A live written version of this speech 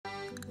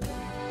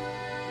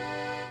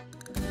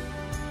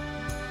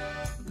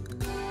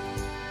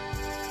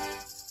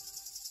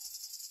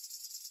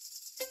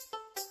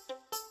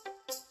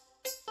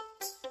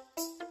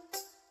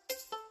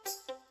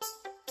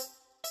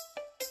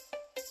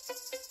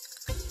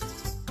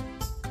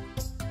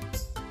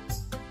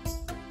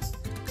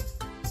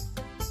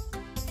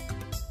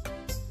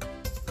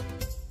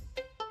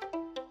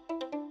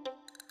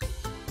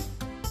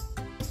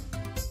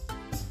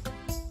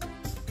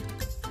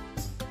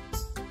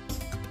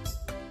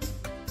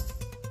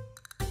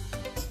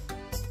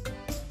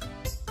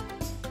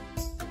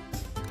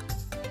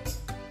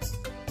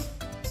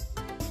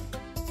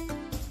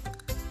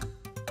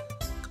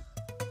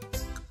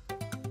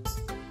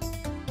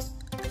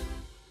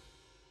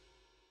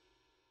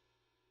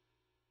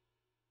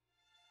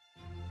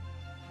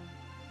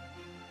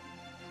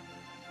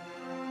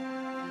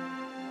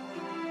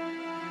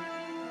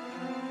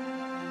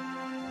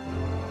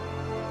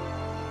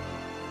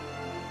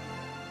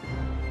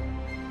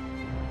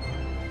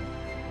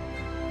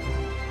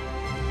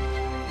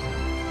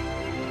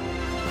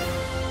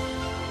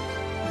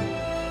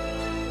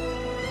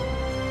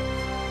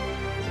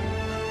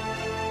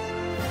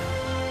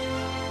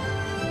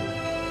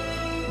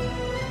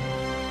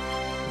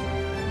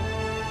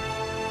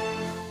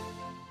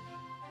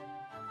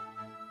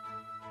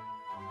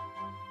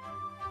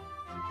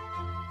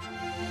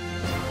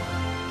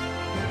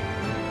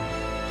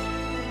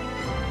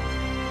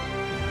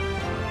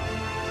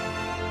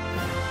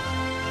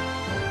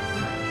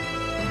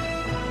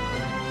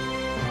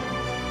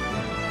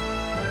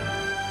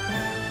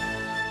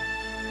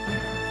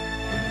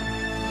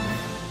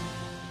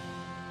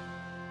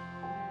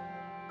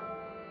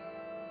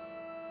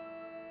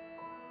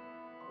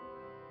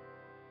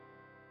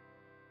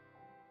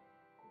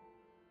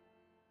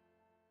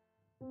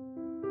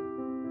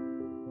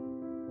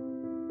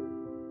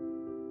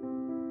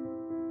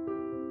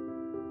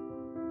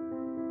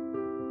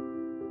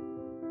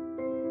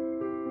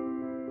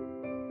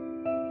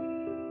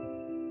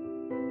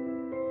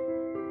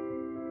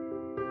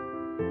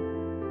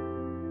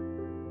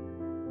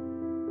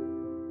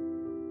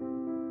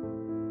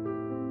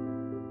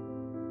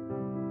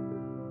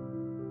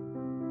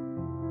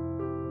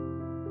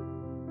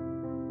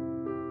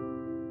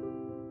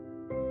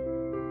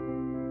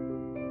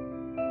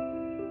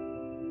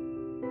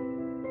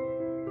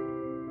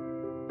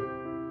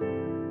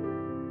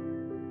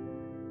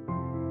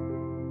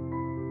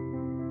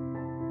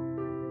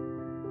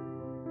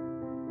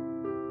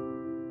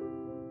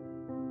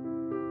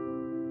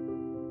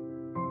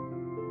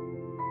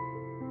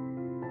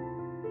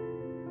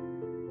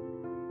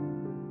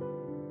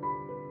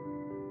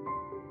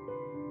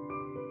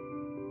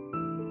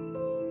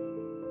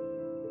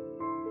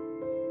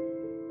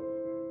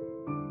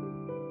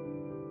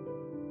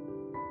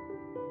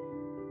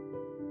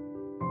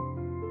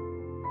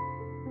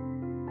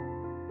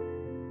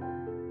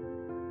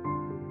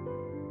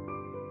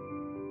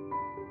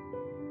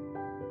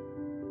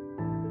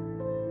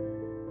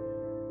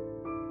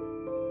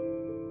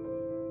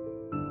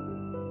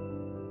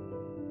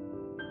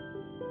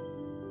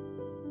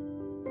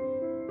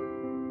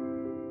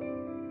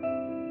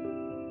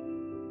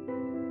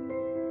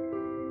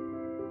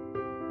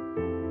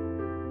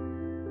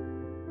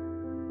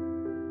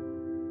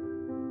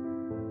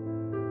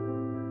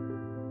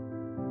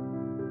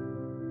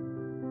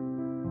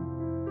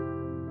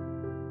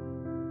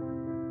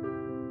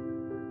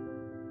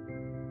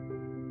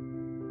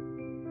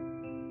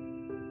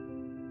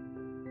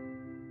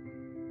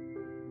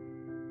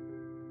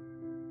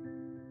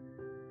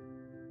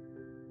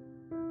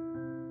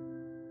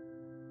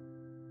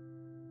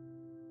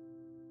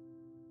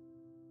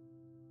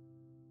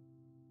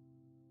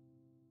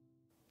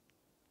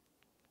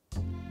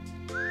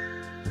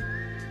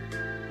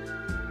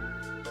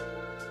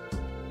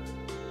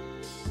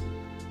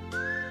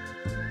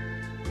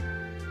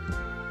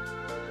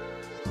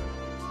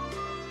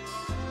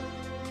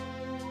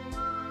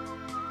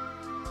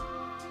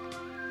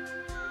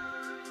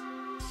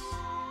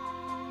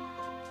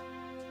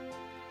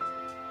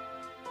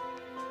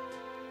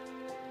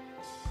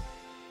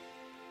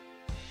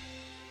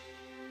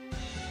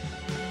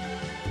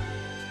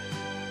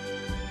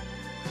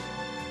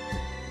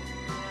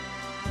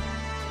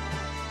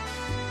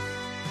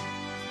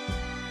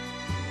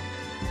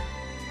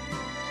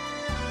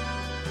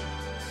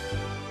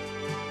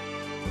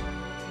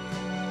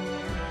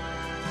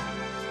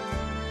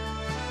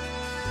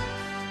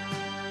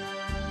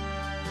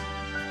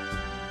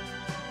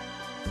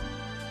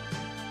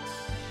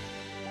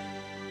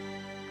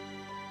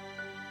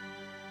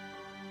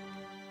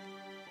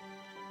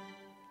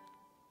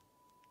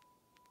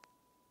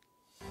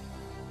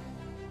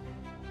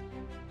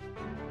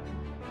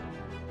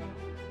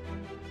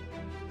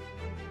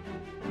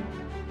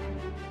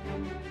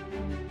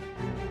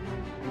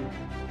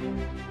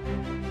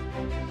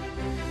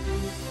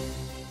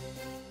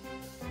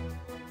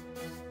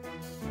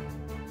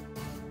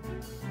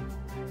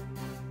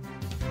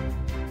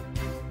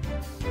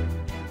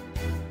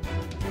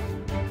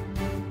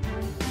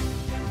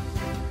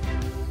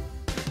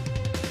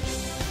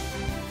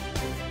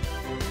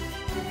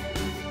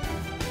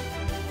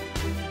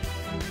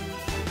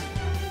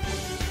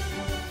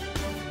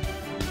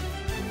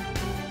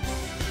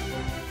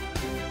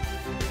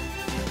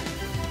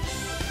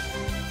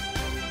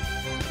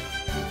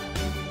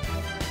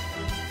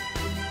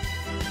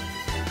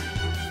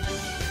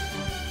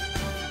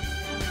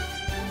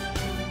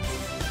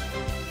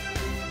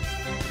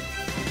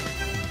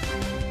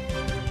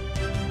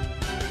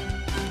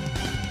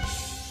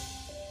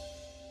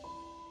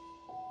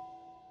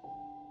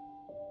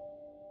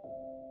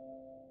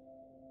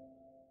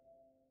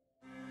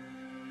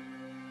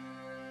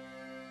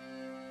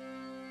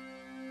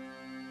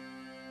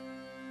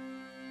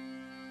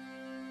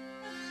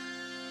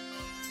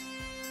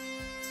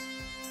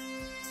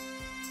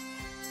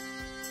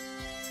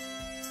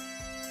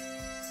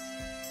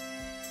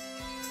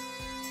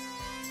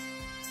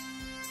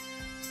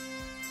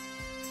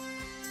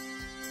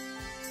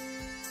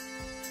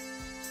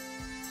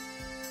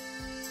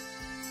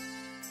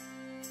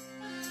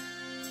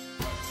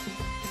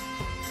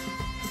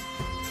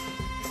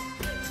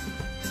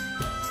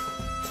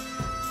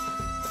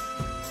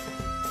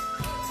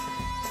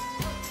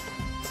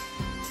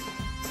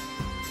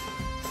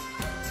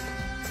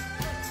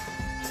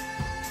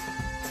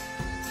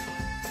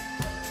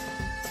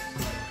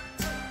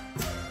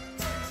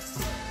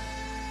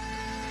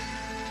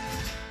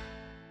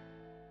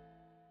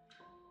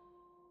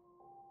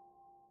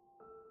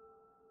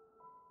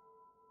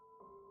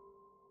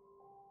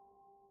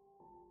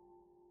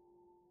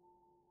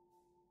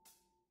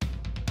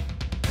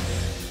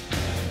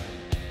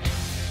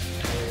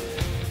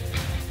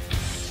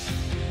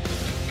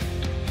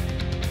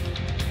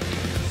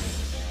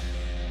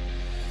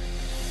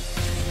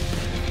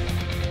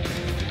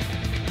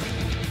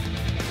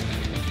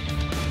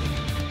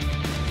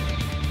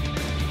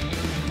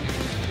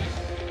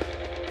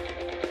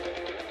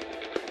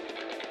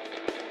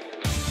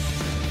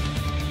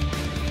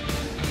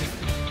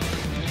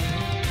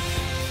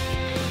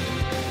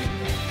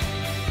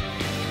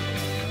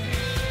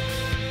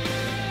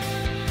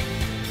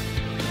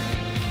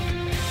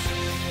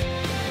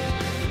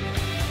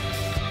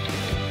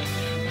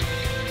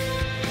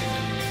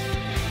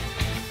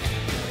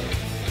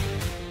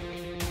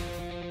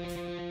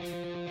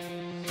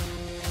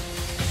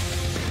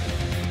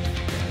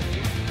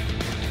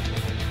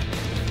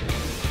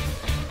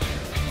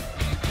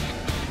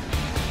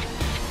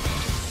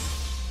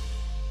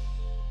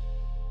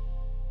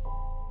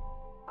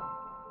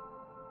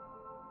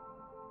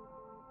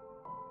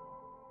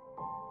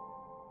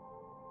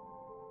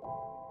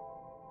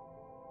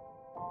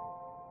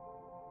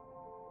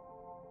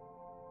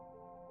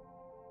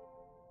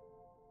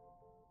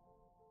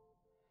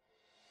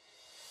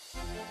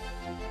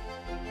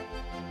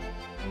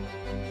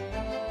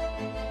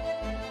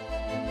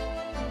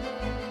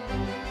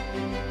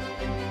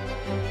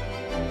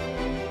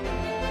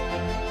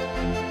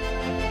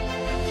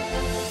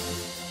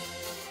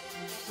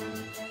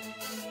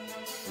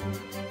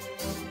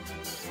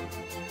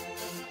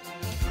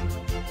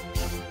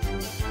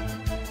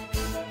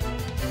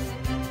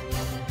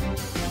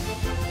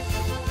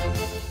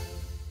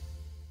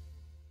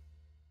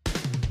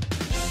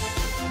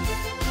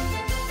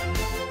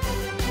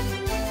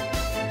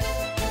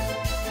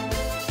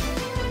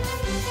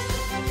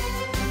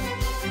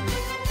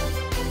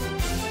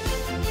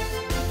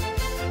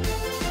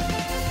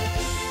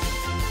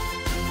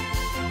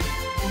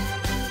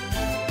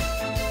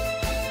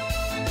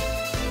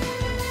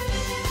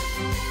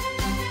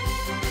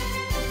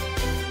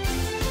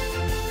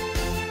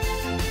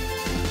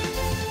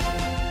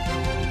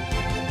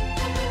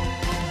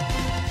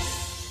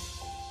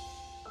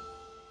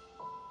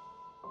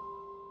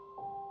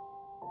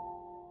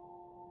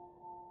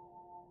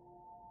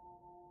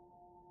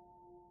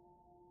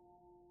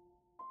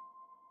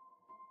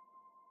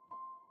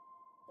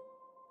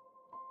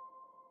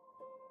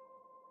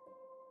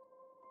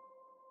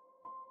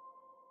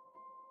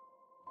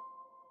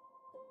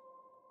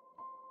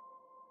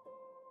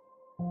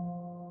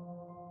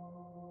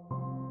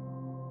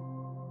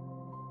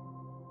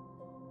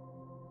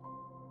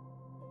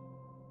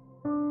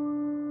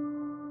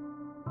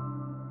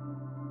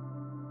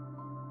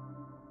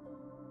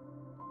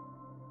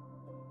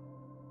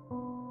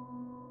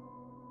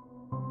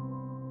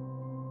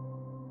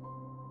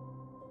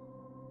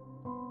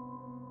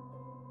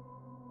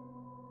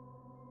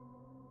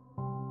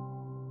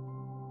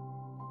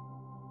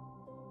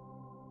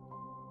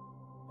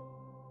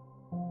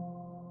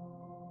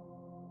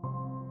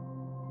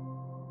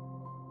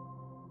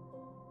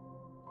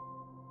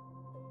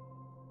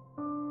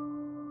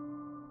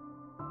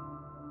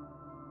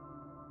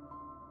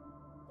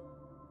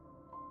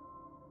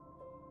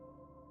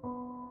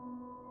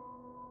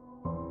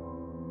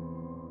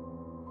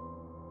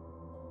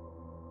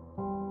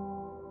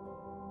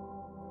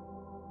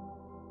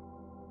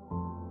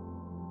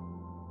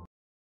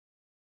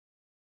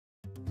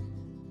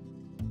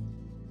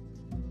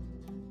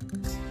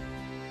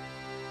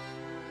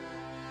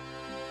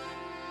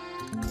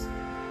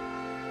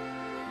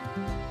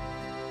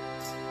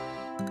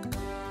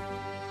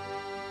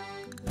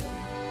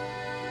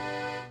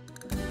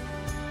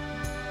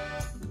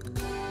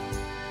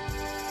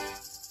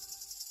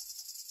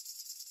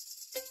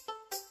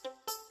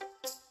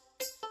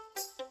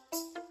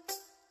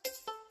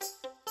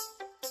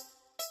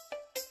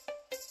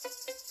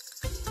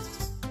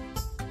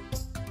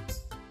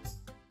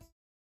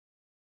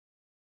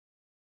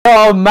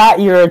Oh,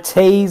 Matt, you're a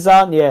tease,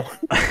 aren't you?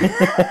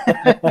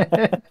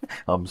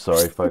 I'm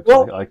sorry, folks.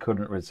 I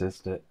couldn't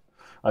resist it.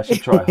 I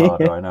should try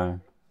harder, I know.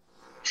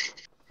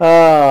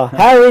 Oh,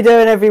 how are we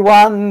doing,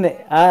 everyone?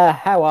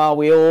 How are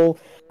we all?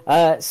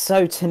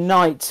 So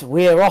tonight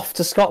we're off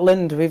to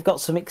Scotland. We've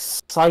got some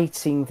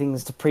exciting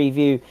things to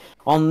preview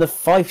on the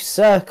Fife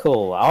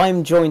Circle.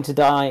 I'm joined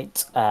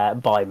tonight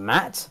by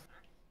Matt.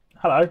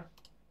 Hello.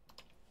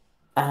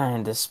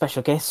 And a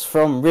special guest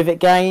from Rivet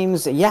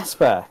Games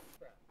Jasper.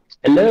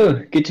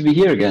 Hello, good to be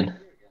here again.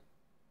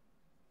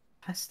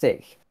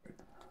 Fantastic.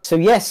 So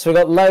yes, we've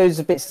got loads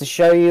of bits to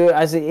show you.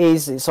 As it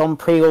is, it's on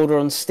pre-order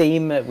on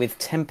Steam with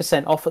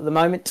 10% off at the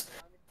moment.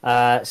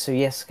 So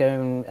yes, go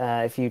and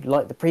if you'd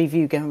like the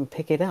preview, go and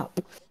pick it up.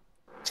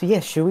 So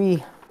yes, shall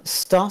we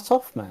start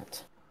off,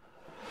 Matt?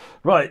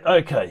 Right,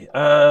 okay.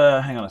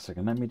 Hang on a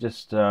second. Let me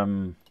just...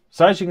 So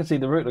as you can see,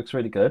 the route looks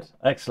really good.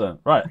 Excellent.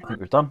 Right, I think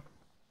we've done.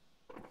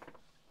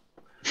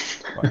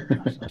 Right,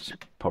 I should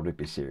probably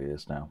be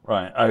serious now.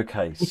 Right,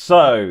 okay.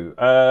 So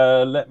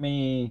let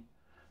me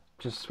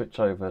just switch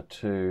over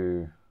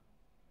to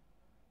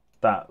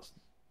that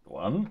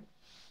one.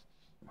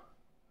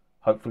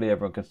 Hopefully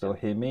everyone can still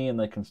hear me and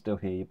they can still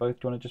hear you both.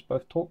 Do you want to just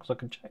both talk so I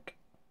can check?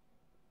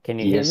 Can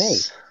you hear me?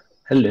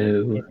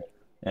 Hello.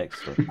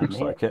 Excellent. Looks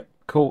like it.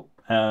 Cool.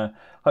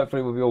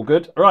 Hopefully we'll be all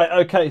good. Right,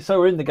 okay, so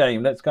we're in the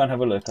game. Let's go and have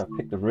a look. I've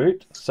picked the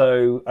route.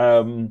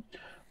 So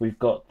we've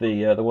got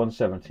the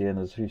 170 and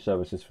there's 2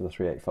 services for the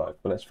 385,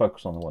 but let's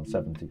focus on the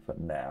 170 for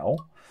now.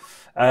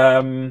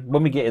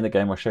 When we get in the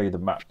game, I'll show you the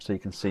map so you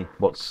can see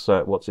what's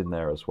in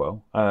there as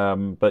well.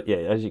 But yeah,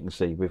 as you can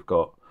see, we've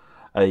got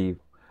a...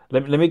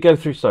 Let me go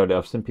through slowly.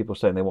 I've seen people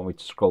saying they want me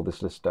to scroll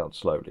this list down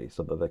slowly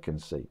so that they can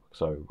see.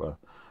 So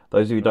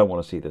those of you who don't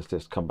want to see this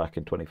list, come back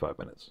in 25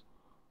 minutes.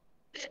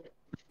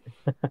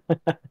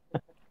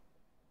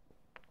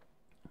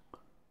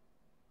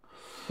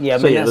 Yeah, I mean,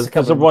 so yeah,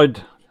 there's a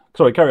wide...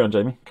 Sorry, carry on,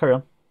 Jamie. Carry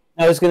on.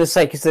 I was going to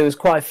say, because there was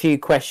quite a few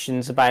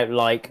questions about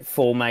like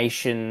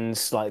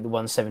formations, like the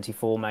 170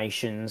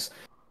 formations,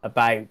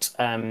 about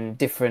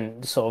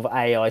different sort of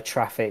AI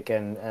traffic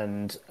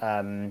and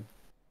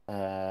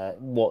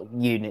what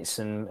units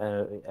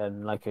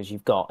and locos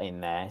you've got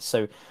in there.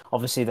 So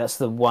obviously that's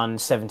the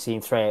 170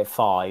 and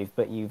 385,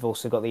 but you've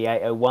also got the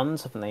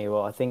 801s, haven't they?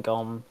 Well, I think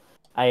on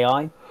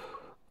AI.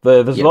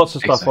 There's lots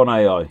of stuff on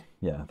AI.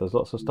 Yeah, there's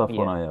lots of stuff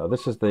on AI.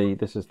 This is the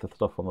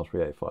stuff on the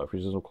 385,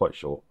 which is all quite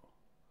short.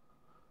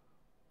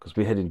 Because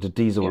we head into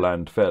diesel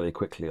land fairly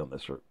quickly on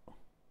this route.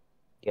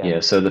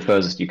 Yeah, so the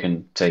furthest you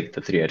can take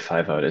the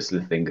 385 out is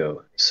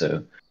Lithingo.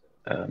 So,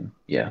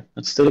 yeah,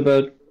 it's still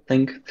about, I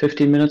think,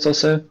 15 minutes or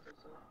so.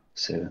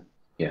 So,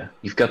 yeah,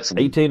 you've got some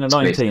 18 and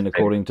 19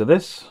 according to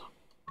this.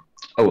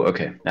 Oh,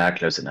 okay.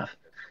 Close enough.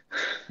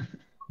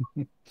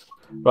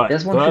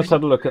 Right, so let's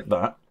have a look at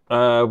that.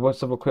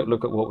 Let's have a quick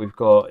look at what we've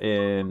got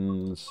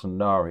in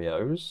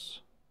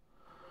scenarios.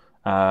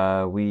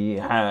 We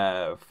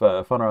have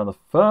Fun Around the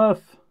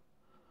Firth.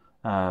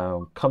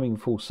 Coming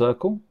Full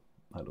Circle.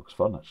 That looks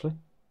fun, actually.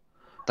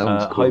 That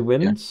was cool. High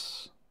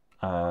Winds,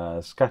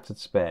 Scattered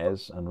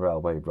Spares, and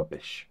Railway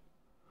Rubbish.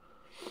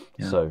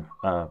 Yeah. So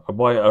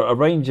a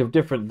range of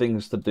different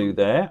things to do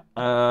there.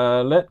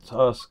 Let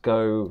us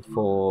go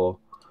for...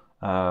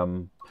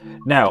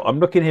 now, I'm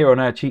looking here on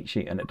our cheat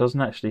sheet, and it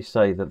doesn't actually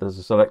say that there's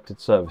a selected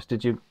service.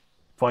 Did you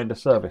find a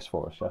service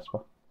for us,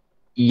 Jasper?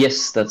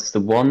 Yes, that's the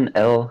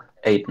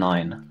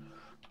 1L89.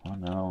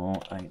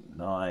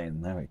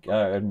 1L89. There we go.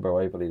 Edinburgh,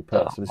 Waverley,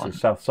 Perth. So this is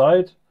South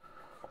Side.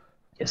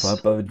 Yes.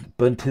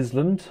 Burnt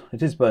Island.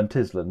 It is Burnt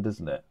Island,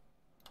 isn't it?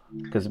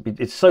 Because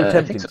it's so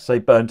tempting to say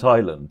Burnt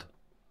Island.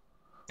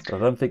 But I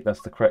don't think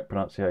that's the correct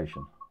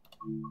pronunciation.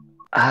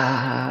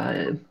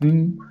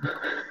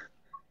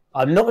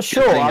 I'm not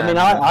sure. I mean,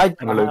 I'm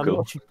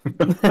not sure.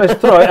 Let's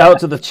throw it out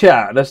to the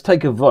chat. Let's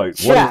take a vote.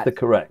 Chat. What is the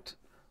correct?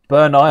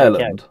 Burn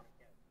Island. Okay.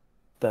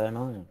 Burn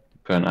Island.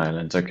 Burn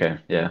Island. Okay,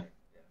 yeah.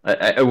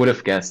 I would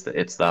have guessed that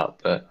it's that,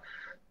 but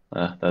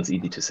that's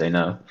easy to say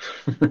now.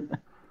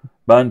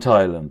 Burnt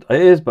Island.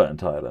 It is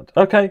Burnt Island.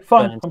 Okay,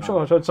 fine. I'm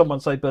sure I heard someone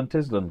say Burnt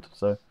Island,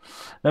 so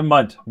never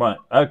mind. Right,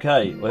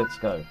 okay, let's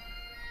go.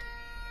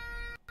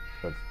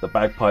 The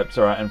bagpipes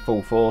are out in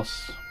full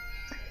force.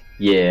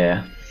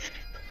 Yeah.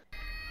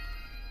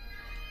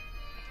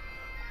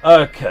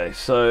 Okay,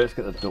 so let's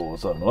get the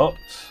doors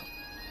unlocked.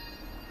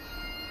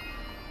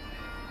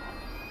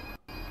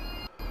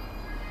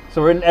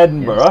 So we're in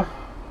Edinburgh. Yes.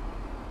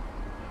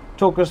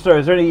 Talk us through.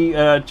 Is there any?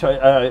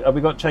 Have we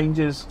got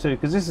changes to?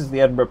 Because this is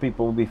the Edinburgh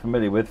people will be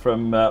familiar with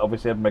from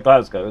obviously Edinburgh,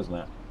 Glasgow,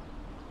 isn't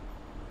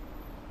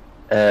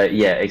it?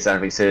 Yeah,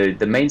 exactly. So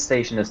the main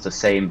station is the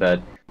same,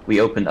 but we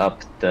opened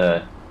up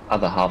the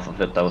other half of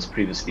it that was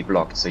previously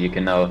blocked, so you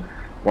can now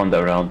wander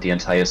around the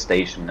entire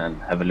station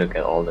and have a look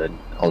at all the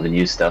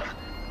new stuff.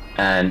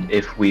 And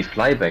if we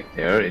fly back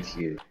there, if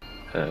you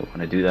want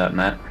to do that,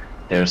 Matt,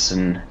 there's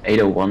an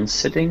 801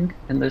 sitting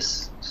in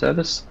this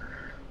service,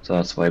 so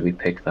that's why we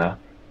picked that.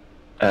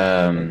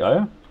 There you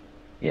go.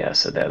 Yeah,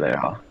 so there they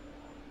are.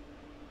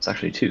 It's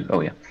actually 2.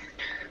 Oh yeah.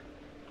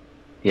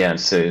 Yeah,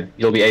 so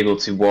you'll be able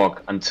to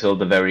walk until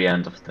the very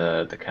end of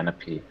the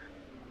canopy.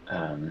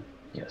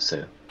 Yeah,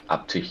 so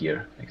up to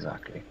here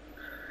exactly.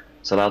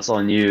 So that's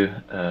all new.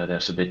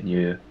 There's a bit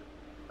new,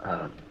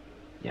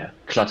 yeah,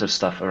 cluttered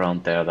stuff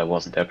around there that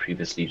wasn't there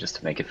previously, just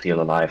to make it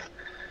feel alive.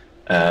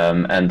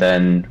 And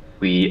then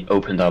we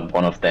opened up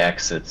one of the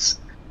exits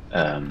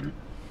in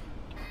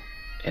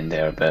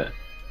there, but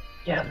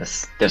yeah,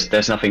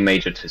 there's nothing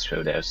major to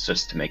show there. It's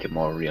just to make it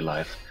more real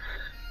life.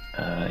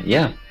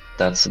 Yeah,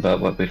 that's about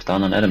what we've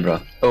done on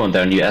Edinburgh. Oh, and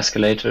there are new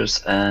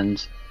escalators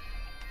and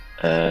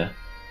a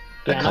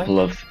couple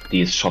of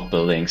these shop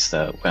buildings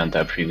that weren't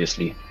there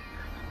previously.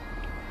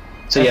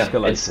 So yeah,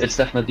 it's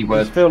definitely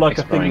worth I feel like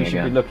a thing exploring we should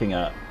again. be looking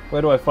at.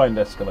 Where do I find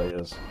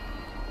escalators?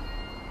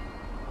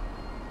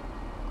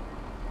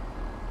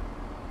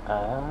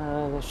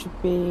 There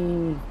should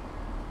be.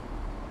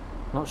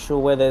 Not sure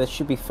whether they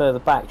should be further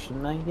back,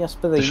 shouldn't they? Yes,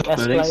 but the shop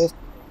escalators.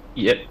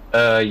 Yep.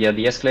 Yeah,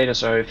 the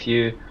escalators are if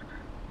you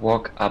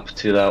walk up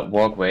to that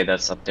walkway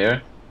that's up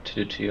there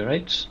to your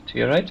right. To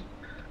your right.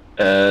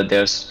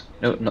 There's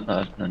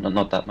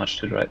not that much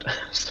to the right.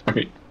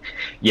 Sorry.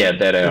 Yeah,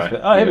 there they are.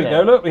 Oh, here we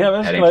go. Look, we have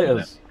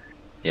escalators.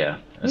 Yeah.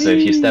 So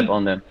if you step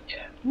on them,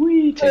 yeah,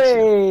 whee, takes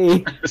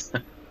Hey!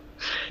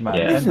 Man,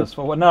 Yeah. endless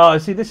forward. No,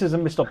 see, this is a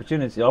missed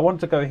opportunity. I want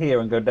to go here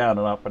and go down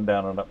and up and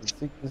down and up.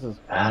 See, this is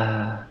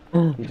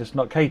you're just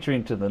not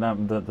catering to the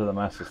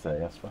masses there,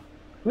 Jasper.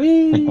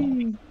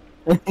 Whee!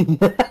 But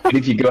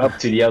if you go up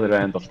to the other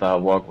end of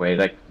that walkway,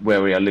 like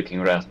where we are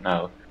looking right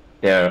now,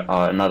 there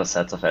are another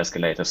set of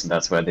escalators, and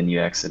that's where the new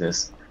exit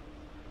is.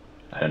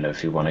 I don't know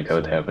if you want to go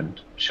there and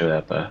show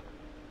that, but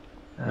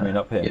I mean,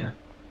 up here. yeah.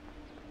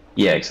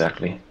 Yeah,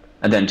 exactly.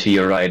 And then to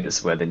your right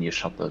is where the new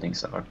shop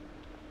buildings are.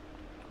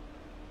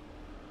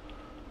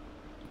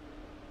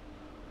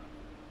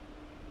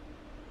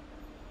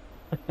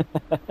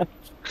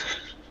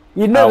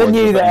 You never Hours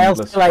knew of that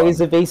endless escalators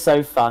fun. would be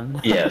so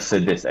fun. Yeah, so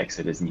this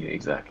exit is new,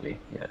 exactly.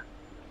 Yeah,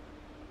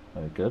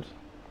 Very good.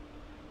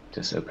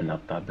 just open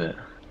up that bit.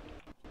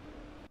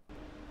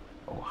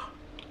 Oh.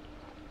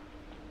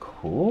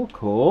 Cool,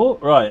 cool.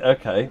 Right,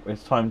 okay.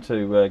 It's time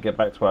to get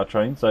back to our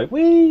train. So,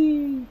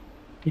 whee!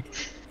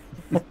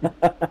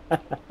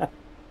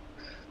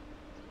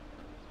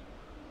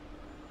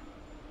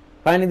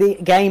 Apparently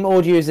the game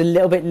audio is a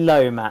little bit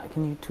low, Matt.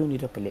 Can you tune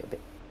it up a little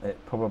bit? It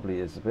probably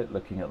is a bit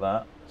looking at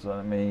that. So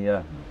let me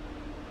it's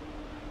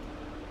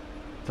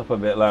up a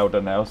bit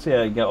louder now. So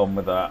yeah, get on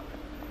with that.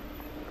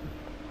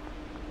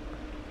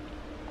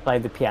 Play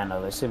the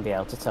piano, they'll soon be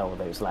able to tell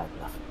whether it's loud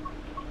enough.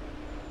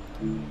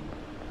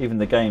 Even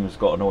the game's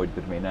got annoyed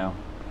with me now.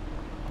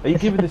 Are you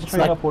giving this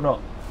train like- up or not?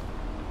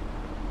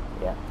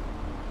 Yeah.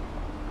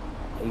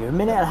 You're a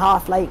minute and a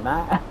half late,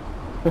 Matt.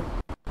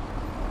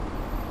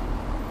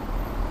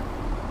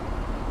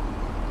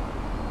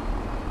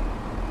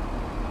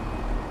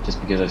 Just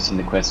because I've seen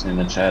the question in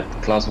the chat,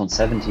 Class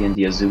 170 and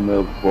the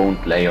Azuma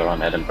won't layer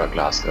on Edinburgh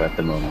Glasgow at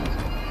the moment.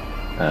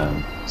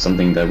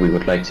 Something that we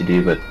would like to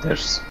do, but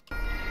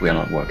we are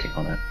not working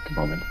on it at the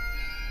moment.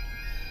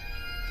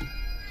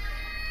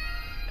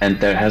 And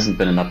there hasn't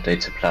been an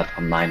update to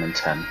platform 9 and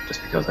 10,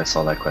 just because I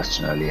saw that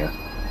question earlier.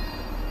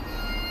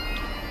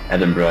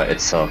 Edinburgh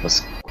itself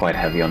is quite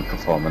heavy on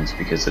performance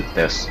because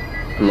there's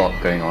a lot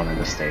going on in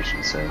the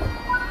station, so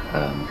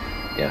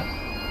yeah.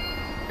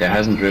 There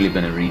hasn't really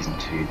been a reason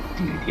to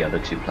delete the other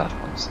two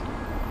platforms.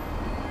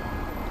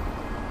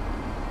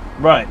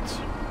 Right.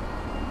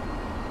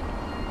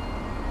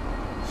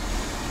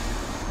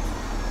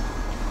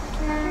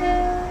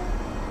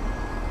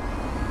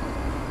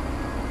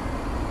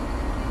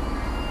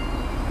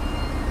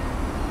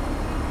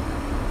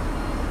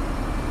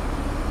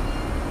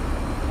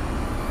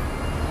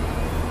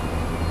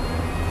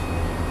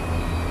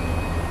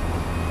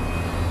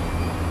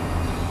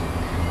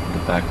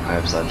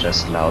 Bagpipes are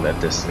just loud at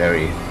this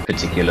very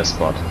particular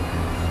spot.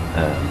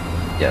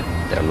 Yeah,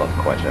 they're not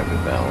quite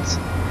everywhere else.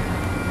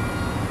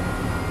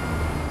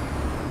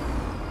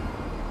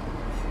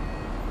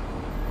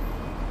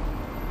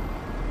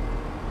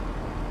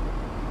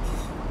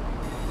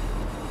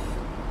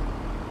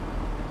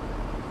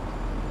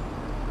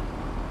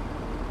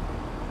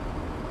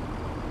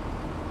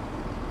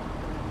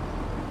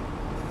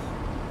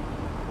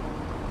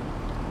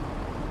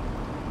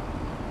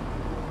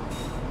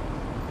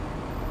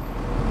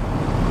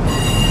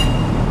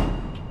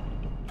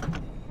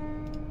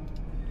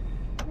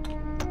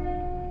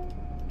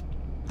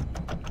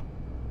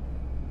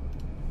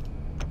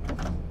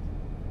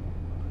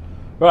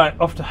 Right,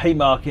 off to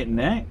Haymarket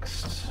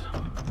next.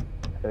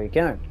 There we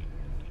go.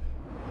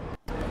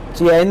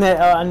 So yeah, in there,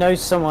 I know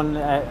someone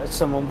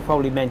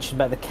probably mentioned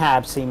about the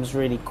cab seems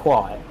really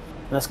quiet.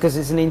 And that's because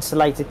it's an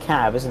insulated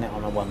cab, isn't it,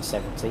 on a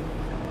 170?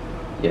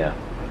 Yeah,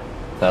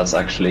 that's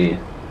actually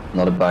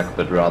not a bug,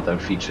 but rather a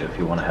feature if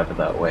you want to have it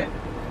that way.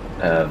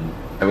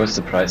 I was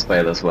surprised by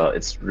it as well.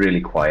 It's really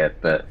quiet,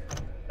 but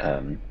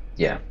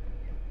yeah.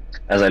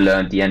 As I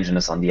learned, the engine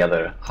is on the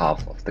other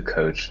half of the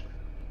coach,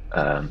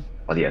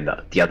 or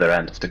the other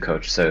end of the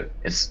coach, so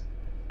it's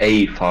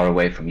A, far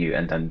away from you,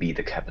 and then B,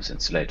 the cab is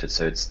insulated,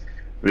 so it's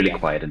really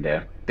quiet in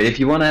there. But if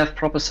you want to have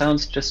proper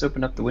sounds, just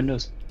open up the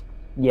windows.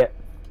 Yep.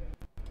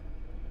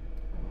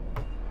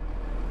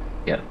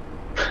 Yeah.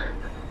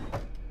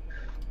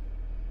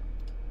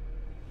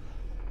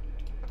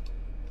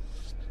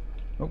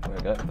 Oh, there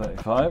we go,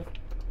 35.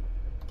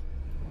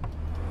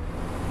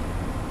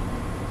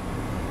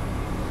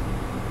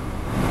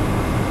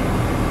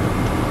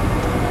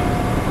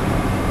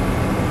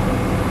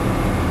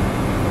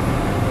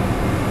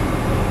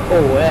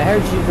 Oh,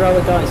 Heritage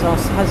Roller Guys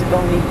asks, has it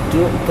got any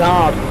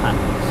guard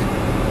panels?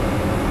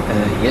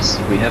 Yes,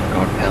 we have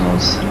guard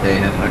panels. They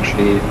have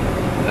actually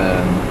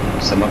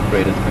some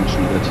upgraded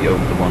functionality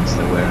over the ones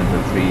that were in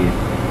the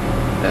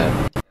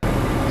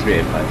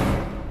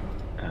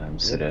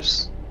 385. So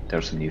there's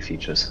some new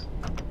features,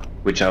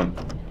 which are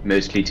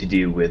mostly to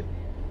do with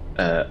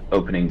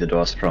opening the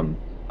doors from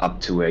up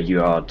to where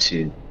you are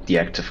to the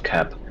active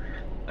cab,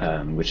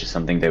 which is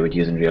something they would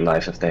use in real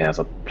life if they have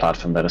a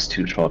platform that is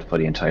too short for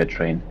the entire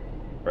train.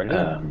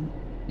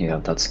 Yeah,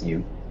 that's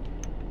new.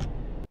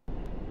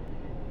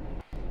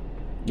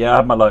 Yeah, I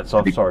have my lights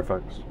off. Sorry,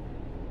 folks.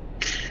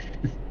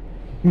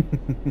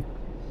 And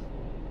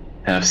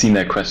I've seen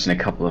that question a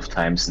couple of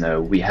times now.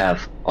 We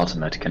have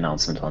automatic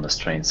announcement on this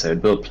train, so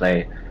it will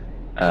play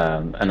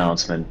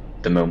announcement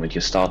the moment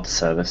you start the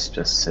service,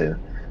 just to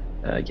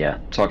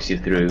talks you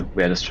through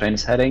where this train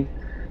is heading,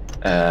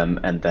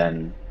 and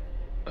then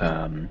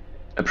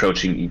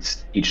approaching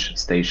each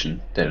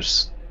station,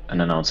 there's an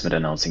announcement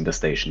announcing the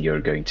station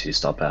you're going to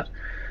stop at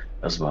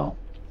as well.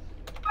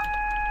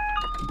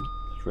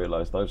 Just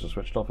realised those are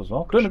switched off as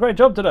well. Doing a great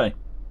job today.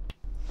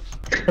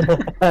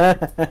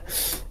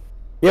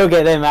 You'll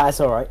get them, Matt. It's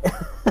all right.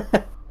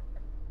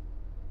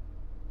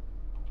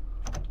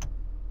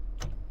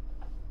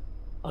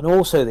 And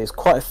also, there's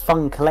quite a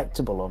fun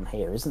collectible on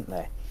here, isn't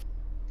there?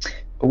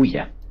 Oh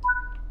yeah.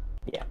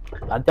 Yeah.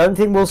 I don't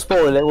think we'll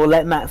spoil it. We'll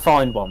let Matt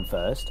find one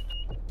first.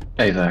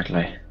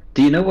 Exactly.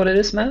 Do you know what it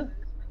is, Matt?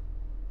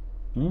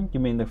 You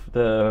mean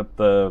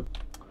the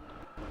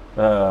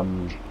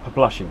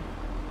blushing?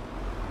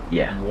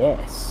 Yeah.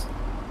 Yes.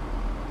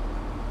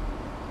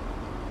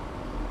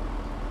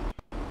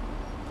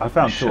 I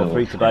found two or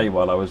three today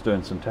while I was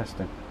doing some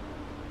testing.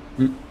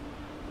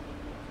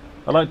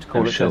 I like to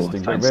call it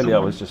testing, but really I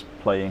was just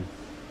playing.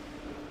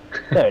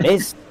 There it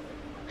is.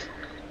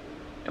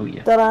 Oh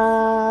yeah.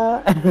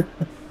 Ta-da!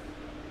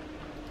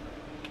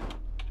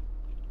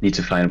 Need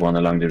to find one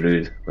along the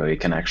route where you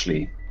can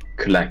actually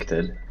collect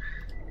it.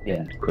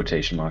 Yeah. In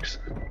quotation marks.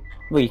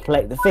 Well, you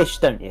collect the fish,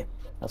 don't you?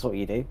 That's what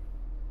you do.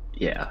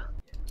 Yeah.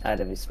 Out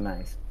of its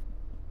mouth.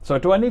 So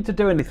do I need to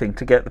do anything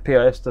to get the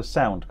PIS to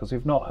sound? Because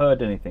we've not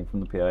heard anything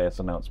from the PIS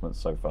announcements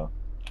so far.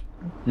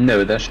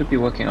 No, that should be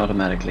working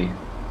automatically.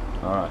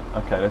 Alright,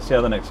 okay, let's see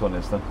how the next one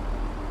is then.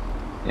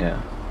 Yeah.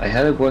 I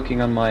had it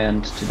working on my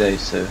end today,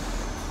 so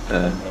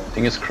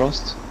fingers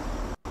crossed.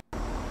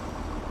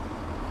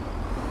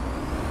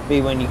 Be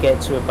when you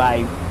get to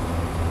about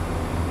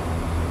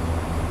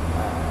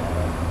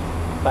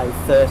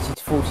 30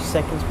 to 40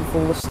 seconds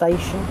before the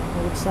station,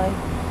 I would say.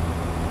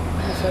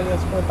 So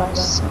that's about that.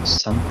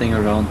 Something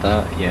around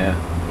that, yeah.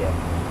 Yeah.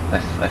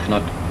 I've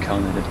not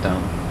counted it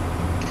down.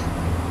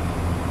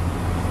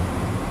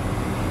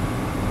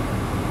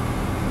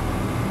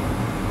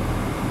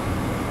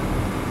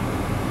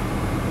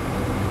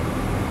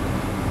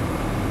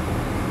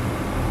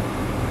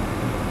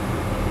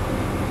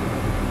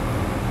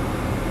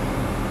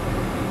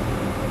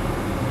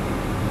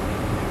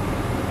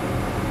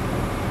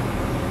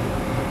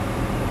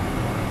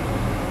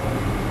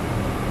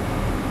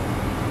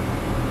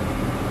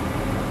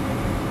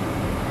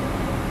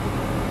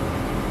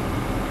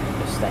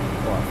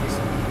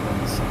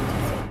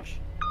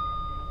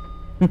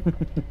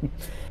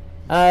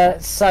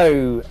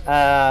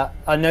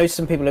 I know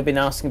some people have been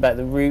asking about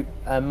the route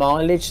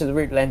mileage. So the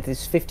route length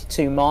is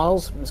 52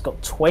 miles. It's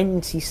got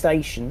 20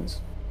 stations,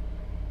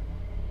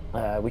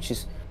 which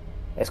is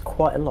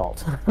quite a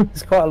lot.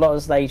 It's quite a lot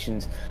of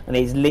stations, and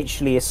it's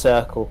literally a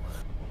circle.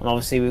 And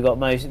obviously we've got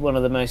one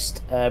of the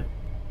most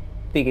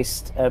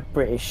biggest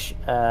British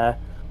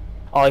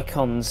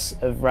icons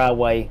of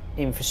railway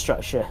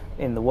infrastructure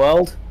in the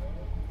world,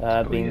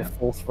 being the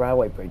Forth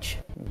Railway Bridge.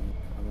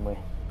 And we're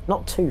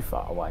not too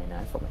far away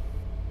now from it.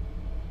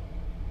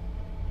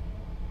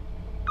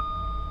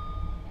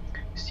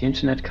 Is the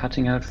internet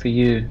cutting out for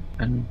you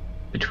and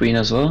between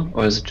as well,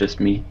 or is it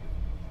just me?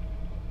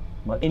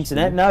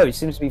 Internet? No, it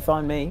seems to be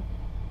fine me.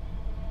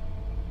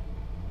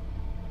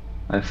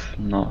 I've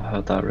not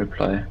heard that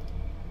reply.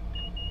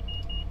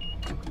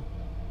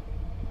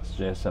 That's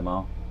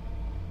GSMR.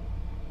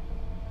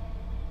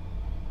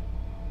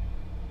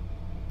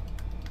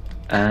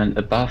 And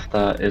above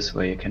that is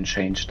where you can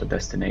change the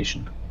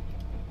destination.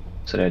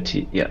 So there are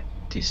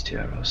these two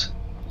arrows.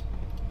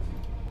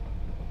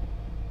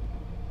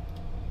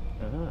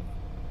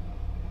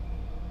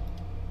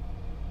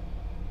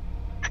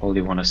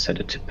 Probably want to set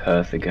it to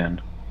Perth again,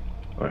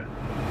 or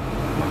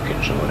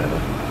Markinch or whatever.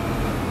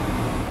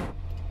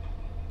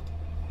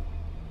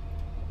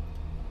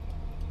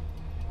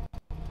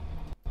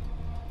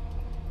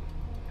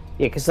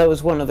 Yeah, because that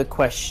was one of the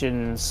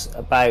questions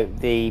about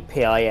the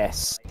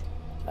PIS.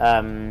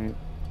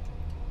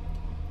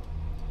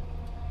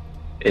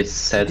 It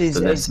sets the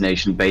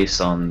destination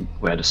based on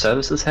where the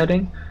service is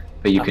heading,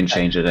 but you can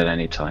change it at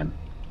any time.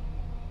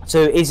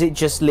 So is it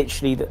just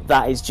literally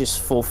that is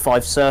just for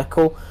Fife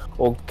Circle,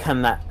 or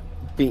can that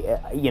be,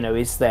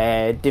 is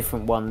there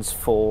different ones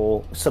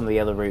for some of the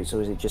other routes,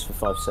 or is it just for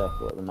Fife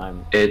Circle at the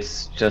moment?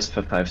 It's just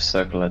for Fife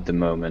Circle at the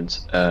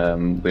moment.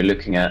 We're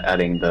looking at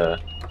adding the,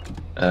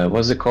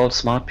 what's it called,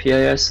 Smart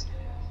PIS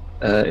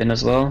in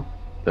as well,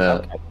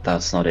 but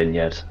that's not in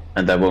yet,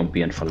 and that won't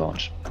be in for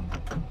launch.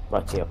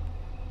 Right here.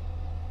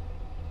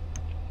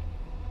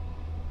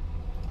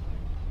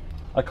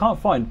 I can't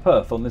find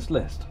Perth on this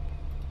list.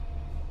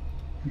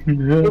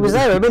 It was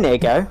there a minute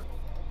ago.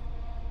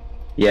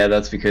 Yeah,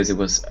 that's because it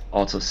was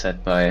auto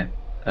set by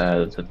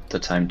the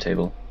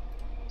timetable.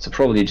 So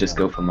probably just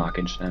go for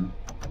Markinch then.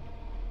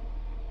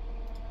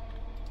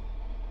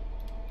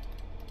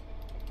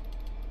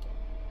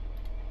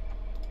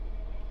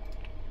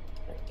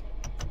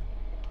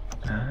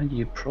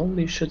 You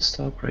probably should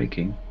start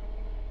braking.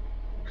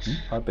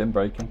 I've been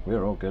braking.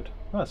 We're all good.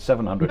 That's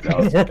 700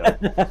 cars to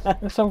go.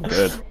 It's all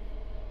good.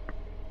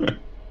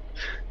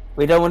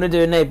 We don't want to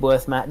do a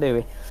Nabworth, Matt, do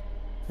we?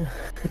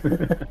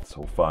 It's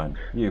all fine.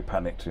 You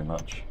panic too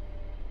much.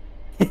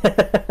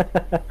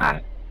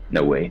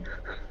 No way.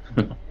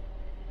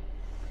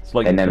 It's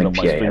like you've been on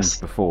my streams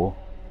before.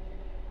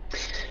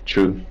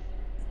 True.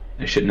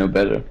 I should know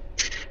better.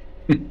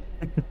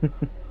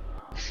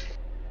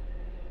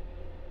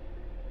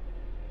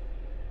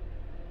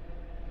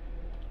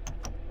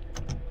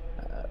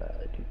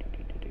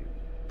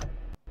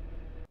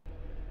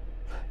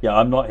 Yeah,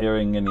 I'm not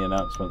hearing any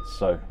announcements,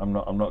 so I'm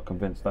not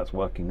convinced that's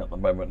working at the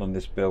moment on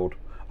this build.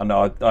 I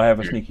know I have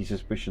a sneaky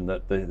suspicion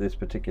that this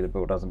particular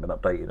build hasn't been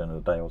updated in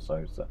a day or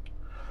so, so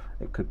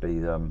it could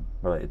be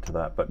related to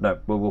that. But no,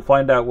 we'll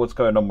find out what's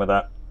going on with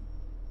that.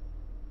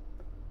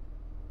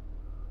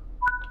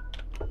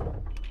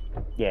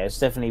 Yeah, it's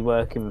definitely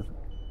working,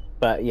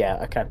 but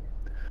yeah, okay.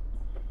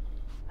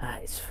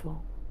 It's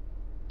full.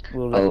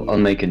 I'll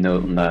make a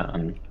note on that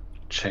and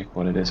check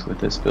what it is with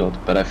this build,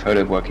 but I've heard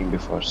it working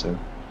before, so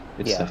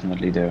it's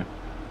definitely there.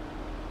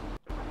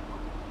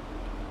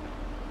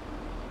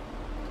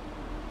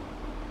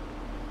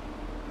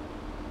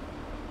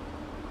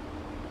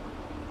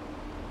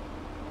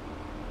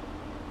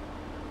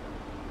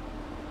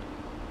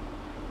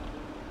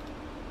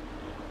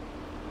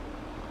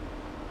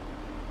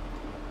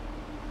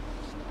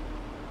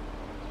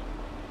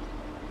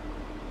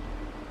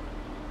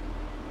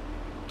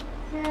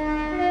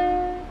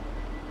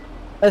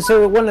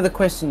 So one of the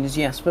questions,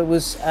 yes, but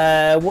was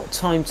what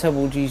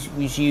timetable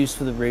was used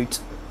for the route,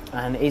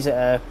 and is it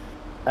a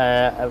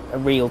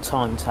real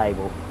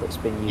timetable that's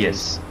been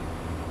used?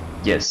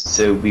 Yes.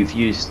 So we've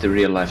used the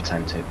real life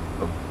timetable.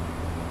 Oh,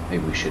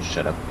 maybe we should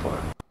shut up for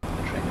the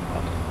training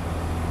part.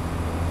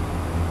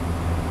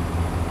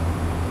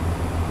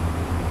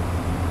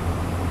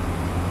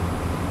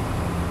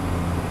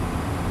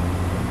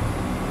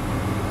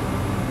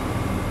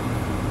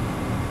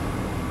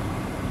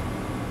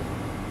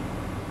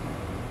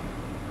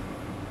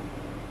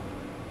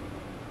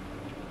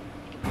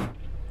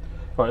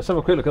 Right, let's have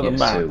a quick look at the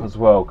map as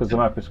well, because the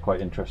map is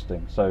quite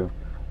interesting. So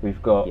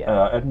we've got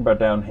Edinburgh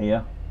down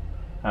here,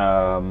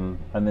 and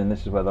then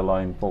this is where the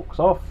line forks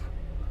off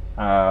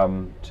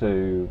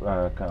to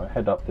kind of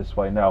head up this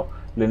way. Now,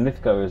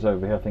 Linlithgow is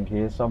over here, I think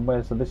here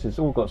somewhere. So this has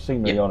all got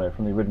scenery on it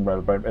from the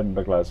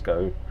Edinburgh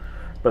Glasgow.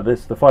 But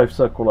the Fife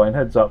Circle line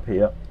heads up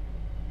here.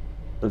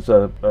 There's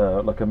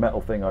like a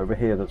metal thing over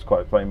here that's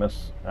quite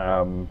famous.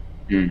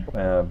 It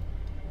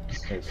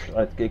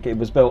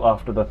was built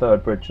after the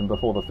third bridge and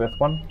before the fifth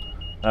one.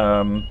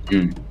 And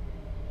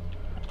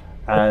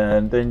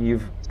then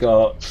you've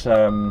got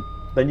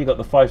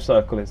the Fife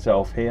Circle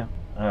itself here,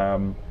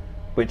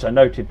 which I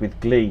noted with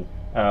Glee.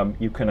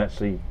 You can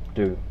actually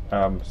do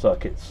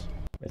circuits.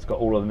 It's got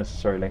all of the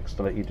necessary links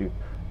to let you do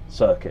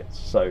circuits.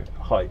 So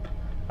hype.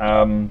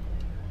 And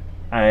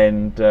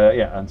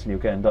until you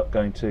end up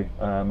going to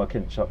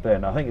Markinch up there.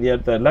 And I think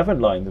the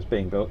 11 line that's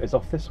being built is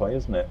off this way,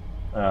 isn't it?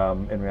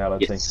 In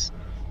reality. Yes.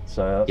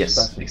 So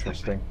that's exactly.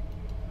 interesting.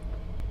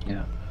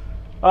 Yeah.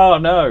 Oh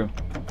no!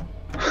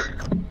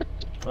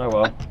 Oh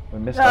well, we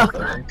missed that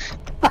station.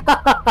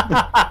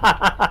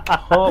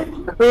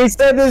 We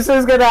said this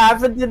was going to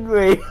happen, didn't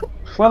we?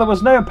 Well, there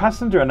was no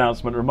passenger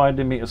announcement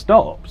reminding me to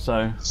stop,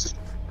 so...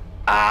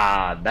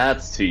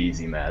 That's too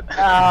easy, Matt.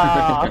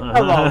 Come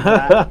on,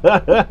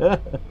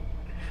 Matt.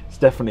 It's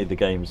definitely the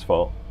game's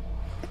fault.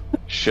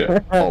 Sure,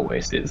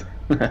 always is.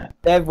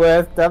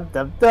 Deadworth,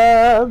 dum.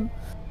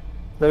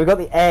 So we've got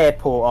the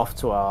airport off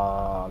to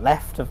our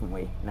left, haven't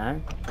we?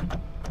 No?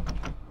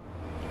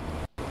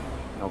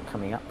 Or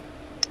coming up,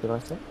 did I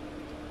say?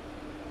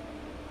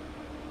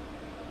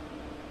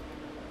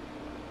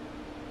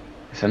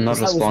 If I'm not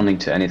responding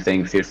to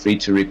anything, feel free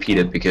to repeat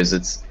it, because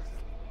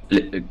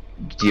the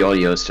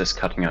audio is just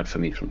cutting out for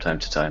me from time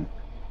to time.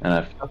 And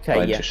I've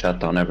tried to shut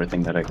down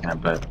everything that I can,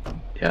 but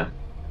yeah.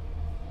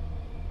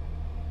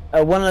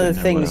 One of the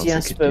Don't know what things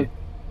else I could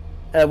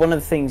Jasper, one of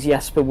the things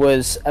Jasper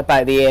was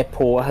about the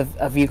airport.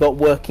 Have you got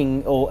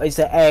working, or is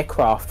there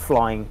aircraft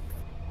flying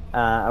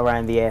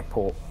around the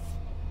airport?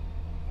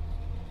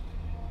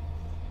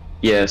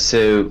 Yeah,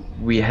 so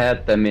we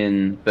had them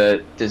in,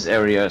 but this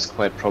area is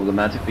quite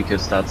problematic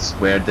because that's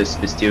where this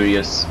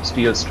mysterious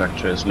steel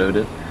structure is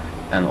loaded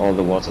and all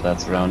the water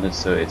that's around it,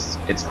 so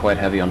it's quite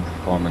heavy on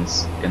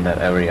performance in that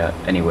area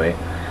anyway.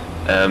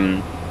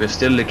 We're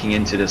still looking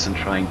into this and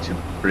trying to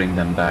bring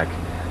them back,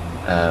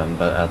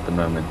 but at the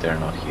moment they're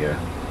not here,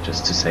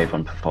 just to save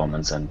on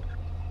performance and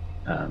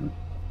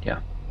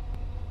yeah.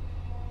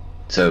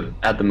 So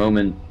at the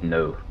moment,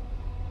 no.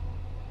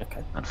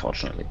 Okay.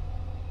 Unfortunately.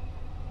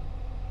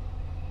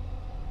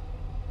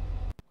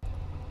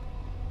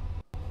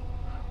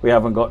 We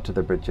haven't got to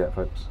the bridge yet,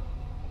 folks.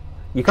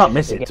 You can't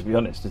miss it, to be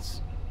honest. It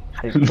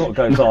sort of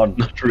goes on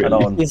really. and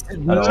on It's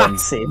and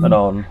massive. on and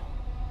on.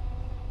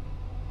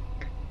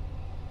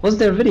 Was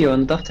there a video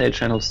on the Dovetail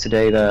channels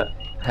today that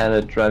had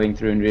it driving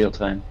through in real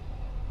time?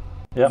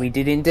 Yeah. We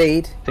did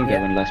indeed. I think I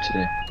went live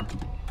today.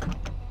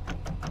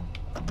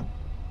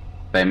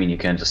 But I mean, you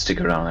can just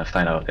stick around and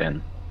find out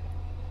in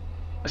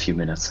a few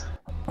minutes.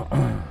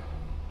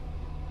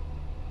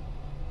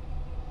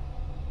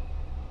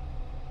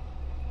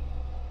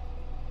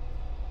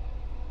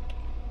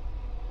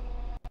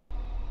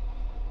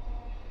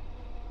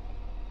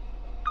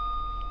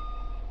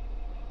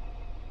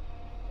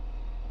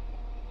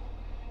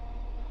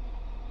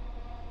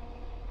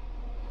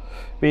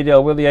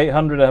 BDL, will the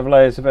 800 have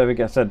layers if ever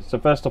gets said? So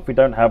first off, we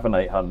don't have an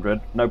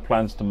 800. No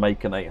plans to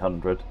make an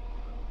 800.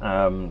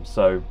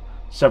 So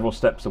several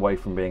steps away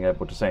from being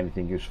able to say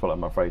anything useful,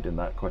 I'm afraid, in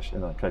that question.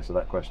 In the case of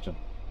that question,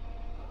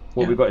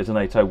 what we've got is an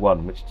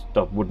 801, which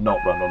would not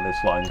run on this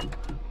line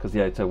because the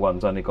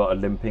 801's only got a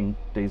limping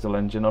diesel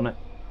engine on it.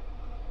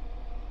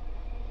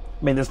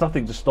 I mean, there's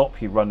nothing to stop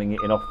you running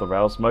it in off the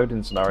rails mode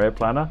in Scenario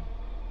Planner,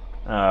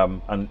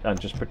 and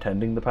just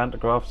pretending the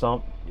pantographs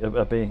aren't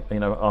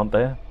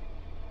there.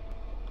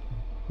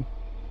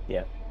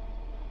 Yeah.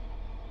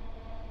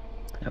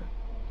 Yep.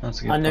 That's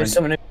a good I know point.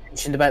 someone who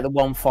mentioned about the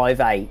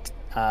 158.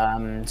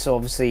 So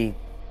obviously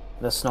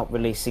that's not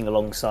releasing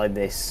alongside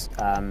this,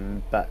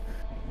 but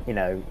you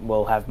know,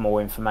 we'll have more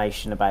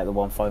information about the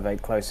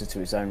 158 closer to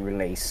its own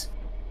release.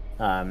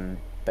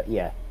 But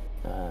yeah,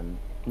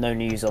 no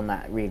news on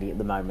that really at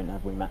the moment,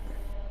 have we, Matt?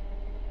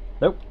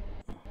 Nope.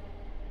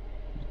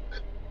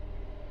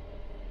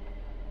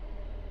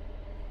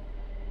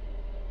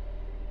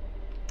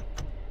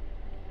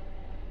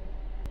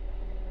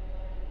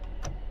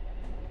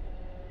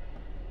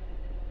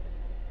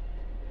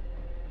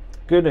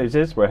 Good news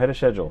is we're ahead of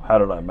schedule. How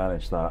did I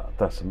manage that?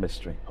 That's a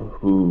mystery.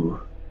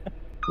 Ooh,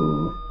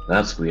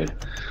 that's weird.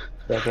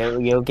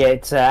 You'll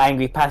get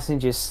angry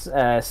passengers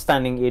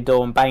standing at your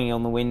door and banging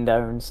on the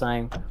window and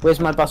saying,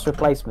 "Where's my bus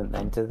replacement?"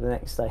 Then to the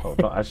next day. Well,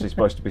 I'm not actually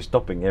supposed to be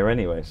stopping here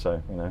anyway,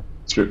 so you know.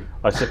 It's true.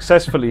 I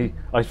successfully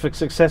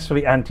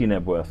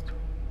anti-Nebworth.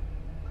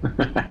 You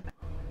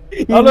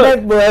Oh, look.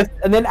 Nebworth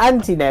and then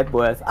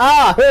anti-Nebworth.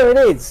 Ah, here it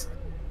is.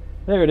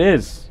 There it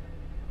is.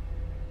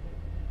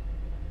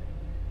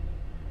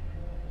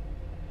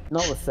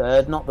 Not the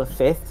third, not the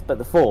fifth, but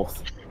the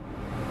fourth.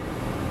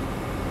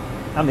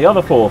 And the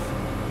other fourth.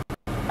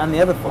 And the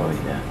other fourth.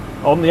 Oh, yeah.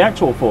 On the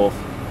actual fourth.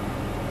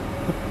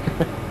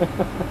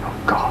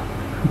 Oh, God.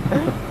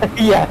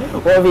 Yeah,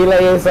 what have you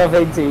let yourself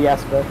into,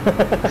 Jasper?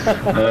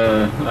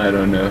 I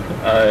don't know.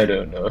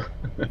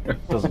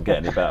 Doesn't get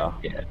any better.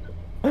 Yeah.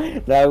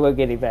 No, we're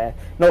getting better.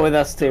 Not with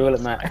us too, will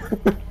it, Matt?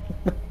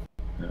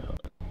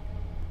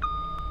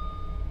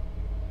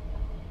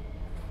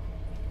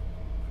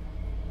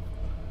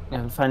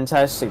 And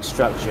fantastic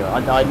structure.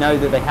 I know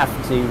that they have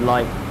to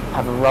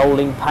have a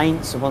rolling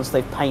paint, so once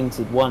they've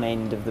painted one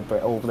end of the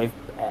brick, or they've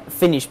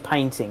finished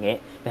painting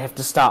it, they have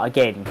to start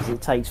again because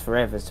it takes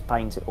forever to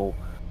paint it all.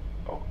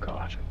 Oh,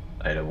 God.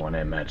 I don't want to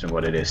imagine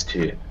what it is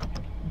to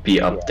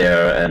be up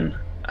there and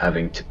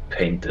having to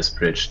paint this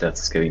bridge.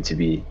 That's going to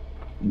be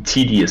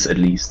tedious, at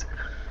least.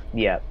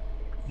 Yeah.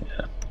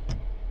 Yeah.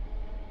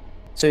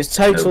 So its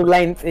total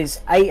length is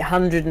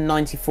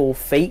 894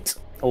 feet,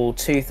 or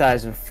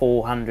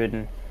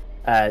 8,094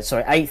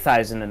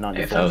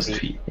 8,000 feet.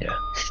 feet, yeah.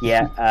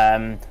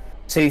 Yeah,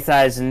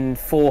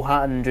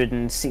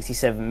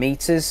 2,467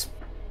 meters.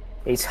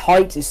 Its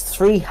height is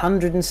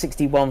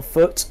 361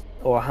 foot,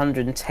 or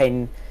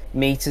 110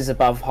 meters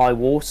above high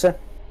water,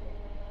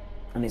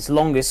 and its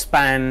longest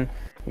span,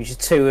 which is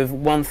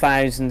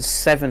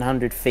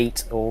 1,700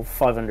 feet, or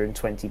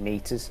 520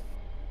 meters.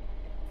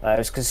 It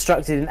was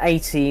constructed in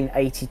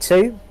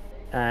 1882,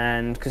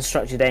 and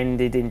construction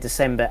ended in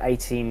December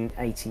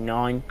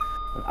 1889.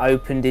 And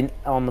opened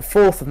on the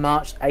 4th of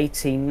March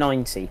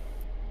 1890,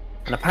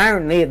 and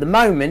apparently at the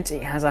moment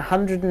it has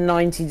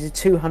 190 to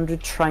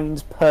 200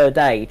 trains per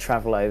day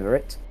travel over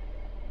it,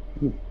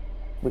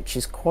 which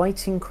is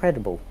quite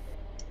incredible.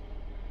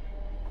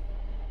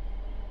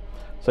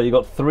 So you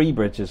got 3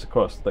 bridges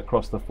that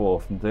cross the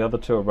fourth, and the other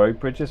 2 are road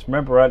bridges.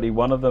 Remember, rightly,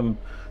 one of them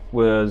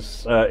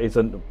was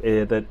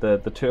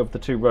the two of the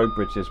two road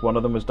bridges. One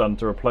of them was done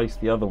to replace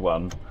the other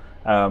one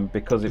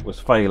because it was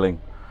failing,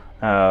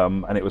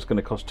 and it was going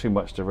to cost too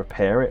much to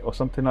repair it or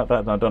something like that.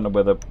 And I don't know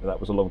whether that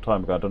was a long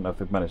time ago. I don't know if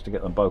they've managed to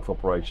get them both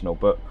operational,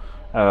 but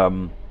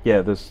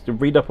yeah, there's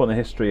read up on the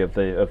history of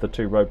the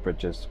two road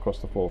bridges across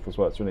the Forth as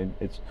well. It's really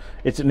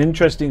it's an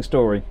interesting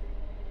story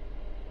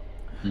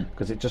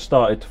because it just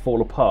started to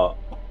fall apart.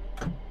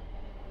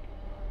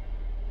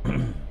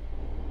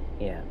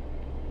 Yeah.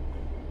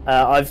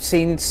 I've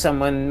seen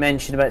someone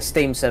mention about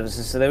Steam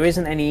services, so there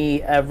isn't any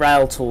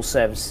Railtool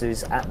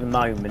services at the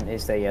moment,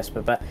 is there,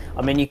 Jasper? But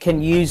I mean, you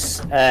can use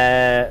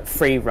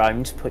free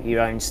roam to put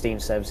your own Steam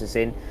services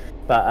in.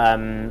 But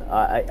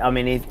I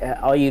mean,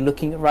 are you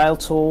looking at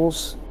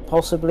Railtools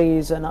possibly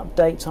as an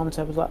update,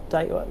 timetable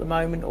update at the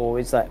moment, or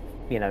is that,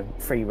 you know,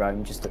 free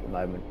roam just at the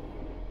moment?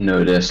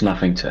 No, there's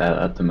nothing to add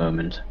at the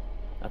moment.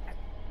 Okay.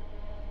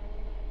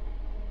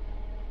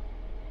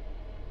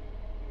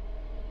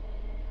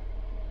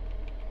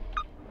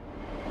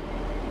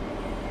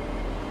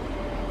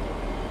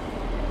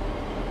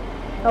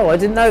 Oh, I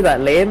didn't know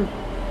that, Liam.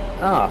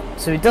 Ah,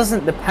 so it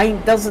doesn't. The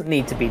paint doesn't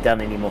need to be done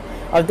anymore.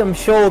 I'm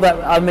sure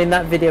that. I mean,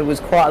 that video was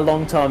quite a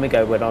long time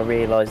ago when I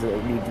realised that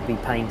it needed to be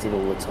painted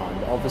all the time.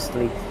 But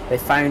obviously, they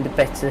found a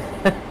better,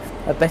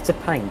 a better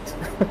paint.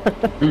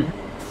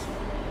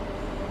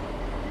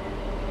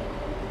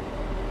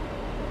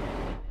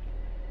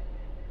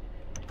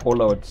 Or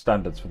lowered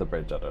standards for the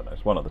bridge. I don't know.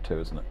 It's one of the two,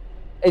 isn't it?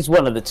 It's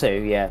one of the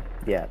two. Yeah,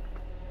 yeah.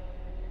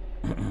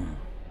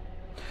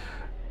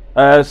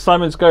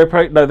 Simon's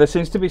GoPro. No, there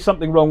seems to be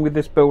something wrong with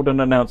this build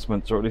and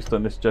announcements, or at least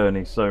on this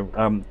journey. So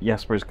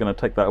Jasper is going to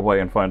take that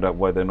away and find out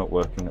why they're not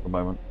working at the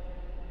moment.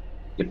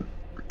 Yep.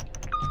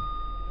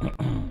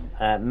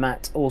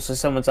 Matt, also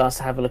someone's asked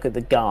to have a look at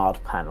the guard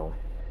panel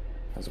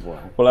as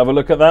well. We'll have a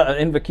look at that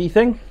in the key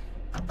thing.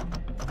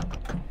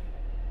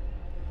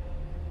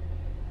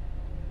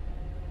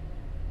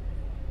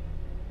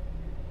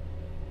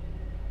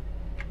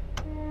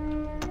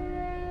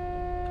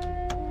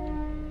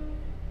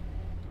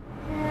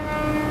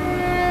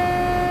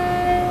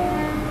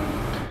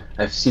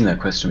 I've seen that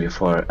question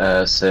before.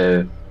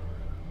 So,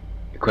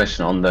 the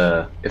question on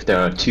if there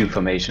are two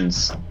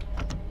formations,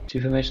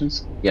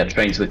 yeah,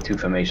 trains with two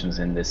formations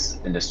in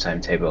this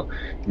timetable.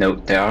 No,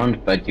 there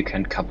aren't, but you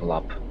can couple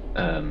up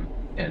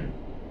in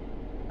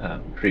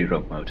free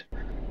roam mode,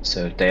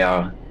 so they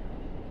are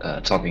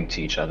talking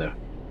to each other.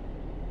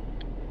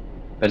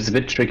 But it's a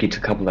bit tricky to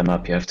couple them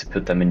up. You have to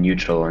put them in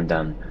neutral and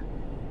then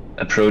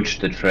approach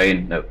the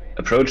train. No,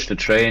 approach the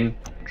train,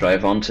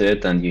 drive onto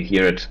it, and you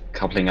hear it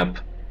coupling up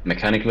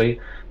mechanically.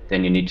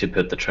 Then you need to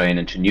put the train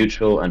into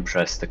neutral and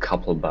press the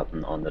couple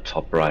button on the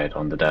top right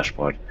on the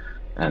dashboard,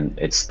 and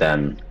it's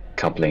then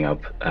coupling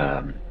up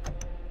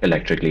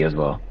electrically as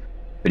well.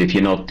 But if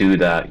you not do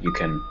that, you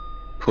can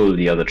pull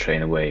the other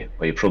train away.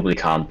 Well, you probably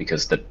can't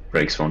because the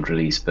brakes won't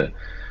release, but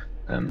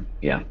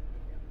yeah.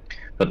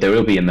 But there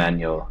will be a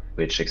manual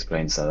which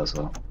explains that as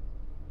well.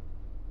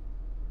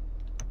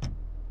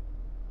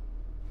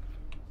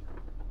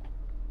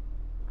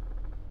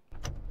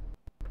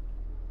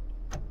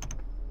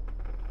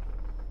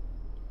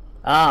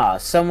 Ah,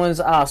 someone's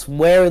asked,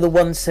 where are the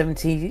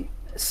 170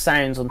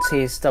 sounds on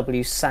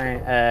TSW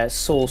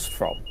sourced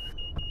from?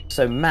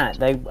 So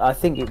Matt, I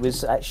think it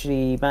was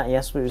actually, Matt,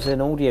 yes, it was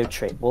an audio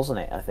trip, wasn't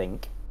it, I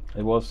think?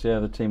 It was, yeah.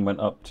 The team went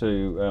up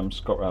to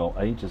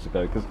ScotRail ages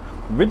ago, because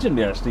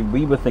originally, actually,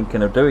 we were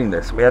thinking of doing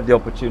this. We had the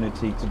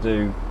opportunity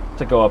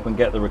to go up and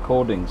get the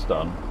recordings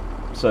done.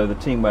 So the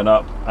team went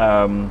up,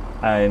 and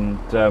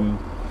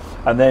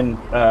then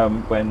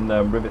when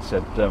Rivet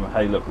said,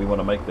 hey, look, we want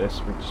to make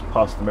this, we just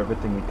passed them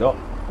everything we got,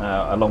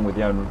 along with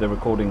the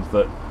recordings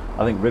that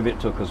I think Rivet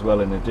took as well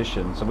in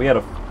addition. So we had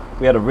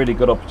a really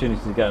good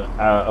opportunity to get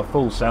a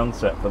full sound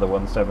set for the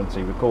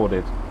 170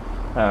 recorded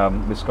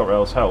with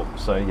ScotRail's help.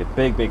 So yeah,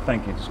 big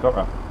thank you to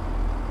ScotRail.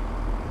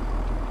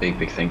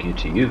 Big thank you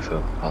to you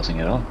for passing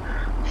it on.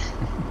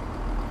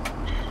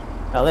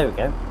 Oh, there we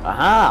go.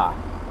 Aha!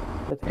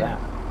 Look at that.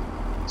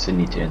 So you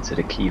need to enter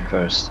the key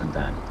first and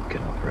then you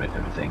can operate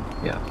everything.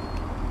 Yeah.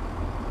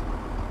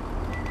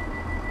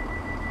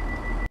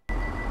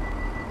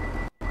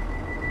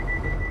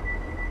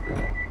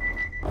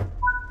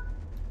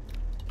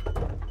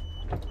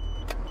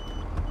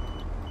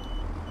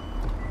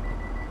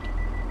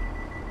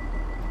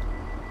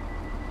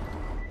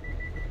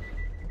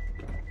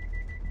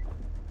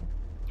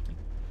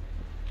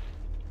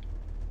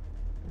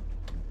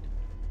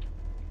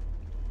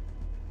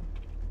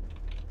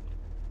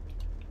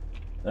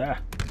 Ah,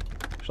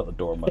 shut the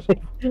door on myself.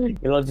 You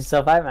locked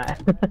yourself out,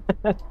 Matt.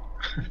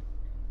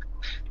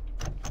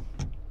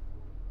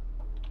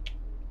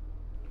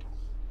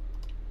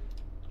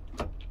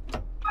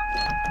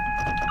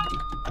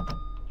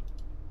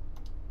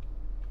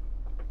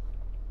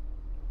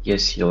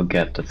 Yes, you'll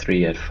get the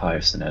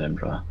 385s in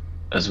Edinburgh,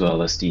 as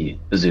well as the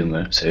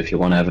zoomer. So if you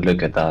want to have a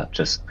look at that,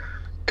 just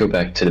go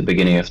back to the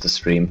beginning of the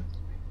stream,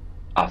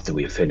 after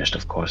we've finished,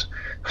 of course.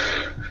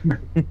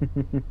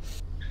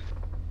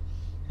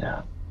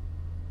 Yeah.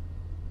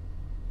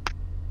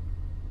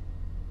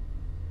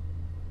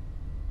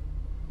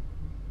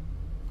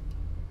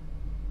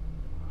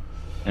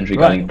 And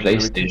regarding Right, are we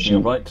taking a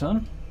PlayStation, right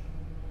turn?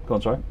 Go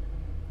on, sorry.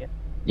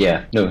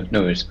 yeah, no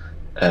worries.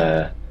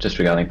 Just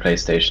regarding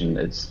PlayStation,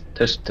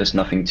 there's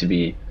nothing to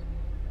be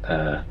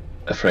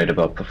afraid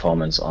about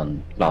performance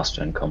on last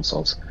gen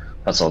consoles.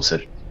 That's also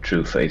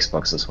true for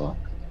Xbox as well.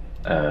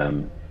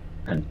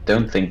 And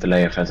don't think the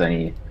layoff has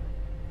any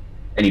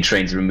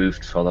trains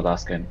removed for the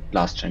last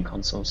gen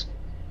consoles.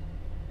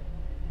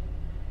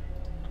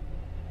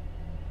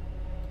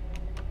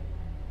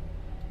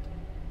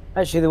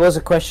 Actually, there was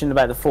a question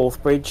about the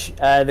Forth Bridge.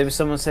 There was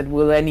someone said,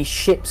 will any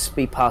ships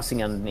be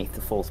passing underneath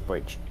the Forth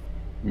Bridge?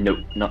 Nope,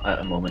 not at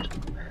the moment.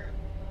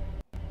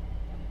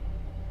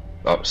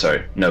 Oh,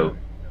 sorry, no.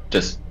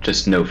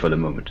 Just no for the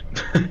moment.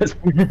 That's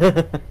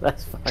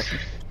fine.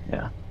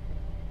 Yeah.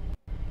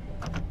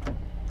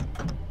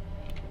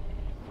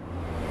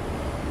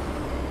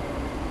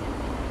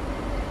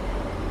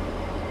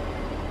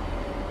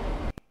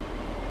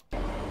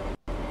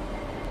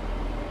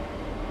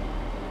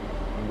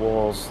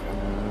 Was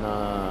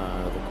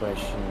another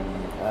question.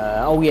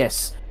 Oh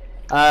yes.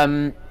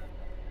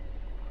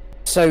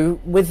 So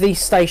with the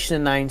station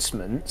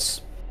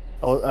announcements,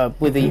 or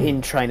with the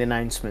in-train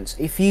announcements,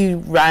 if you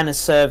ran a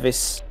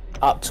service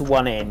up to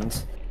one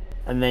end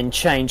and then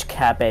changed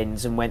cab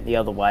ends and went the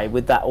other way,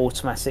 would that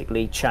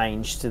automatically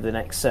change to the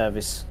next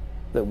service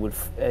that would,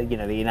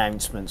 the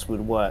announcements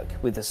would work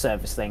with the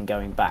service then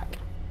going back?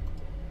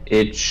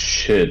 It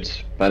should,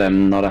 but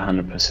I'm not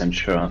 100%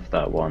 sure of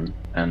that one,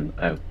 and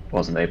I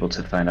wasn't able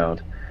to find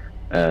out,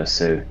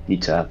 so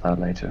need to add that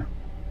later.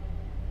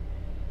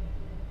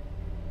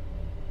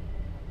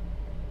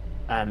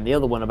 And the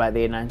other one about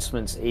the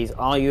announcements is,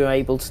 are you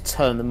able to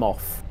turn them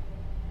off?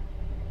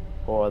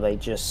 Or are they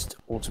just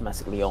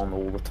automatically on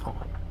all the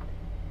time?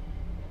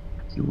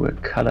 You were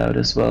cut out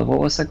as well. What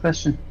was that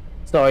question?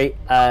 Sorry,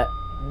 are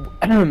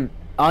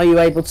you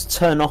able to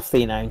turn off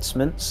the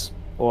announcements,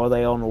 or are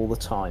they on all the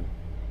time?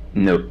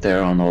 Nope,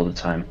 they're on all the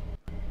time.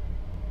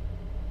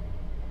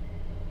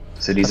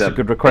 So these That's are a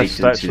good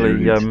request, baked into the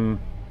actually. route.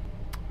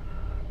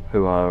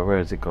 Where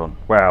has it gone?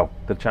 Wow,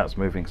 the chat's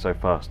moving so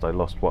fast. I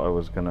lost what I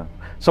was gonna.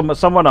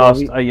 Someone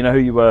asked, you know, who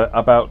you were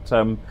about.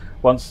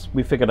 Once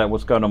we figured out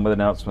what's going on with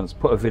announcements,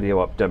 put a video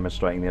up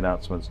demonstrating the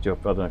announcements. I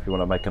don't know if you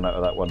want to make a note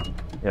of that one.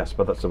 Yes,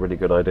 but that's a really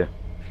good idea.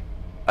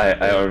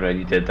 I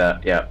already did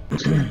that. Yeah.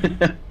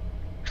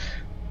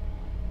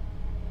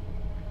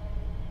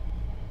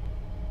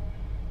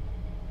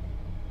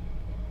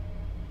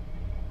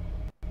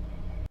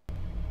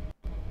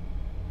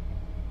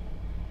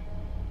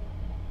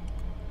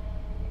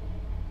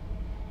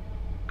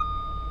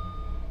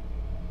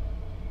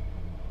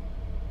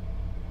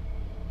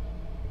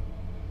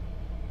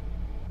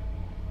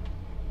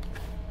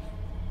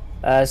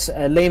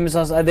 Liam has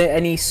asked, are there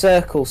any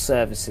circle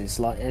services?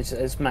 Like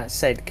as Matt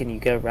said, can you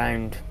go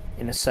round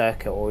in a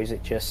circle, or is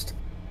it just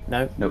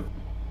no? Nope.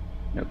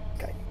 Nope.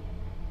 Okay.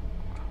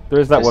 There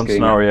is that Just one going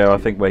scenario, I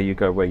up think, where you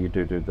go where you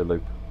do the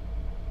loop.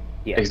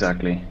 Yeah.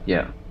 Exactly.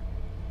 Yeah.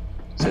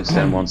 So it's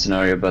then one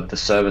scenario, but the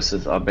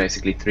services are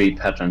basically three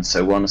patterns.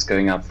 So one is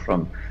going up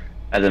from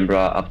Edinburgh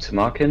up to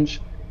Markinch.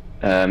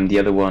 The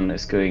other one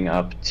is going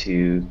up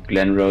to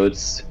Glen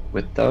Roads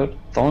without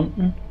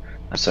Thornton.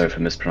 I'm sorry for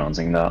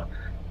mispronouncing that.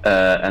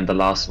 And the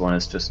last one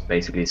is just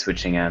basically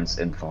switching ends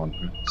in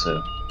Thornton,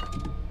 so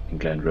in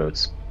Glen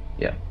Roads.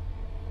 Yeah.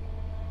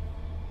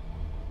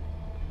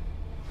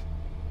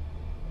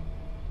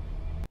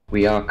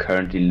 We are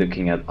currently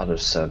looking at other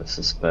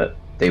services, but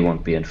they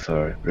won't be in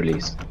for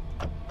release.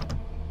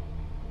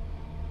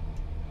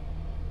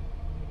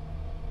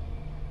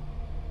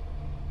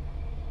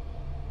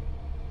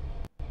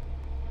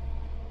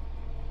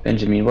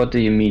 Benjamin, what do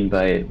you mean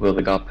by will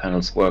the guard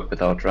panels work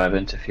without driver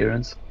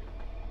interference?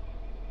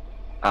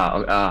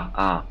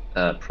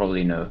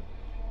 Probably no.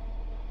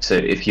 So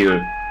if you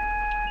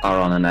are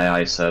on an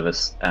AI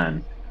service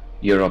and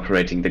you're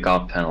operating the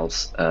guard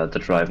panels, the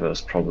driver is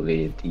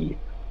probably the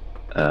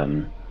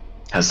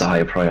has the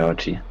higher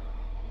priority.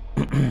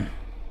 Pardon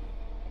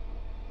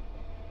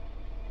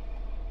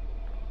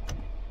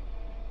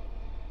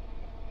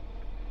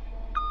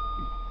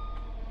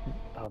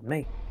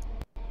me.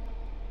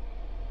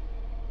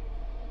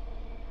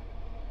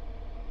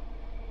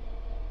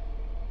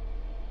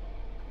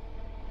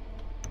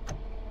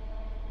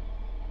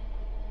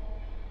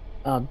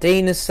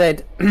 Dean has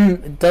said,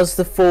 does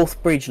the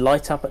Forth Bridge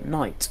light up at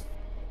night?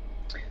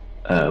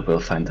 We'll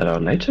find that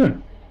out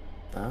later.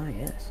 Ah,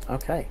 yes.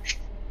 Okay.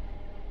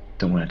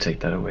 Don't want to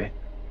take that away.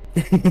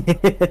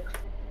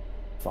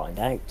 Find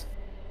out.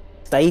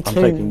 Stay tuned.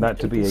 I'm taking that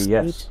to be a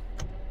yes.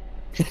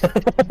 It's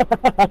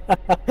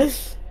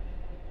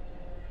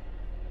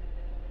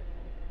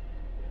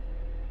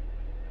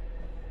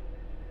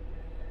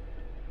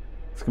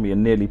going to be a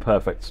nearly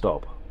perfect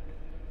stop.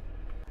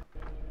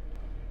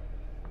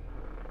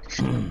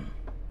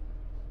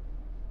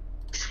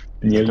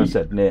 Nearly. I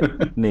said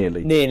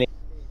nearly.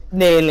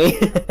 Nearly.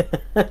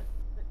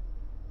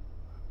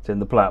 It's in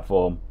the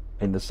platform,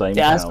 in the same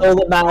Yeah, that's town. all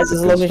that matters.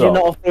 As Good long as you're stop.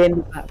 not off the end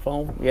of the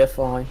platform, you're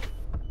fine.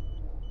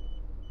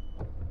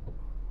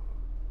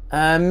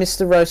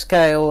 Mr.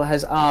 Roscale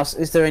has asked,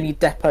 is there any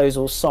depots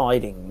or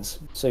sidings?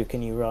 So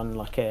can you run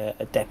like a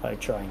depot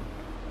train?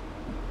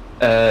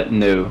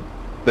 No,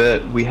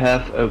 but we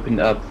have opened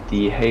up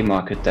the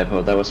Haymarket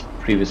depot that was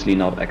previously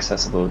not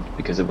accessible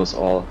because it was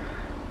all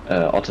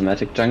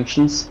automatic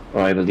junctions,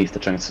 or I believe the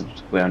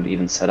junctions weren't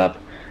even set up.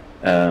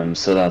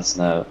 So that's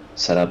now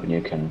set up and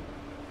you can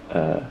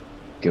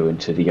go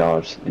into the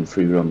yard in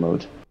free roam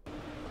mode.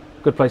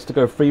 Good place to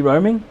go free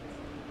roaming.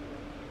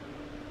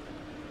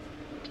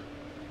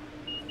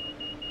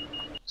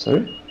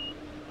 Sorry?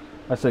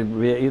 I said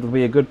it'll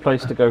be a good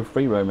place to go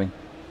free roaming.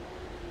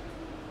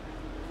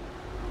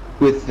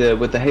 With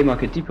the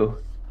Haymarket depot?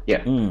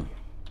 Yeah. Mm.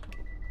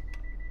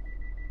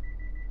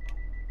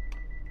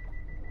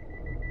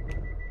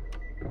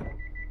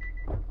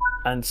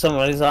 And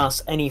someone has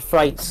asked, any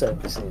freight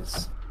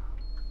services?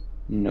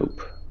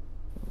 Nope.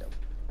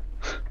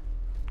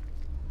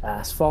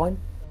 That's fine.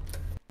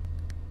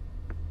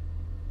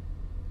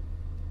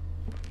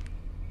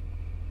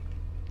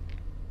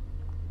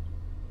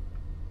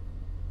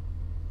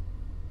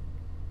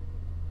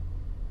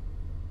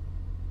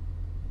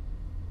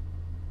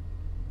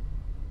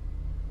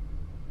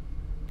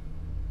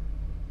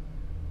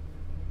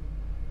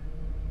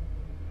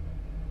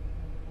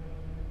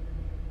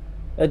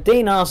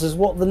 Dean asks us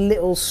what the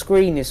little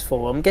screen is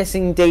for. I'm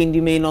guessing, Dean,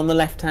 you mean on the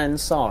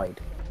left-hand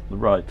side?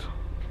 Right.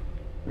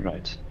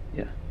 Right,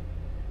 yeah.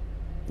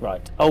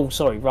 Right. Oh,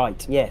 sorry,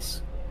 right,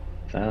 yes.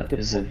 That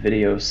is a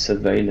video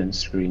surveillance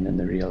screen in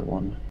the real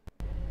one.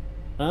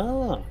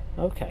 Ah,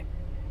 okay.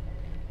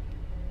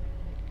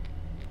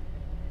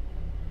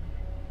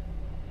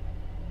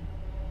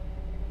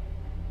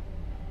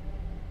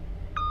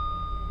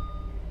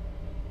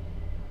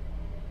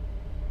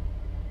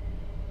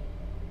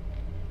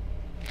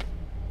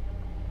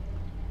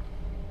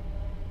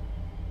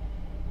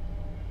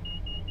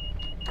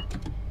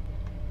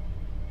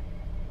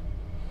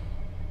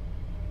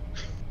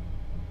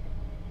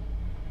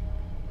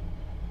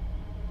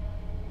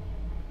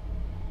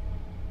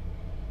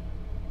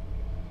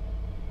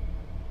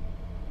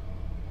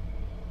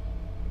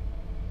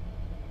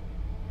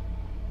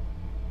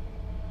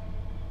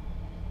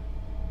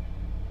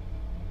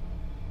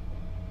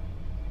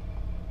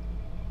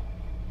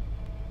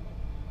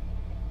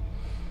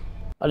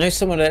 I know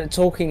someone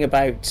talking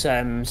about,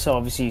 so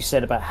obviously you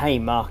said about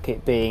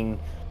Haymarket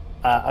being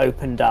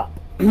opened up.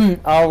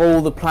 Are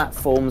all the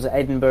platforms at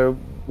Edinburgh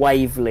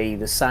Waverley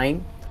the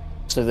same?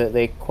 So that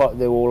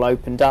they're all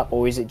opened up,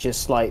 or is it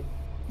just like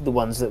the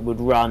ones that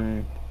would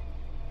run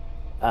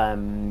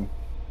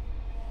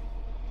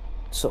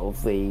sort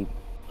of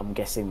I'm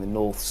guessing the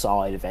north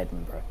side of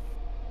Edinburgh?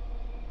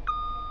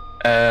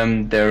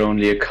 There are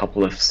only a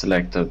couple of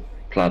selected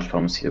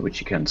platforms here which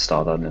you can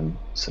start on in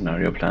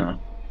Scenario Planner.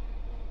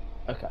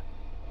 Okay.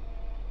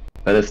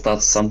 But if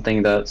that's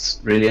something that's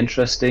really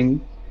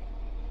interesting,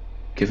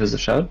 give us a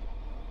shout.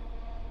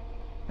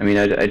 I mean,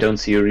 I don't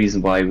see a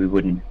reason why we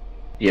wouldn't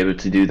be able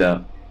to do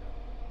that.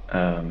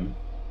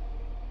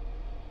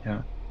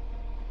 Yeah.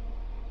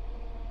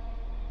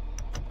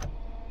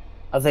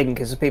 I think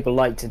because people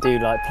like to do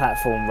like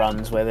platform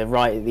runs where they're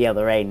right at the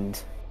other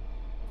end,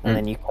 and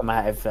then you come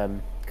out of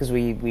because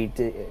we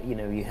do, you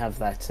know, you have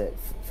that at,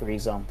 for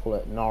example,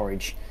 at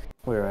Norwich,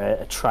 where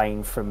a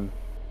train from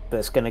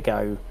that's going to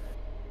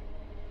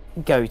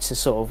go to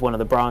sort of one of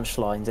the branch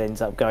lines ends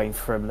up going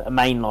from a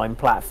mainline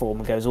platform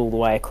and goes all the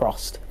way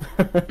across.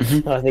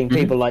 I think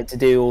people like to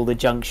do all the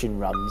junction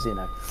runs, you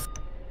know.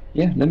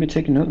 Yeah, let me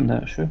take a note on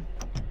that, sure.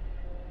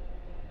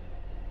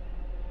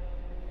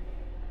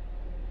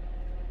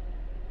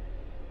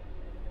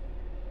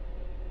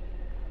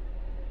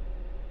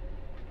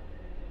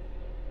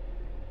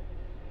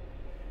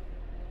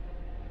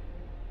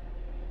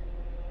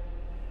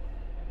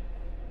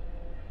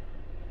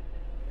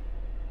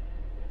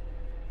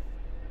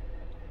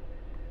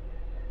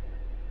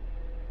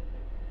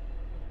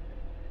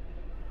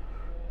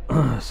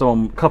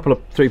 So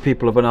three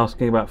people have been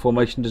asking about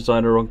Formation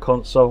Designer on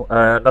console.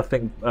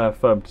 Nothing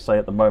firm to say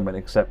at the moment,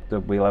 except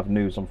that we'll have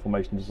news on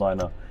Formation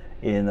Designer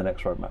in the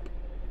next roadmap.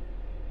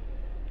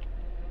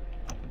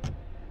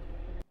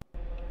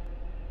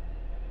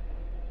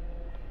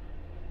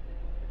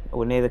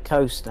 We're near the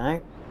coast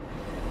now.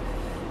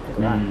 Look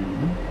at that.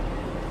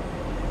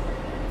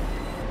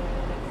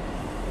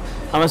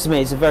 I must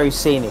admit, it's a very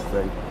scenic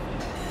route.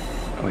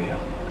 Oh yeah,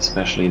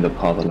 especially the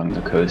path along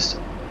the coast.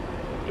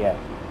 Yeah.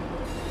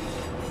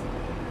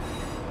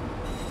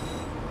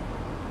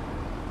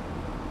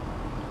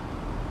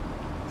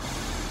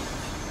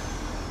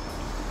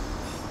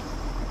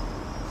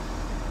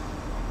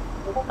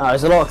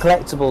 There's a lot of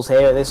collectibles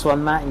here at this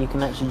one, Matt, and you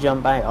can actually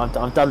jump out.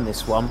 I've done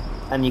this one,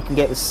 and you can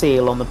get the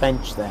seal on the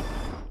bench there.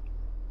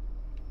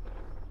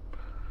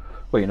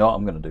 Well, you know what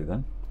I'm going to do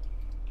then.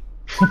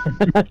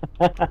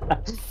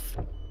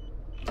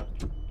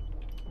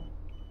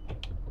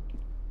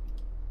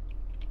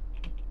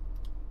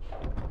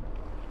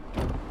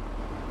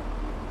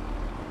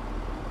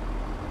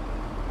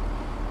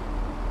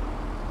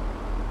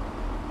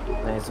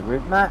 There's the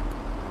route map.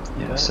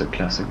 Yeah, so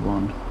classic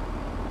one.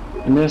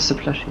 And there's the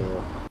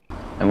plushie.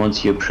 And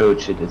once you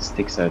approach it, it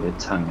sticks out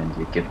its tongue and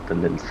you get the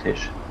little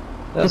fish.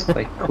 That's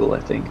quite cool, I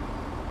think.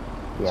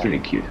 Yeah. It's really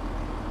cute.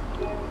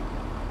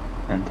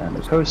 And then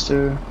the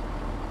poster.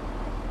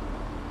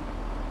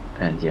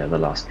 And yeah, the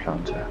last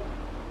planter.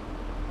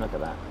 Look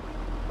at that.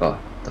 Oh,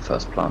 the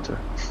first planter.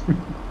 You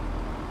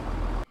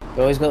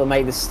always got to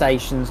make the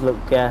stations look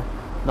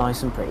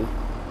nice and pretty.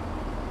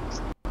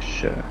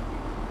 Sure.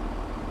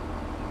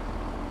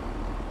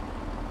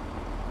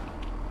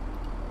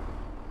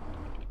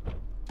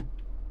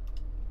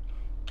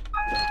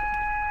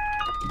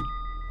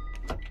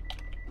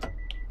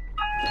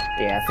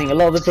 Yeah, I think a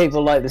lot of the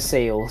people like the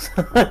seals.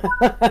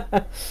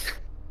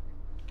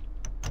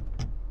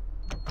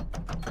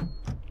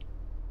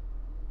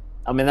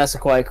 I mean, that's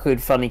quite a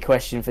good, funny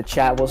question for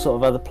chat. What sort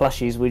of other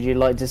plushies would you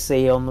like to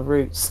see on the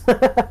routes?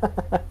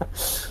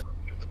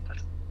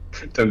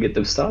 Don't get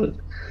them started.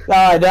 Oh,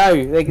 I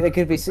know. They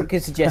could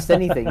suggest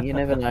anything. You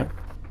never know.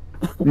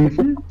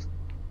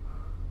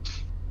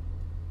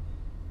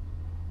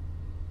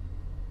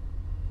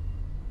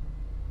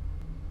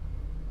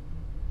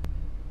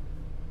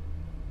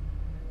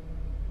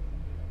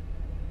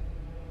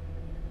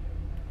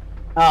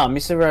 Ah,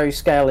 Mr. Rose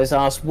Scale has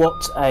asked, what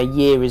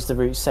year is the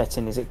route set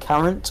in? Is it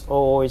current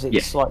or is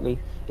it slightly?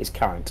 It's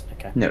current.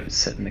 Okay. No, it's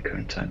set in the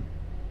current time.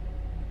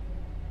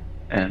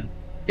 And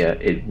yeah,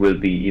 it will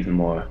be even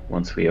more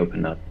once we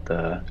open up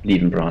the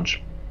Leven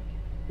branch.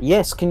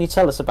 Yes, can you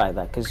tell us about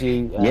that? Because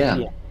you.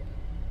 Yeah,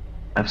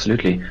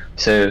 absolutely.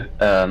 So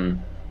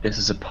this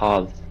is a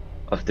part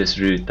of this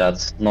route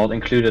that's not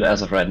included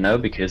as of right now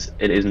because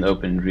it isn't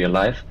open in real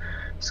life.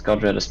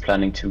 ScotRail is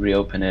planning to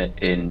reopen it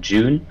in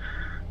June.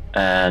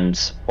 And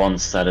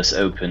once that is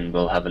open,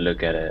 we'll have a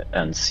look at it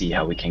and see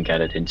how we can get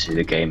it into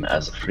the game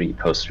as a free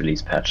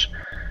post-release patch.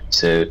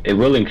 So it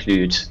will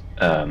include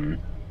the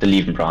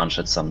Leven branch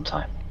at some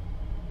time.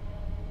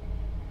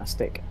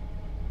 Fantastic.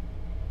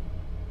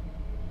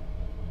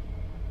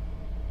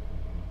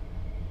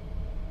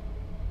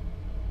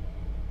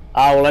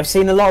 Oh well, I've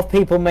seen a lot of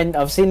people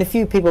I've seen a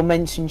few people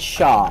mention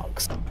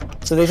sharks.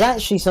 So there's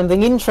actually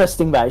something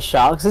interesting about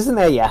sharks, isn't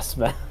there,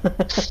 Jasper?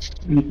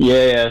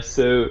 Yeah.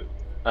 So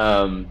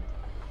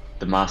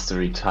the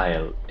mastery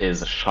tile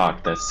is a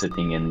shark that's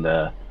sitting in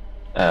the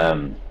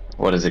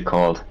what is it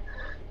called?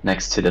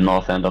 Next to the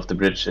north end of the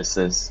bridge is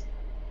this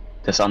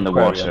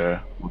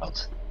underwater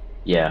world.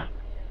 Yeah.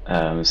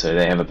 So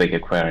they have a big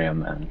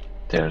aquarium and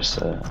there's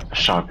a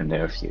shark in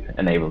there if you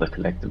enable the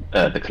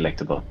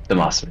collectible, the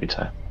mastery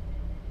tile.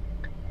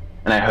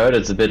 And I heard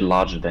it's a bit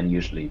larger than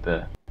usually,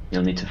 but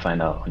you'll need to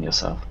find out on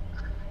yourself.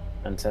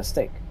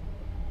 Fantastic.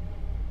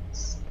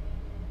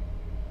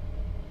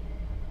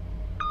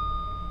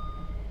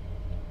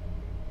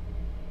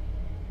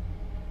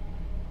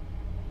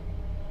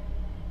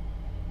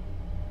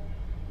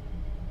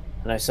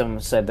 I know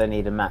someone said they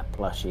need a map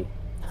plushie.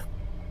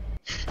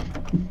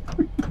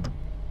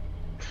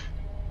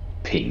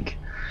 Pink.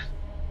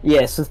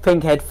 Yes, with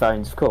pink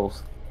headphones, of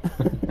course.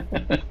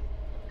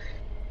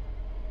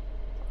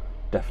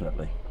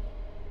 Definitely.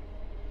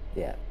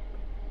 Yeah.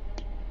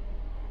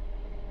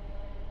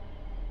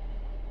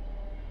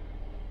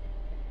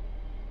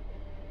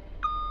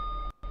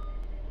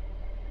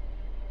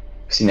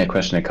 I've seen that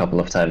question a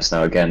couple of times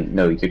now. Again,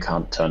 no, you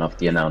can't turn off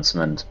the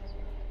announcement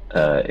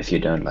if you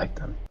don't like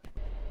them.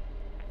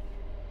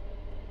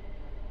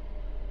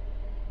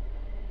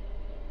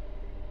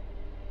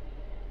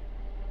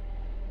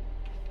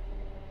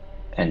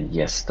 And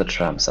yes, the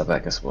trams are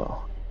back as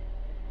well.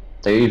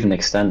 They're even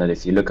extended.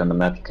 If you look on the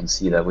map, you can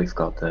see that we've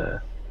got the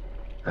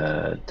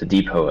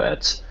depot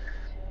at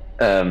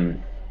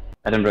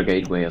Edinburgh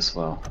Gateway as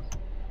well.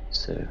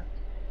 So,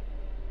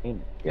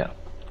 yeah.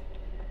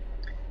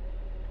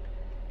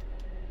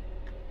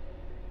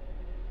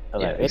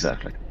 Okay. Yeah,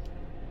 exactly.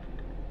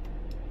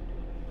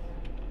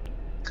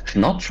 I've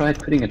not tried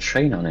putting a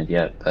train on it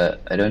yet,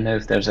 but I don't know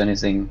if there's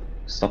anything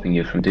stopping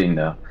you from doing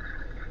that.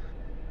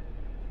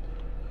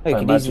 Oh, I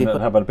imagine they'll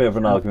have a bit of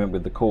an argument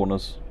with the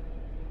corners.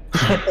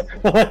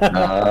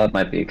 That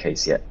might be a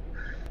case, yeah.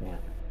 Yeah.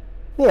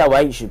 The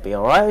 08 should be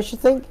alright, I should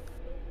think.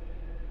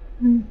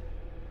 And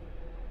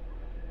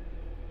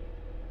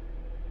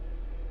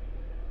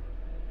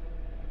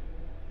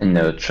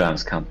no,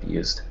 trams can't be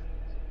used.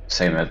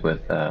 Same as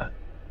with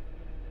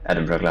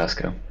Edinburgh,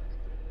 Glasgow.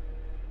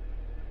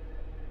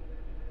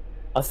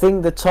 I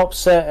think the top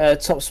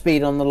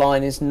speed on the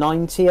line is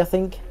 90, I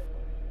think.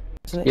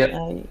 Isn't it?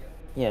 Yep.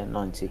 Yeah,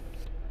 90.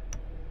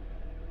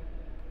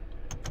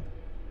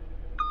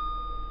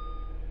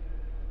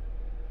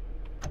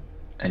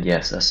 And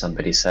yes, as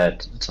somebody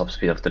said, the top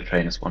speed of the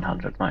train is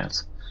 100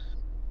 miles.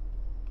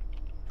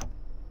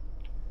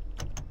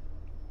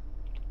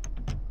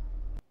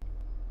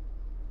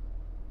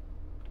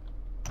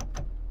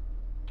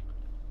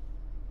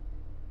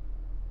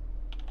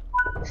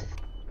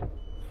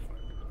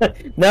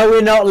 No,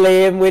 we're not,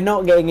 Liam. We're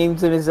not getting him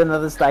to miss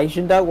another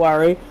station. Don't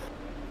worry.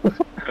 I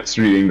was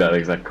reading that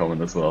exact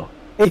comment as well.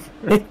 Look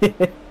at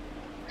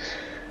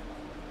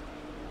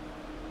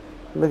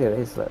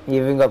this. Look.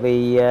 You even got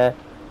the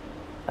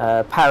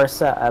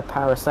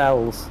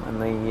parasols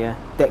and the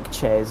deck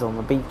chairs on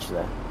the beach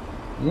there.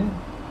 Yeah.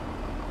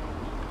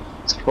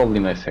 It's probably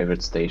my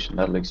favorite station.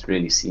 That looks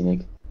really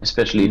scenic.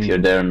 Especially if you're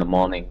there in the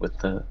morning with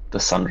the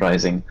sun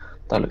rising.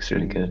 That looks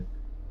really good.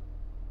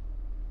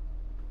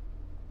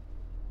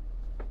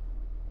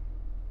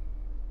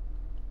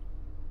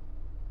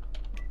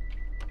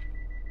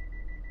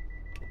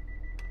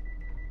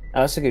 Oh,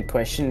 that's a good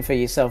question for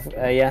yourself,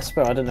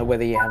 Jasper. I don't know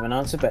whether you have an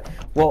answer, but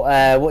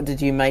what did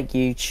you make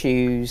you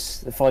choose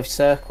the Fife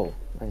Circle?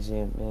 As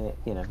you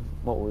know,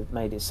 what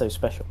made it so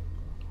special?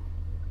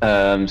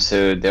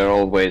 So there are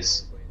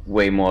always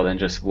way more than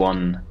just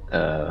one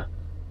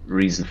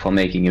reason for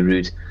making a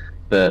route,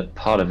 but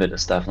part of it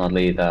is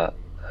definitely that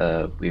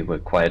we were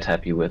quite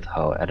happy with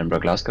how Edinburgh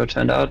Glasgow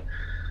turned out,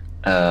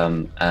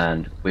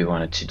 and we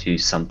wanted to do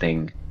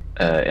something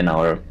in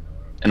our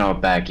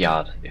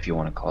backyard, if you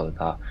want to call it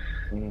that.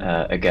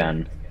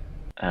 Again,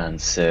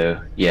 and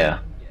so yeah,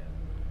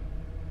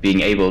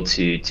 being able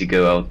to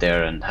go out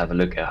there and have a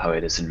look at how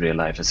it is in real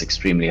life is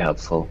extremely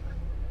helpful.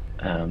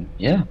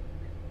 Yeah,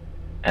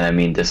 and I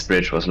mean, this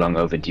bridge was long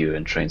overdue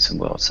in Train Sim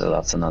World, so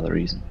that's another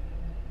reason.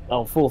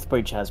 Oh, Fourth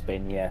Bridge has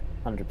been, yeah,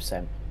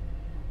 100%.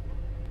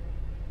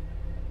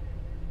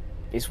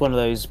 It's one of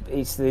those.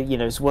 It's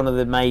it's one of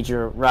the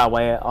major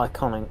railway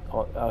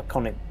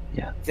iconic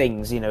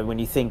things. When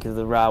you think of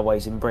the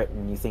railways in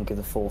Britain, you think of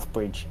the Forth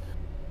Bridge.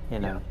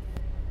 Yeah.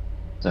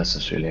 That's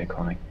just really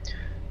iconic.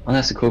 Well,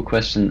 that's a cool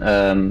question.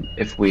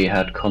 If we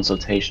had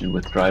consultation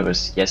with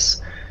drivers,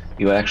 yes,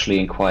 we were actually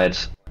in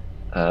quite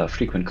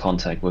frequent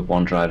contact with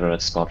one driver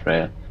at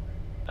ScotRail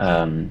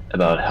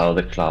about how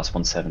the Class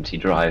 170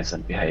 drives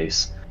and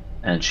behaves,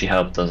 and she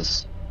helped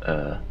us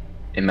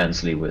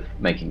immensely with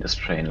making this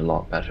train a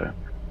lot better.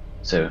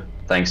 So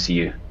thanks to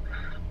you,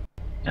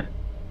 and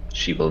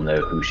she will know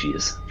who she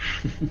is.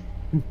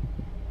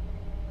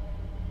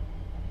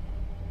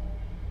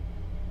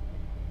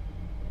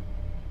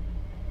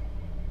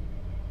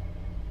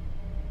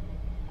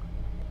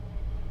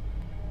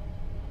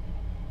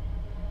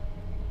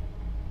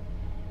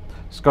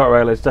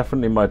 ScotRail is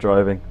definitely my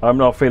driving. I'm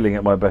not feeling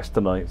at my best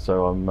tonight,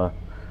 so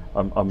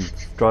I'm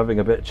driving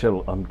a bit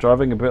chill. I'm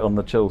driving a bit on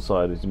the chill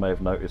side, as you may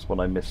have noticed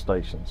when I miss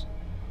stations.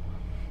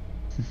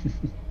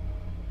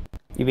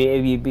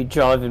 You'd be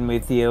driving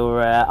with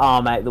your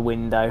arm out the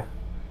window,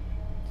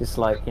 just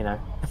like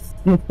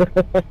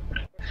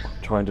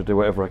Trying to do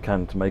whatever I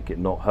can to make it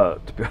not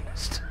hurt, to be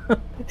honest.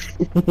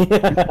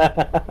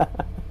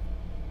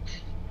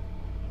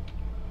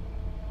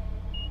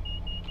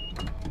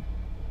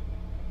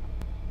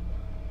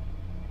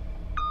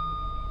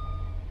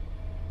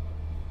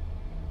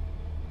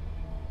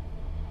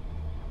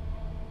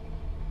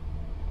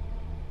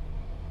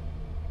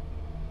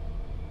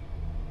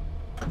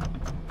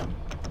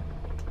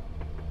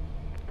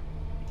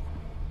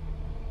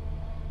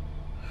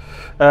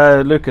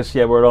 Lucas,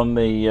 yeah, we're on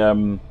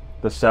the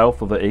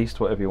south or the east,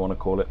 whatever you want to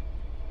call it.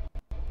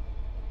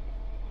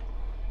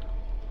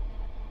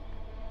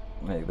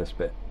 Maybe this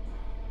bit.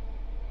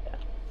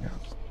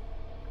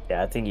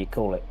 Yeah, I think you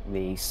call it the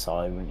east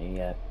side, wouldn't you?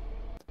 Yeah,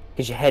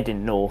 because you're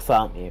heading north,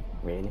 aren't you?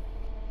 Really.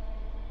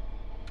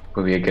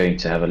 But we are going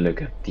to have a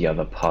look at the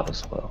other part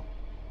as well.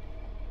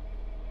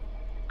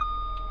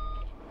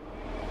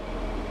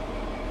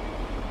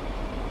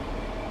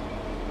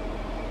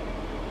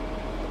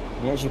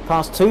 You actually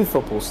pass 2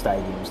 football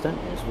stadiums, don't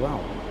you, as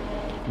well?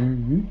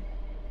 Mm-hmm.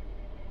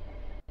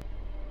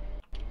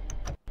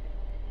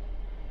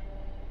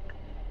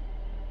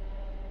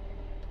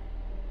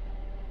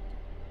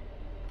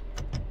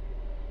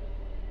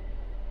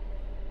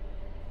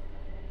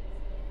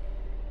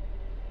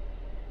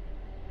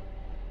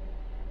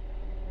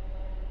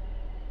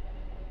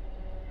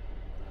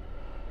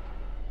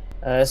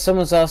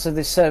 Someone's asked if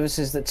the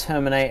services that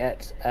terminate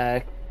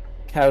at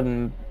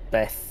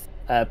Cowdenbeth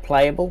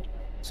playable.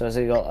 So has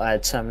it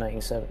got terminating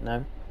service?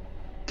 No.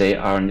 They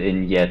aren't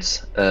in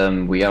yet.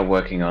 We are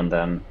working on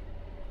them.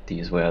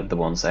 These were the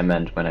ones I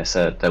meant when I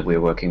said that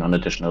we're working on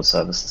additional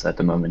services at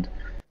the moment.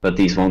 But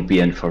these won't be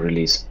in for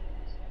release.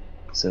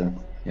 So,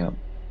 yeah.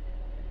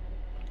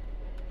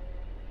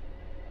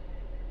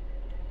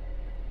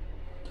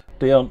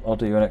 Dion, I'll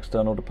do you an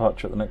external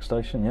departure at the next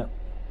station, yeah.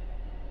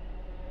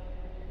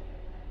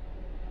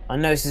 I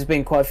noticed there's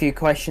been quite a few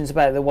questions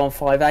about the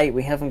 158.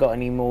 We haven't got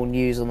any more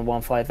news on the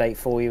 158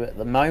 for you at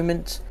the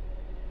moment.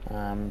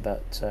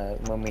 But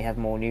when we have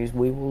more news,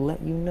 we will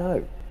let you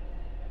know.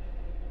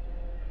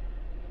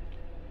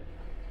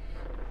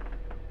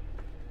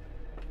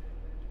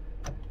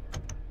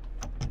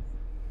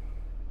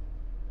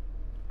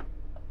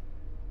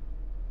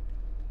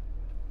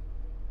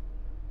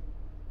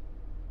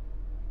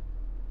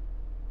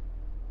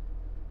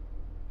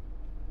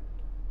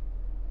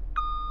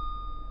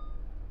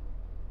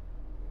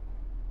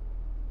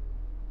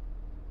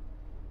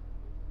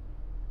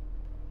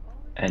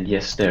 And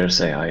yes,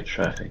 there's AI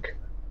traffic.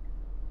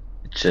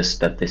 It's just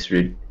that this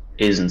route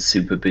isn't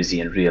super busy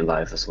in real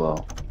life as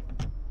well.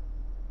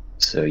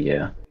 So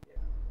yeah.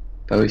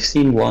 But we've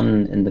seen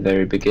one in the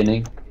very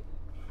beginning.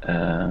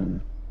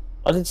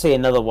 I did see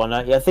another one.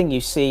 I think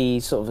you see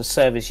sort of a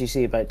service. You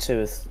see about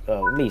two,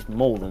 or at least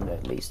more than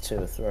at least 2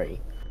 or 3.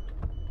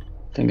 I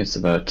think it's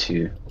about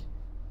 2.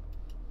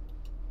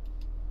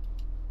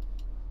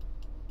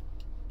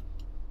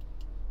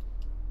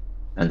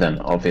 And then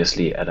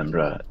obviously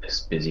Edinburgh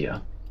is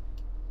busier.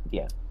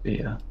 Yeah.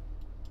 Yeah.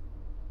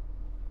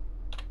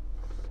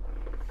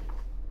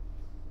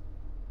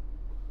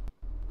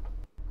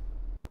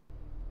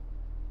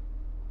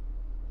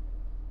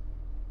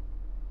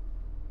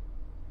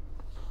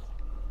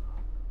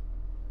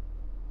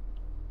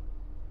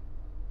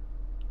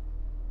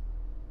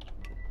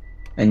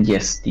 And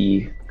yes,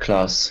 the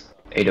class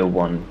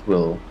 801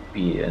 will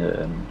be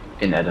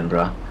in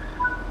Edinburgh.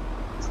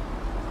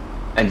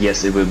 And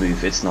yes, it will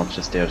move. It's not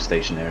just there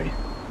stationary.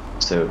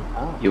 So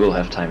you will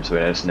have times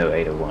where there's no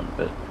 801,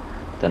 but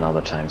then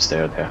other times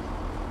they're there.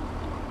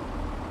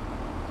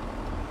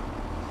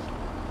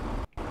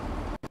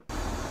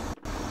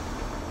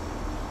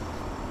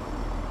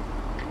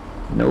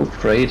 No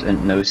freight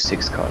and no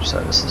 6-car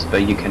services,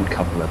 but you can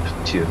couple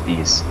up 2 of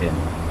these in...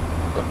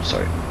 Oh,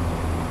 sorry.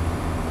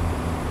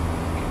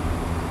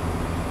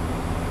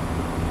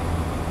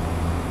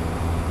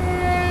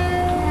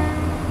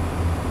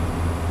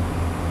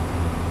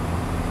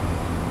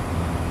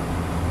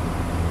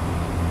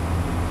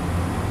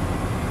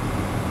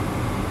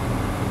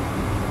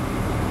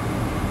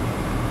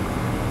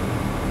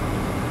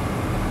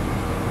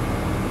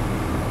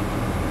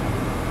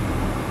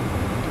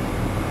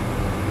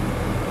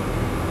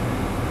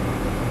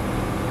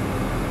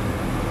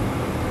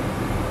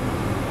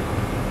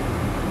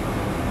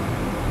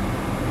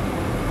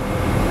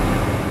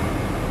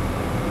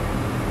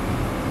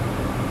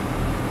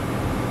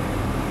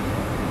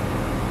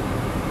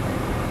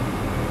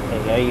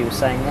 You were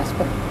saying,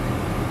 Jasper?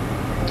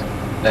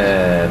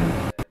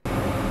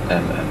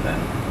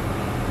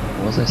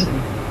 What was I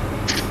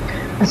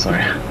saying?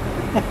 Sorry.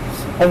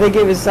 I think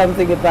it was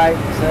something about.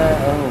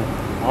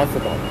 Oh, I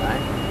forgot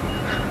that.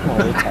 Oh,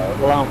 we're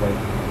terrible, aren't we?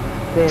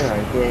 Dear,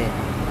 oh dear.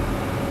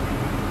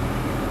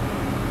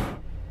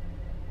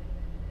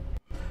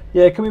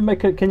 Yeah, can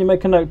you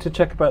make a note to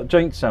check about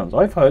joint sounds?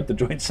 I've heard the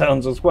joint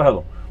sounds as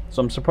well,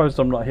 so I'm surprised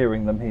I'm not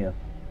hearing them here.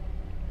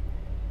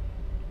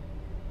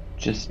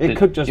 It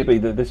could just be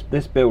that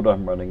this build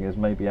I'm running is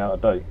maybe out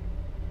of date,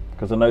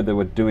 because I know they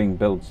were doing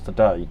builds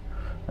today,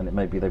 and it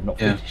maybe they've not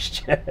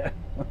finished yet.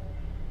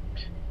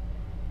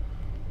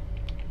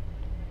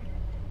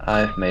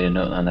 I've made a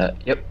note on that.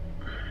 Yep.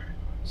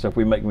 So if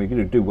we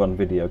do one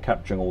video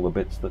capturing all the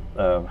bits that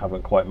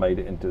haven't quite made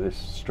it into this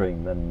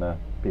stream, then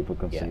people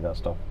can see that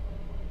stuff.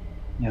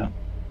 Yeah.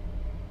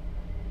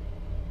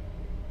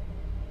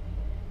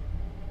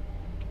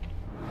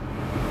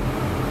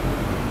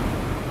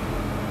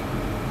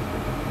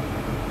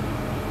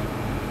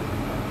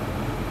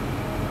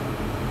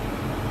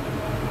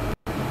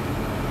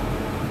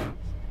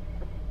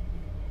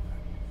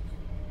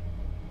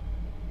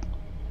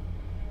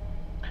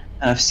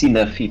 I've seen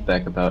their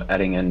feedback about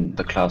adding in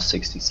the Class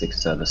 66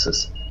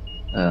 services.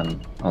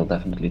 I'll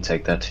definitely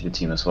take that to the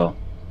team as well.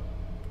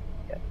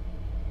 Yeah.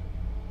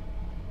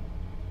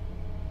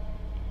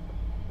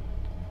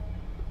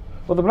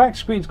 Well, the black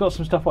screen's got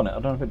some stuff on it. I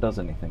don't know if it does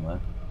anything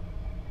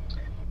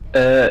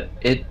though.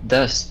 It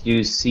does.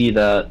 You see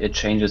that it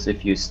changes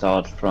if you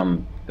start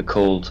from the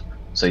cold.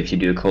 So if you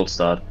do a cold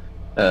start,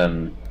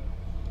 the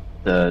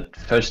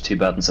first 2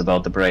 buttons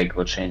about the brake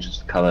will change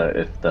its color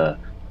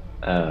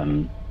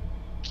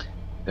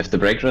if the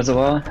brake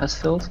reservoir has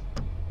filled,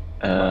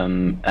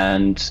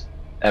 and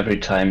every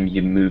time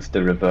you move the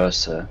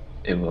reverser,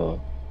 it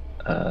will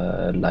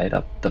light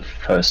up the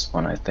first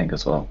one, I think,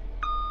 as well.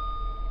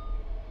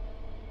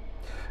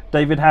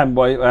 David Ham,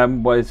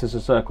 why is this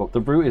a circle?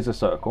 The route is a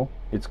circle.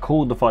 It's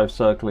called the Fife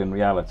Circle in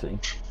reality,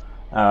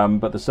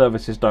 but the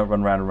services don't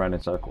run round and round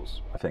in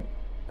circles, I think,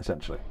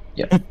 essentially.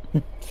 Yeah.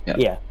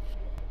 Yeah.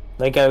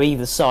 They go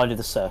either side of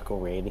the circle,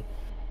 really,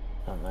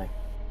 don't they?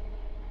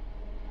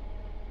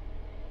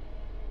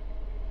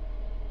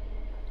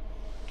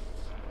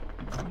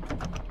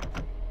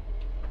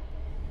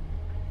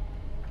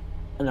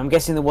 And I'm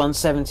guessing the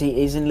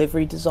 170 is in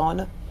livery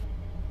designer?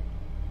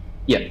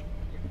 Yeah.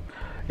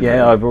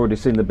 Yeah, I've already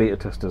seen the beta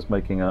testers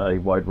making a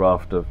wide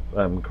raft of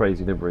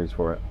crazy liveries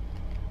for it.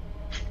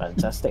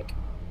 Fantastic.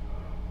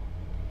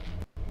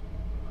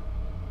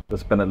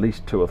 There's been at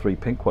least 2 or 3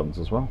 pink ones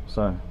as well,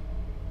 so...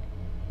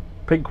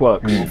 Pink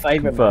works,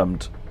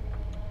 confirmed.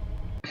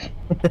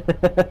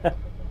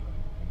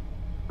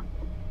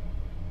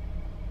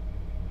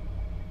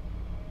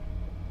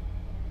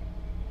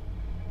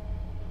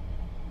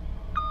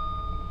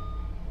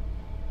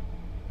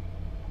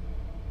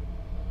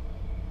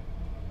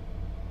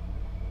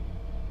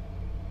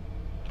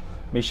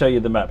 Let me show you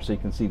the map so you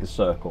can see the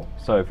circle.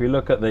 So if you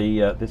look at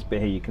the this bit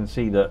here, you can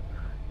see that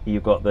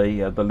you've got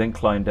the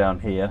link line down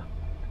here,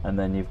 and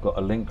then you've got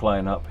a link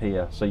line up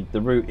here. So the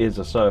route is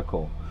a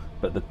circle,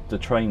 but the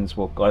trains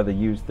will either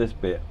use this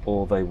bit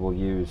or they will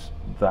use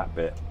that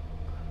bit.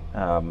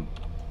 Yeah.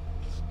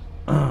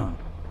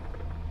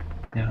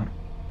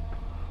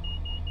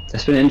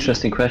 There's been an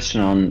interesting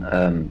question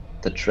on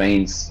the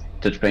train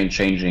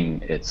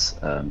changing its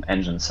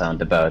engine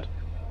sound about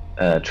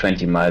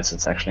 20 miles.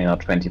 It's actually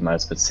not 20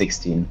 miles, but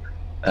 16.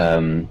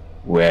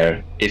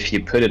 Where if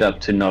you put it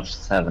up to notch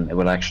 7, it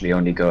will actually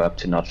only go up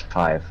to notch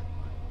 5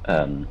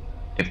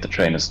 if the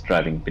train is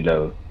driving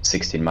below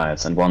 16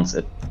 miles. And once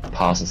it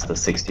passes the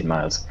 16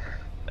 miles,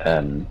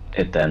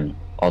 it then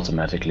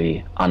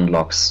automatically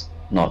unlocks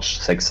notch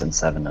 6 and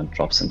 7 and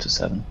drops into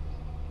 7.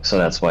 So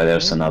that's why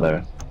there's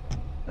another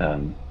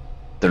the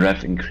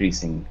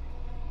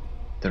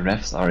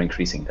revs are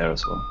increasing there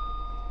as well.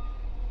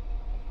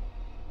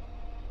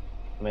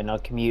 I mean, I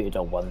commuted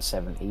on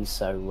 170,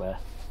 so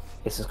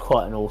this is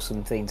quite an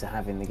awesome thing to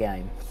have in the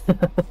game.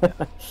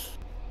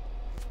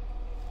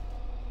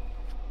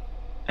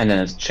 And then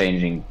it's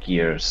changing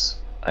gears,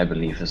 I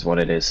believe is what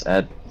it is,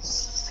 at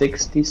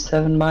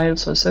 67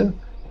 miles or so.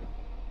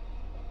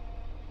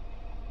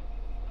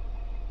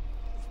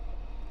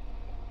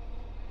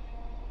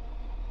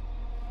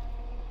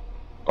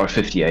 Or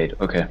 58,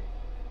 okay.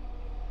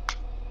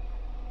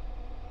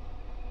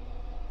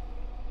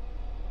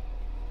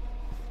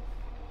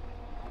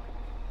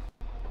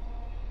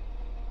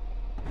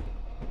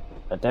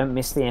 But don't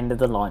miss the end of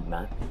the line,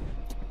 Matt.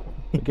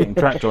 We're getting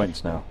track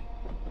joints now.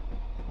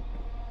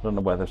 I don't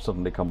know why they've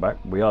suddenly come back.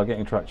 We are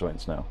getting track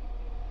joints now.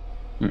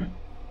 Hmm.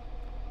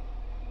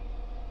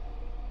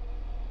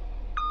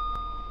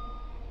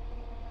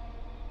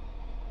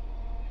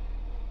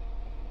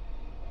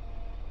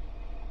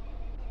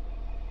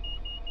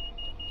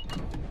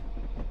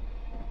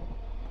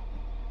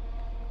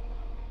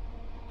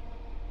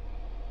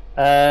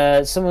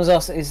 Someone's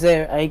asked, is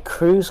there a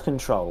cruise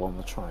control on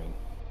the train?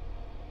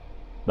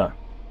 No.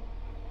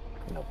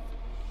 No.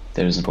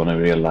 There isn't one in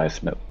real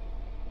life, no.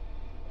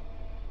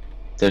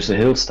 There's a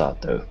hill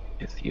start though,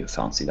 if you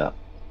fancy that.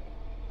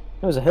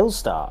 There was a hill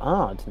start.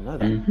 Ah, I didn't know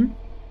that. Mm-hmm.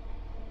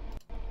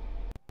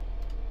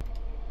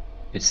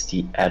 It's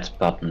the add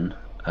button.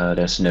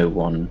 There's no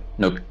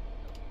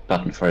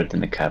button for it in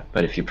the cab,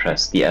 but if you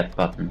press the add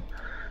button,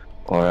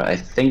 or I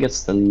think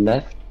it's the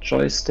left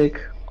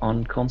joystick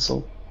on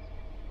console.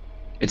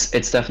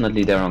 It's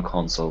definitely there on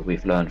console.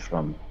 We've learned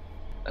from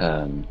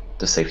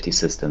the safety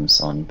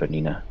systems on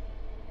Bernina,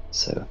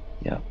 so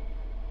yeah,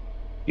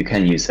 you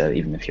can use that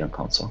even if you're on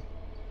console.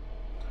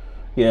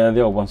 Yeah, the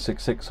old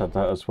 166 had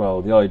that as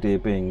well. The idea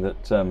being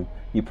that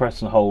you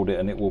press and hold it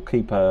and it will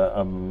keep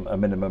a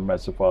minimum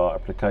reservoir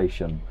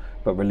application,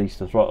 but release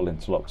the throttle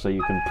interlock, so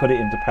you can put it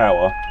into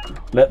power,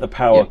 let the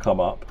power come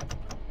up,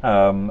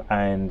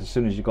 and as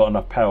soon as you've got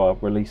enough power,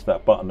 release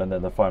that button, and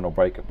then the final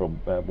brake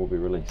will be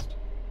released.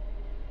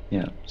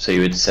 Yeah, so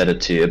you would set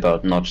it to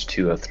about notch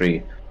 2 or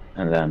 3,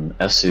 and then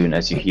as soon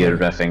as you hear it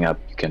revving up,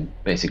 you can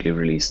basically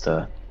release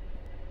the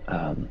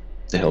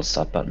hill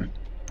start button.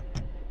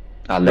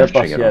 Left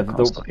trigger on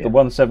console, the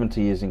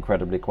 170 is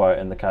incredibly quiet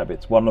in the cab.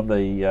 It's one of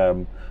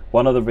the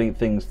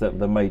things that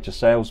the major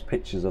sales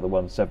pitches of the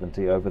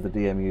 170 over the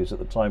DMUs at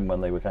the time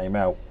when they came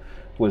out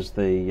was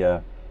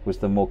the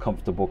more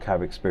comfortable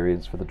cab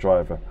experience for the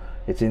driver.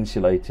 It's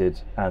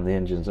insulated and the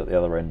engine's at the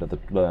other end of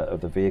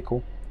the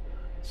vehicle.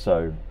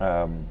 So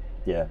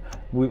yeah,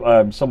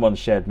 someone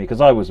shared me, because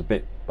I was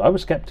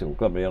skeptical,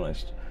 got to be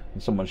honest,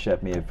 and someone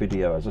shared me a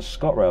video, as a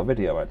ScotRail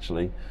video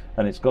actually,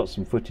 and it's got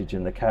some footage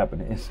in the cab,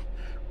 and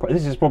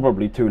this is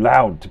probably too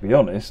loud, to be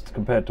honest,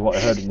 compared to what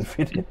I heard in the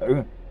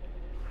video.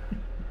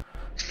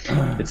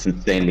 It's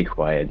insanely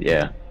quiet,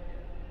 yeah.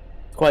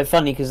 Quite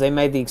funny because they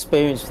made the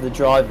experience for the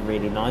driver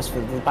really nice.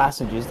 For the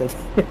passengers, they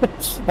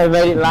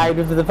made it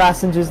louder for the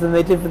passengers than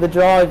they did for the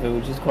driver,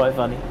 which is quite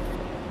funny.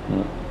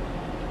 Yeah.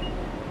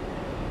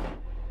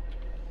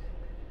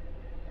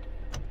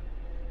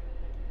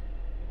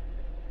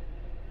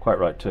 Quite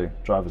right too.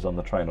 Drivers on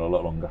the train are a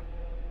lot longer.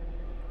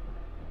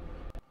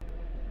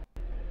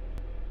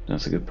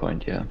 That's a good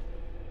point, yeah.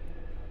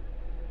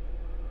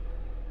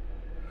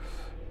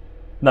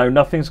 No,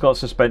 nothing's got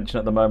suspension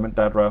at the moment,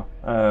 Dadro,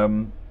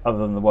 other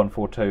than the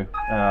 142.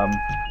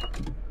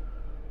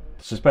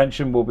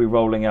 Suspension will be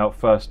rolling out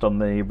first on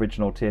the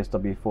original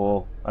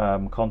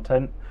TSW4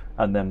 content,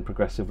 and then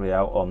progressively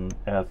out on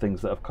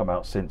things that have come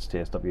out since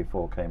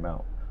TSW4 came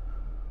out.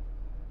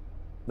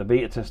 The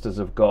beta testers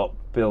have got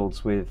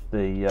builds with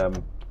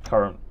the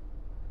current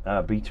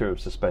beta of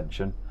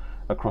suspension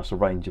across a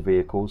range of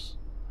vehicles.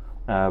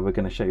 We're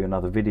going to show you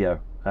another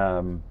video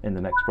in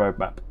the next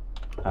roadmap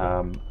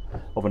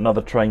of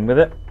another train with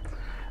it,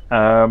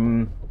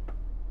 yeah,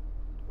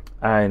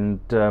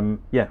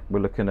 we're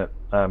looking at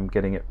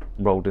getting it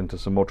rolled into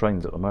some more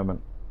trains at the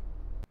moment.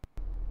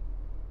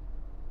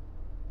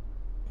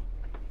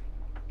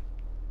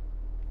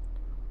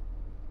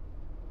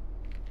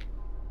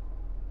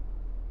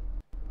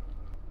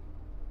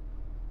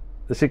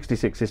 The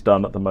 66 is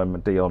done at the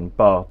moment, Dion,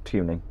 bar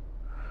tuning,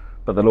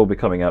 but they'll all be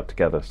coming out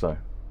together, so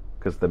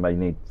because they may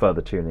need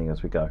further tuning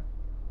as we go.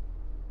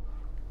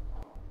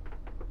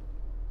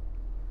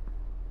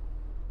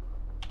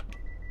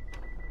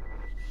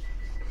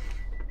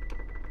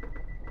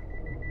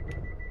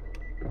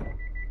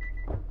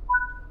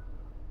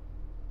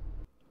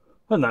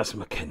 And that's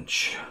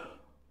Markinch.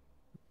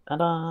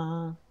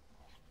 Ta-da!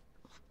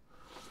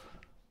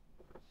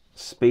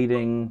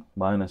 speeding,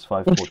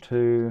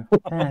 -542.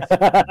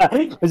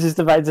 I was just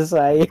about to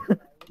say.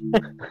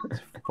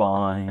 It's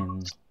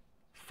fine.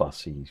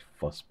 Fussy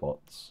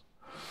fussbots.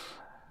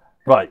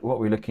 Right, what are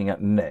we looking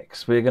at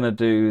next? We're going to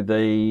do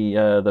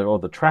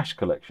the trash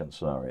collection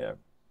scenario.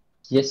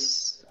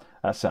 Yes.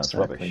 That sounds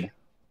rubbish.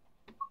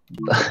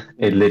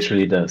 It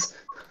literally does.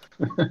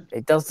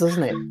 It does,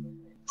 doesn't it?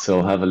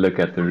 So have a look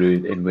at the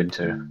route in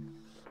winter.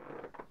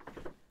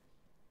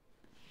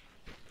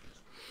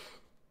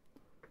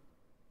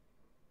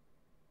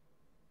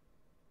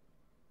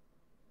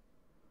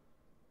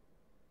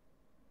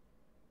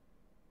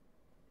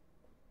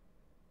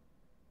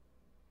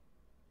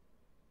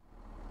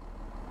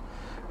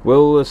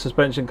 Will the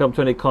suspension come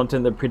to any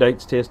content that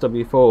predates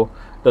TSW4?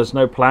 There's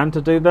no plan to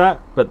do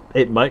that, but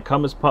it might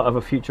come as part of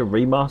a future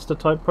remaster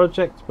type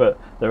project, but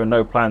there are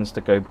no plans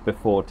to go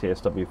before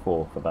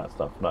TSW4 for that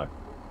stuff, no.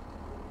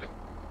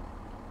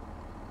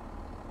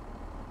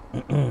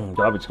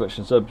 Garbage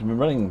collection subs have been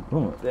running...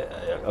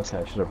 okay,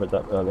 I should have read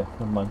that earlier,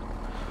 never mind.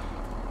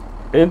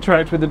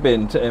 Interact with the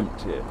bin to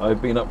empty it.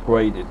 I've been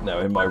upgraded now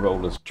in my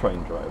role as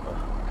train driver.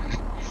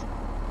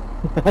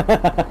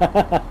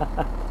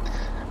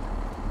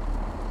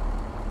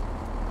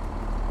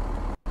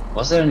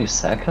 Was there any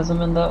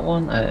sarcasm in that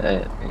one?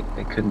 I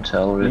couldn't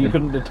tell really. You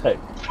couldn't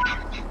detect.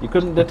 You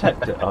couldn't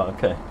detect it. Oh,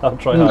 okay. I'll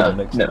try harder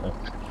next time.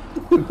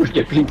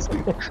 Yeah, please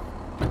do.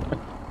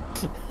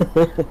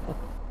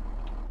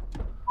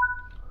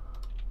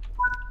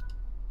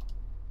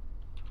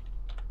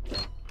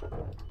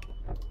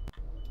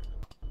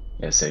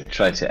 Yeah, so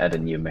try to add a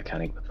new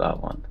mechanic with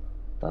that one.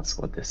 That's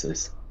what this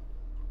is.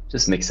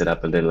 Just mix it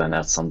up a little and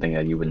add something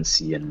that you wouldn't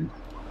see in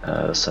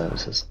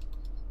services.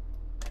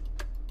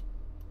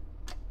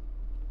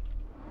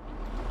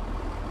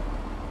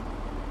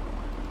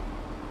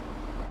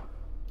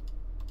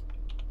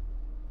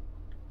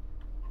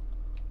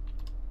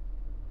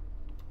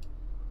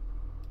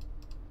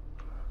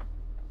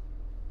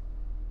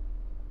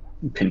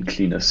 Bin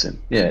cleaner sim.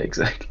 Yeah,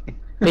 exactly.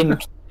 Bin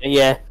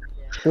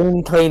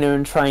cleaner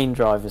and train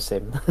driver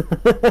sim.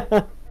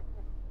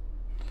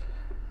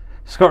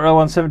 Scott Rail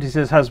 170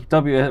 says, has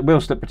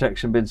wheel slip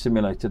protection been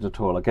simulated at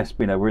all? I guess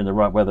we're in the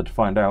right weather to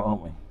find out,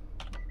 aren't we?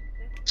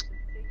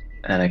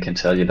 And I can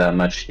tell you that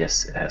much,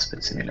 yes, it has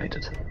been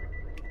simulated.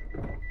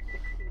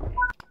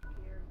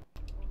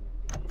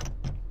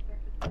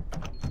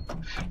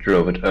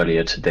 Drove it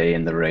earlier today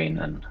in the rain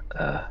and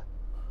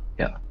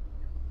yeah.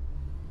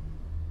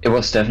 It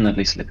was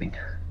definitely slipping.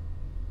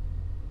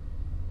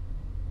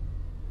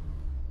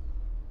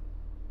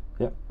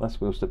 Yep, that's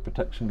wheel slip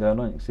protection going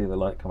on. You can see the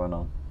light coming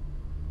on.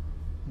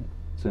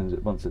 As soon as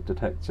once it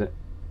detects it.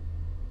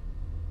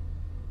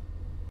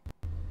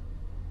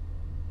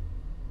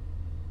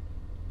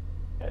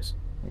 Yes.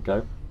 There you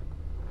go.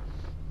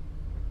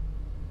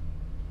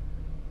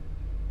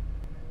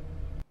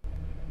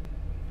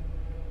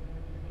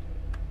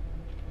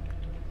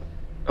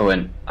 Oh,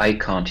 and I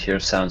can't hear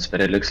sounds, but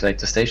it looks like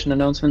the station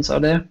announcements are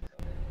there.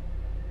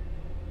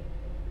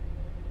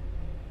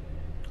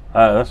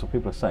 That's what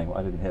people are saying.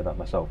 I didn't hear that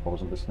myself. I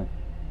wasn't listening.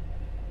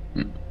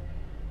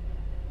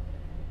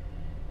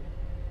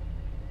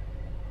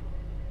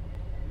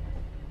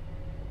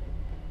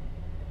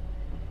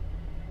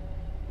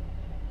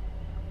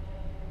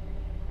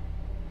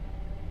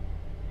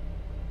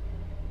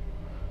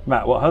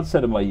 Matt, what HUD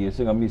set am I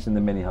using? I'm using the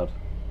mini HUD.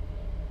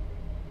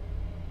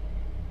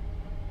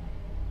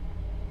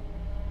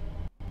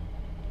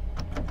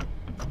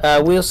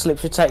 Wheel slip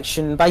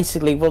protection,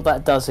 basically what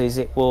that does is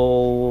it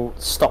will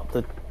stop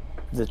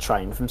the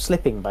train from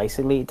slipping.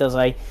 Basically it does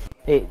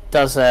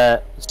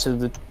so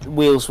the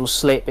wheels will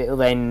slip. It'll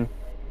then,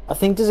 I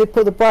think, does it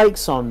put the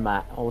brakes on,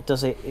 Matt, or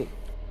does it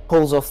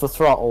pulls off the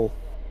throttle?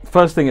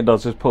 First thing it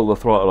does is pull the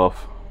throttle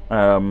off.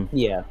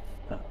 Yeah.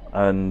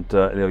 And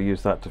they'll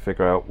use that to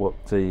figure out what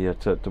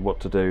what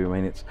to do. I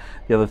mean, it's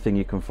the other thing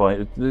you can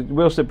find. The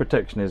wheel slip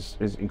protection is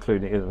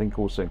including, I think,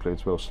 also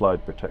includes wheel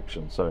slide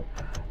protection. So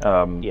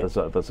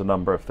there's a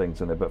number of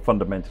things in there, but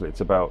fundamentally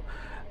it's about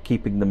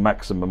keeping the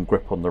maximum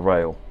grip on the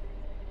rail.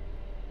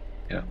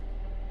 Yeah.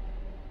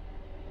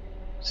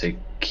 So it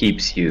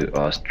keeps you,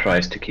 or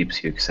tries to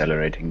keep you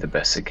accelerating the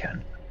best it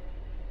can.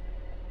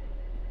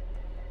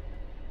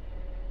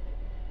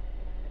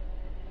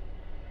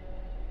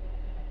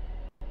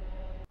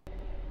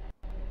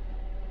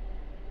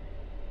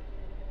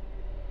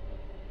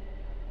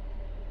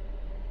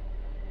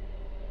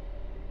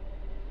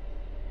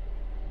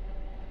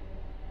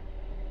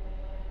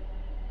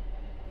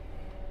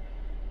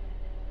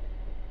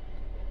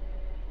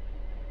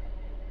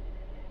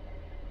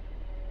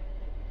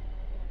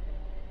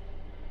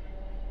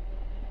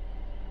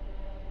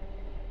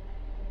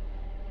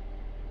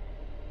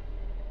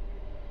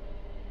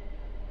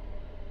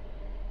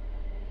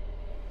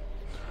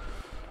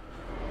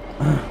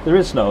 There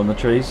is snow on the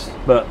trees,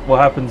 but what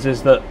happens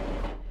is that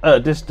at a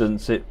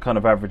distance it kind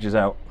of averages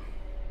out.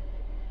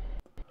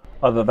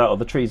 Either that or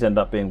the trees end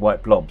up being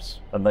white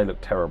blobs and they look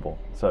terrible,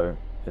 so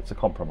it's a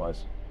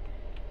compromise.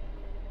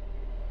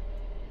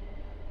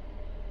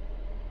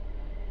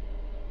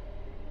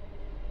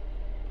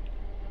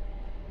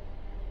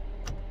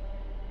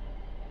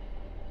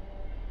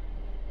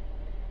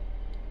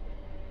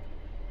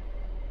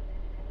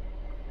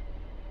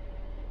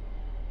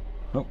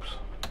 Oops.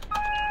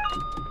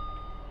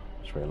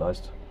 Just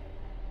realised.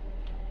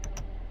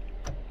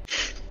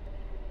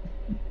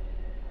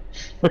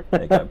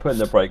 There you go. Putting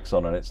the brakes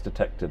on, and it's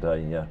detected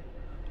a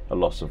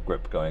loss of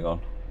grip going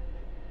on.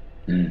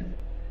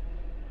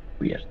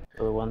 Weird.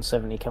 The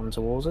 170 coming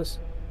towards us.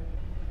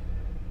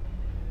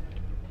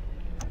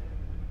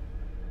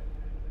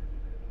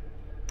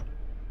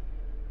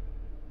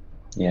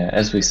 Yeah,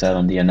 as we said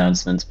on the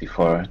announcements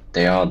before,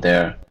 they are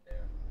there,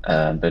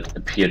 but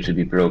appear to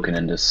be broken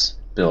in this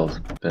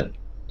build. But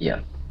yeah,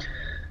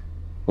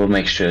 we'll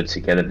make sure to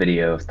get a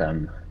video of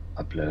them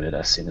uploaded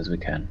as soon as we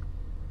can.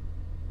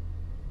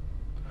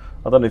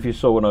 I don't know if you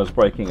saw when I was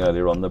braking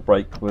earlier on. The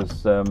brake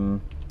was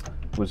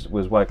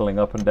waggling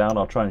up and down.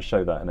 I'll try and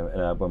show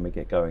that when we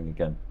get going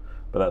again.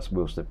 But that's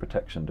wheel slip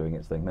protection doing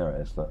its thing. There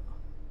it is. That.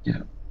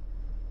 Yeah.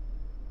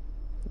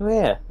 Oh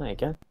yeah, there you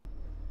go.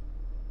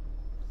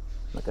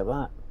 Look at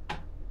that.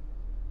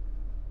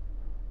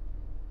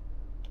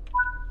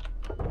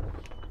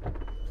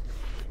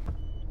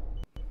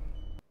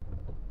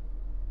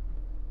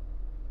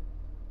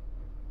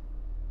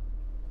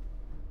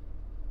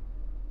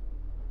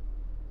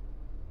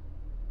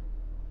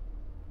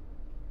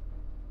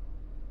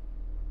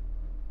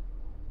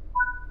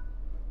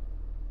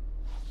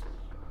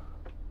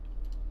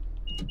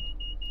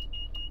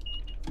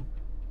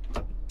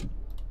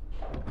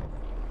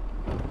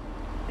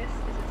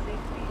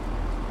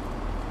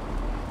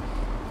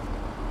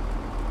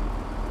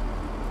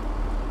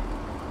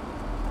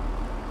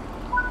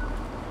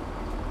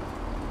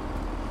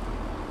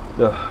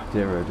 Oh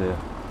dear, oh dear.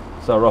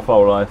 It's a rough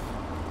old life.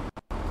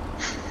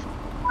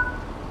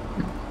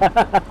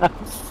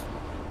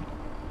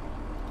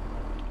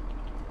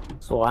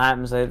 So what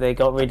happens? They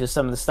got rid of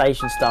some of the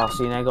station staff,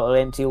 so got to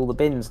empty all the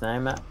bins now,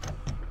 Matt.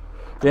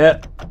 Yeah.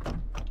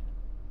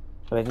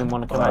 So they didn't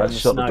want to come out in Let's the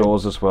shut snow. the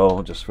doors as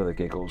well, just for the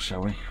giggles,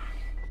 shall we?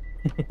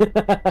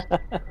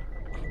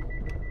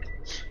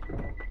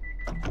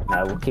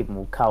 No, we'll keep them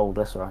all cold.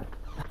 That's right.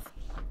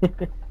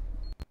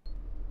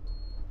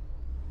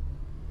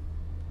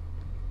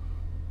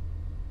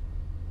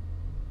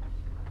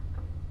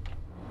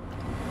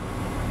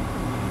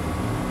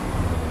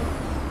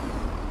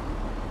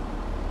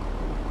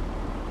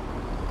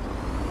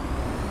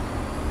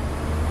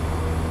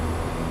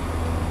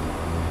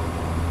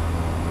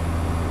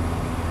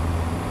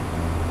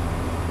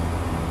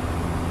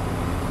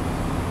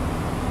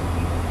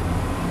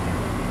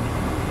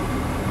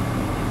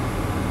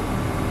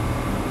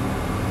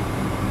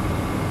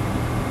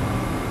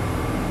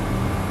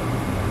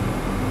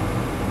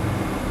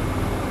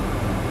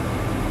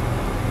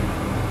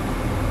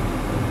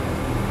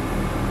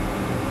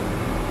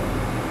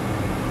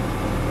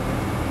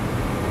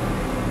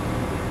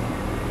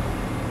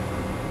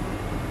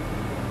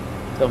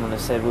 Someone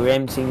has said we're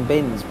emptying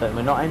bins, but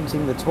we're not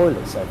emptying the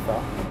toilets so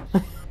far.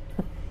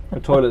 The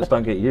toilets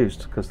don't get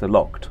used because they're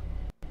locked.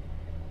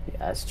 Yeah,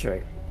 that's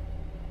true.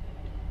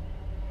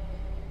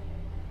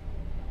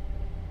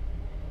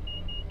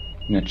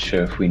 Not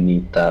sure if we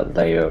need that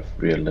layer of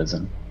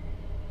realism.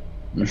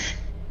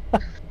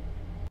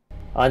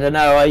 I don't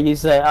know.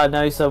 I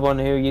know someone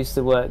who used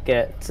to work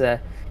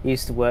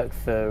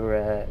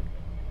for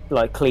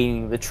like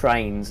cleaning the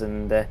trains,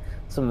 and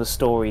some of the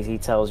stories he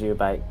tells you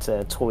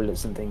about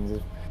toilets and things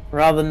is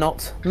rather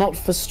not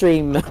for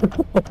stream,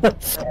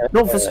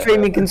 not for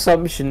streaming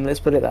consumption. Let's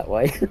put it that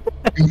way.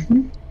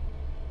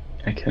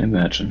 I can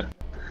imagine.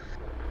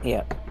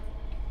 Yeah.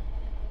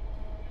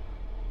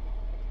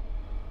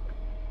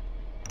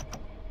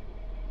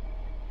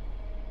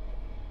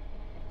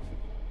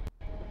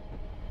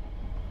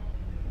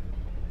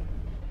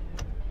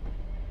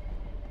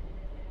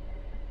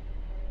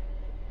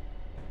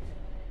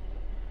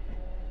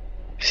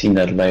 I've seen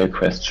that layer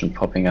question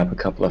popping up a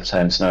couple of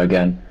times now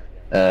again.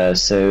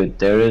 So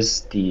there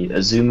is the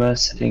Azuma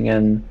sitting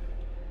in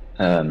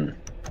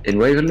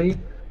Waverley,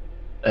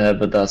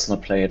 but that's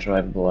not player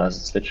drivable as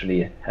it's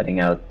literally heading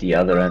out the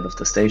other end of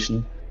the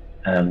station.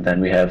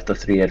 Then we have the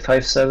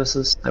 385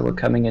 services that were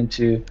coming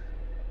into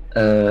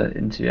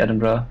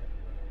Edinburgh,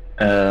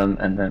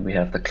 and then we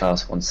have the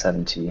Class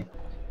 170.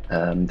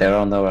 There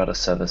are no other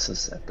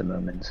services at the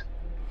moment.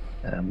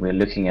 We're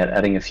looking at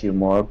adding a few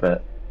more,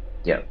 but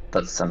yeah,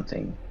 that's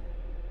something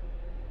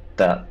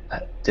that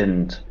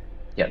didn't.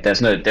 Yeah,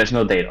 there's no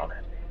date on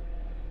it.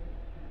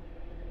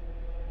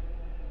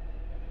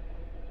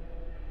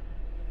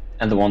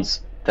 And the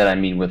ones that I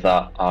mean with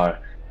that are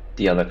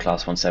the other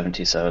Class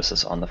 170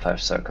 services on the Fife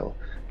Circle.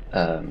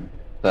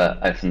 But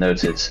I've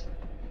noted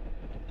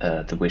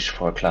the wish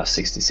for Class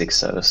 66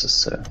 services,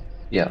 so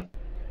yeah.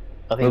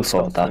 I think we'll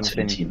forward that to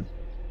the team.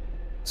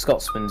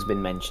 Scotsman's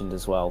been mentioned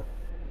as well.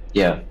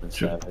 Yeah, And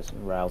true. service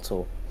and rail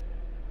tour.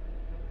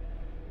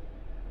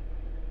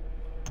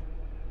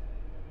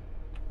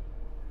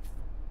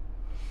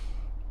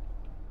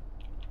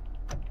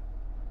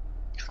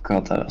 I've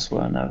got that as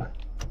well now.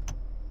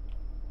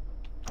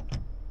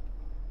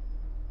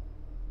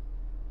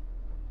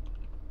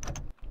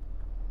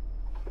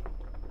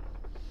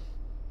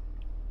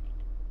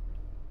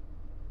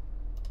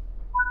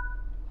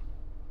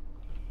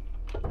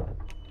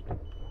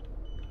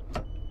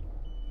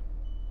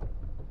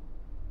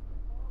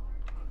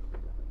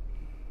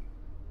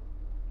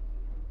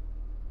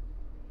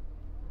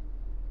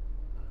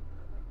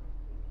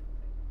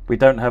 We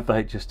don't have the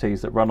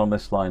HSTs that run on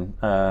this line,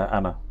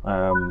 Anna.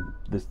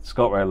 The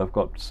ScotRail have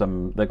got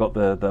some. They got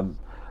the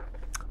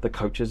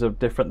coaches are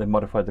different. They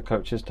modified the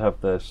coaches to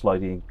have the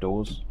sliding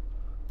doors.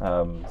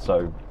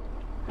 So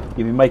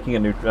you'll be making a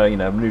new,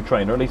 new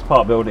train, or at least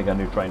part building a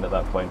new train at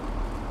that point.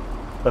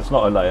 That's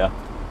not a layer.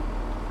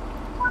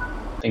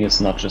 I think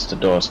it's not just the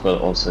doors,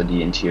 but also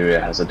the interior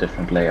has a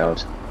different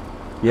layout.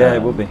 Yeah,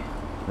 it will be.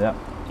 Yeah.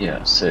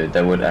 Yeah, so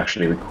that would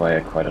actually require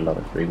quite a lot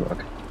of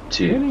rework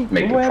to Really?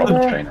 make a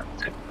proper train out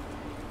of it.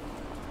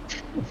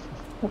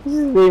 This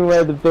is even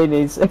where the bin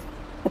is. Am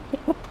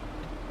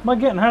I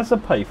getting has to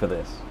pay for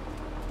this?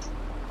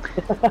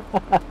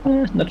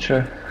 Not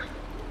sure.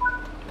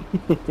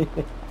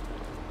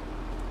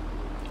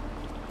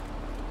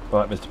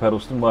 Right, Mr.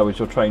 Pedalston, why was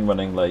your train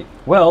running late?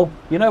 Well,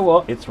 you know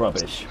what? It's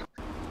rubbish.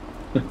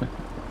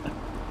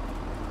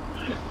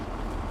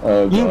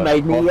 Oh, You God.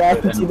 made me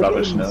And to the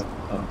rubbish bins. now.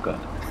 Oh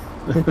god.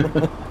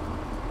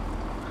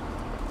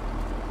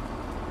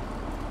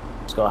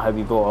 Just gotta hope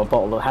you brought a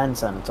bottle of hand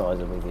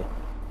sanitizer with you.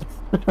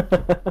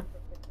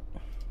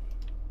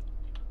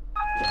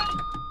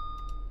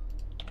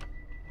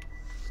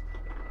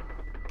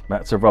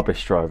 That's a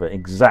rubbish driver.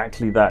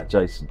 Exactly that,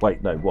 Jason.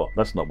 Wait, no, what?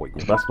 That's not what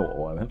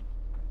I meant.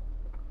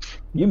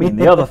 You mean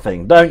the other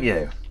thing, don't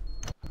you?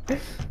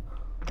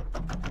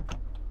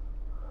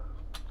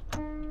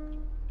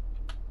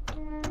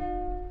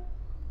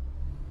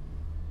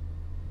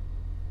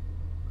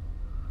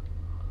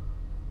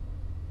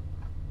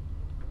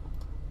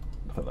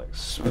 Nothing like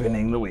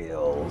spinning the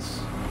wheels.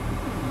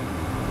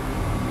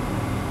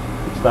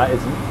 Which that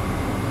isn't.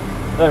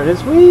 There it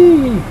is.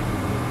 Whee!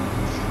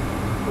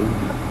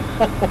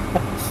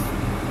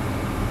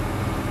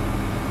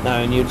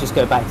 No, and you'll just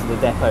go back to the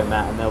depot,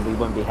 Matt, and they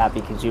won't be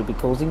happy because you'll be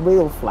causing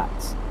wheel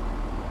flats.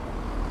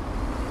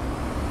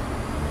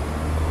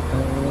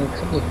 A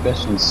couple of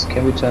questions.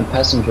 Can we turn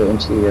passenger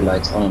interior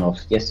lights on and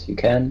off? Yes, you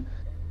can.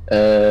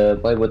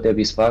 Why would there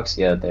be sparks?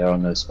 Yeah, there are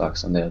no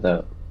sparks on there.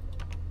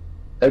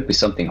 There'd be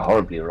something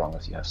horribly wrong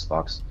if you have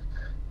sparks.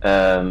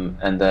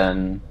 And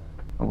then,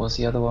 what was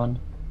the other one?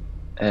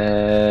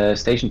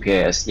 Station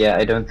PAS. Yeah,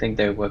 I don't think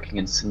they're working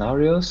in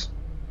scenarios.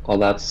 All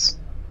that's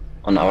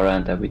on our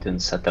end that we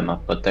didn't set them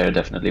up, but they're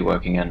definitely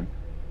working in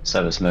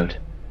service mode,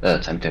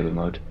 timetable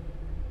mode.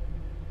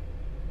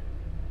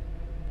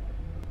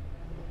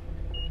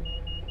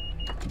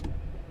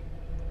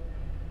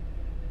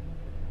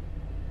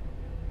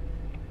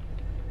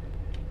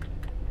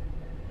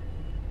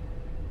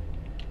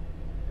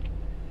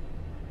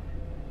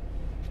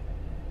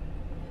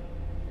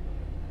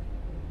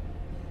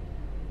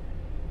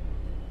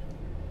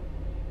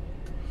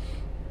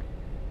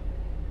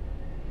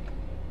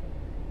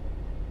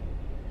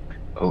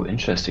 Oh,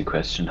 interesting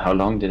question. How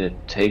long did it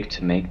take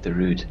to make the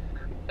route?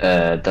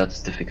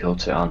 That's difficult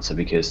to answer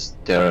because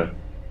there are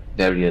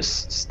various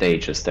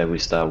stages that we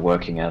start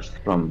working at,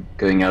 from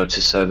going out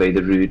to survey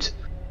the route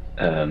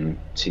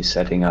to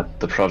setting up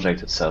the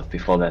project itself.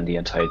 Before then, the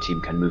entire team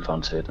can move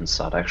onto it and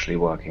start actually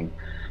working.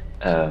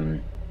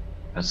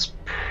 That's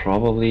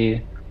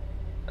probably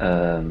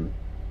 3/4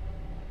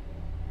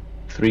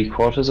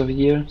 of a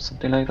year,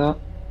 something like that.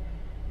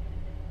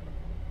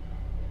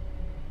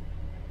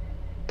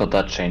 But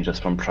that changes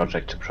from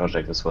project to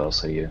project as well,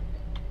 so you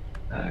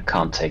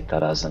can't take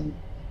that as a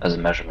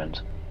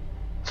measurement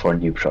for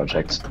new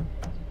projects.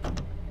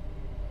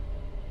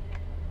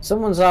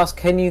 Someone's asked,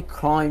 can you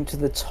climb to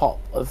the top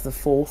of the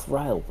 4th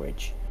rail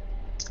bridge?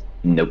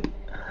 Nope.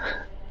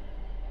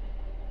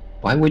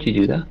 Why would you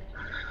do that?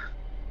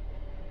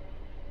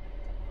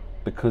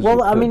 Because Well,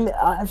 you I could. mean,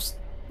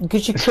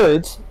 because you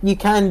could, you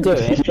can do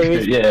it. There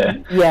is, Yeah.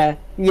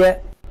 yeah.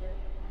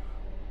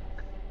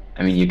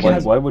 I mean, you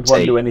can. Why would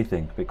one do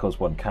anything? Because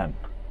one can.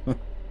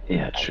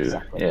 Yeah, true.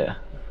 Exactly. Yeah.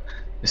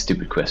 A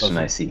stupid question,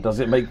 I see. Does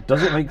it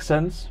make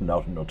sense?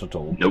 No, not at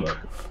all. Nope.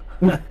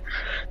 I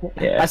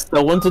Yeah.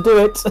 still want to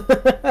do it.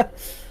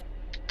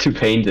 To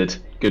paint it.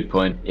 Good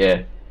point.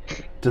 Yeah.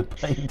 To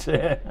paint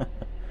it.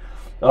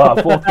 Ah,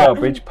 4th rail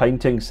bridge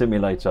painting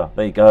simulator.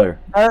 There you go.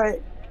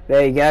 Alright,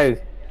 there you go.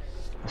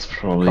 That's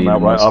probably Come the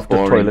out right most after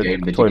boring game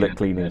that you toilet can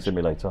cleaning imagine.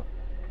 simulator.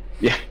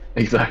 Yeah,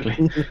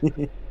 exactly.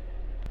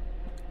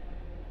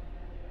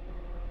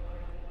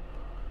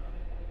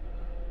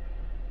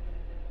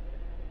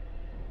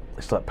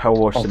 It's like Power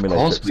Wash Of Simulator,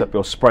 course except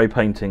you're spray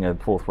painting a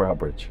 4th rail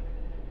bridge.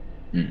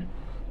 Mm.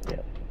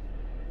 Yeah.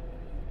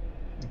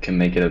 You can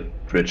make it a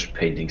bridge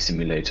painting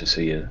simulator, so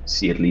you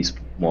see at least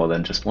more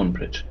than just one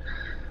bridge.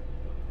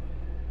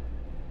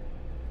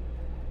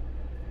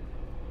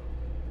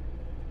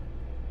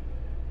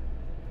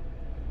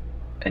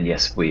 And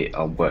yes, we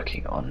are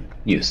working on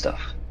new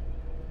stuff,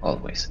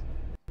 always.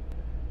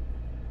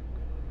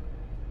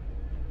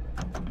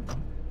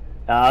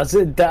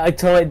 So I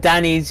told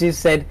Danny just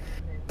said,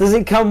 does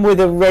it come with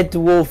a Red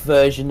Dwarf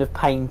version of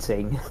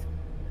painting?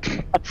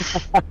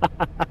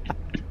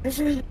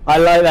 I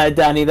like that,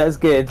 Danny. That's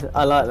good.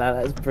 I like that.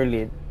 That's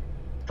brilliant.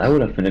 That would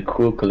have been a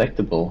cool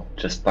collectible,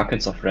 just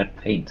buckets of red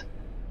paint.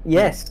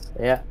 Yes.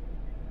 Yeah.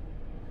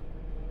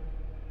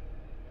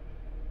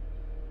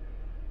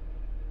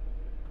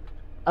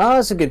 Oh,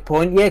 that's a good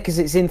point. Yeah, because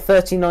it's in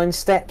 39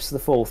 steps, the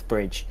fourth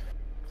bridge.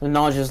 And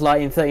Nigel's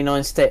like in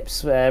 39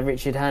 steps.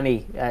 Richard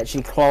Hannay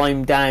actually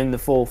climbed down the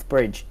fourth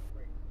bridge.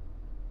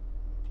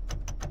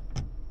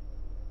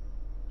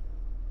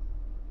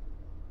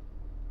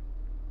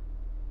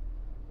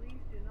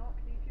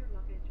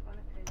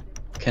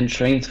 Can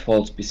train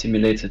faults be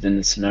simulated in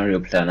the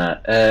scenario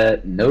planner?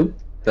 No,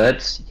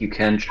 but you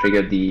can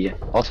trigger the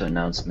auto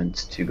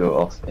announcement to go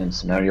off in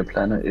scenario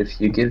planner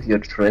if you give your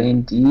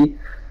train D.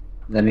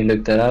 Let me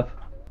look that up.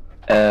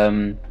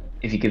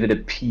 If you give it a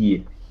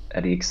P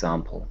at the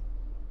example.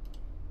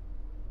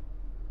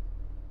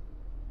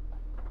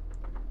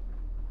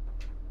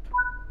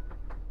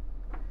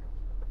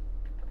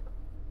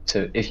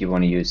 So if you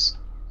want to use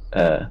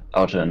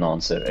auto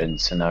announcer in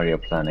scenario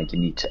planner, you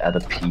need to add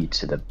a P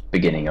to the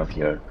beginning of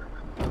your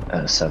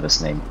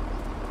service name.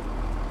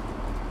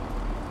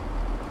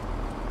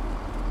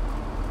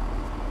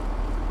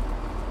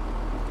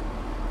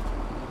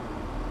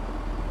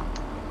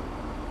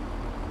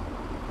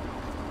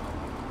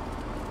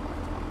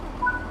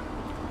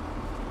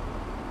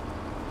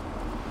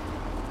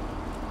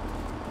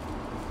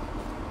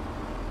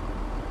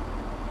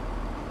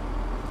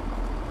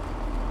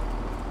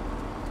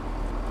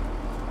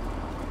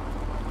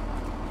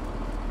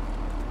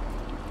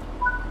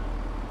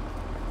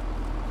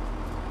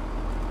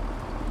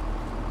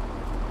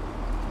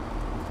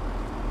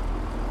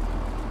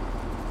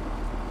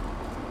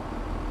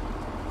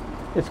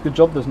 It's a good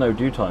job there's no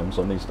due times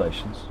on these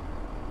stations.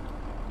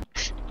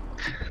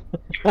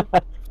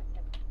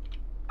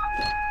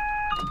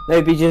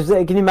 Maybe just,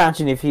 can you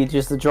imagine if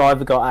the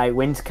driver got out,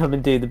 went to come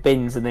and do the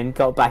bins, and then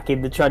got back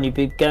in the truck, you'd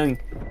be going,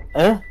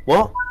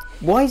 what?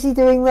 Why is he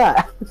doing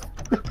that?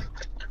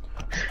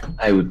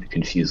 I would be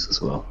confused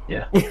as well,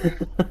 yeah. It's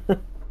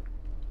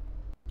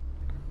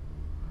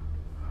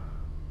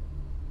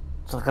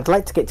like, I'd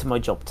like to get to my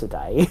job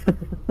today.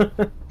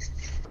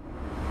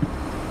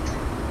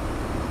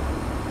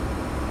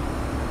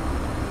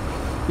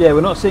 Yeah,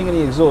 we're not seeing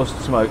any exhaust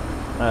smoke,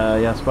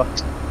 Jasper.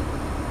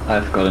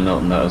 I've got a note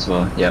on that as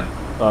well, yeah.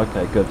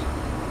 Okay, good.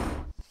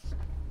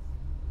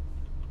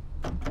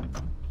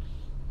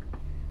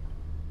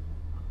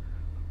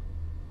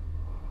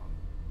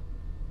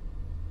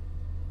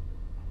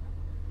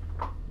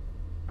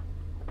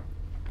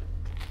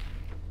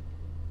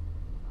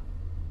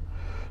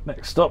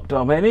 Next stop,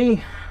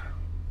 Dalmeny.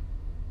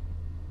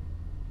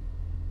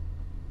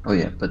 Oh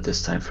yeah, but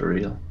this time for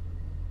real.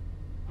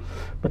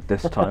 But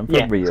this time for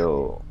Yeah.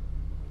 real.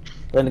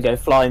 Gonna go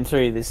flying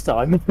through this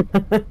time.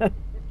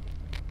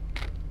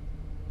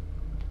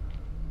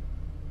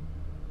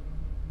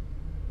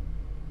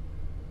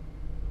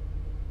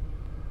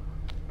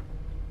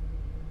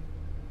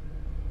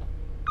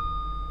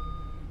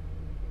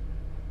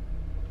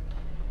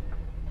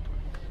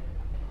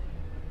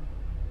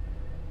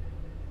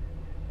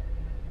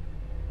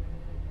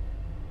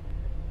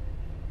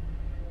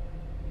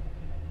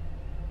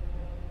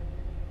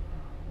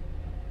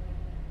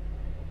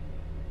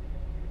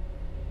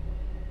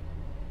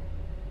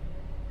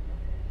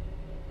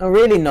 Oh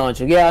really,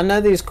 Nigel? Yeah, I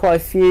know there's quite a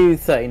few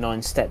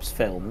 39 Steps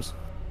films.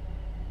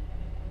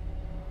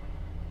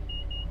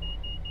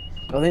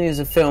 I think there's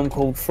a film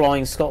called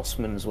Flying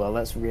Scotsman as well.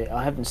 That's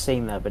I haven't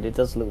seen that, but it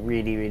does look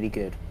really, really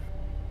good.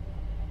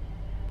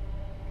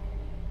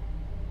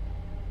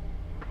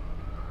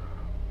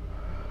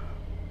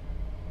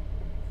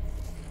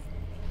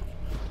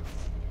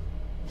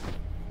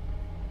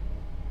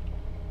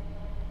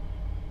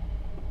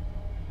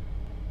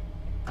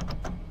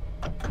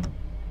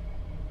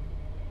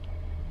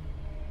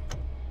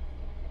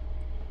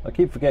 I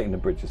keep forgetting the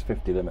bridge is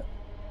 50 limit.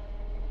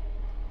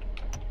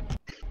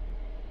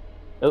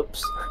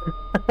 Oops.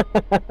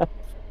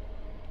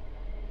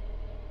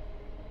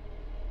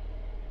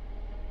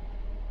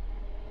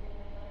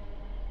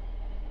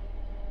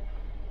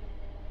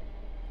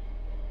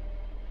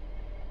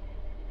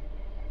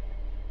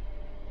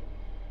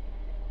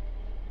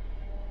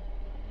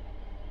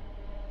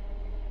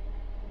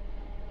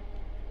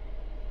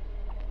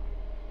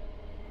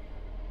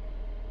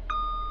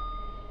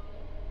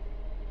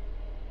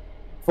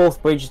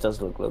 Fourth Bridge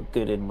does look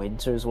good in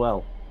winter as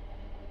well.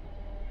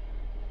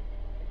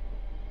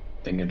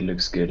 I think it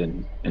looks good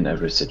in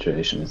every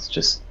situation. It's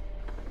just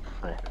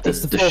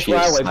It's the Fourth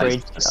Railway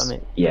Bridge. I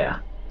mean, yeah,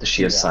 the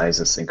sheer size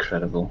is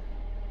incredible.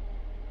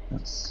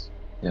 That's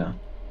yeah.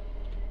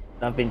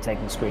 I've been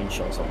taking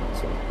screenshots of it,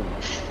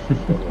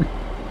 so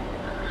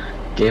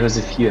Gave us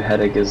a few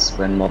headaches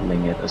when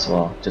modeling it as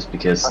well, just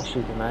because I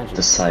should imagine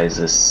the size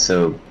is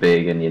so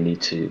big and you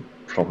need to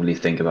probably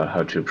think about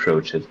how to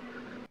approach it,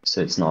 so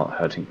it's not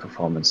hurting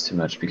performance too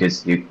much,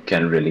 because you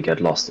can really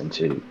get lost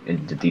into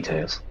the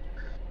details.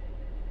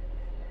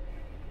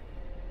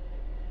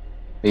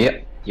 But yeah,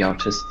 the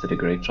artist did a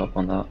great job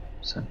on that.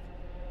 So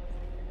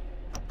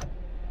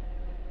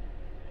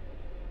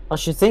I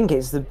should think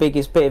it's the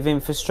biggest bit of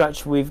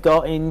infrastructure we've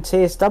got in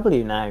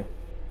TSW now,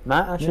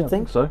 Matt. I should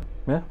think so.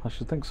 Yeah, I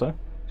should think so.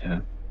 yeah.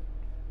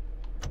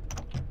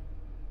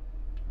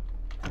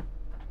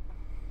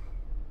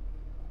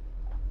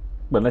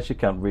 Well, unless you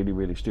count really,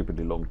 really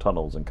stupidly long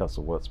tunnels in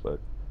Castle Würzburg.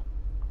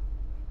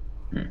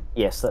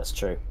 Yes, that's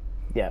true.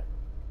 Yeah.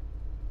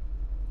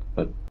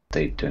 But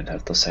they don't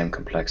have the same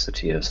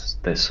complexity as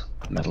this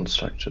metal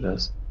structure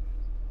does.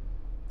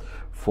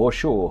 For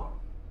sure.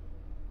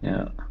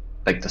 Yeah.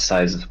 Like the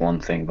size is one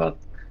thing, but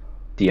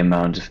the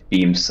amount of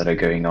beams that are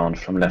going on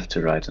from left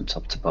to right and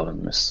top to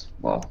bottom is,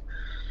 well...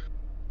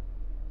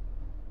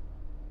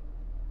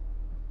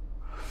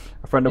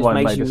 A friend of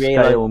mine made a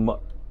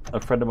scale. A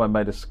friend of mine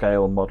made a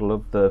scale model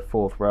of the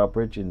Forth Rail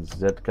Bridge in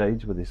Z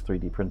gauge with his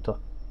 3D printer.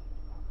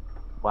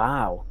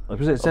 Wow.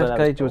 Was it Z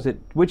gauge or was it?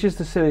 Which is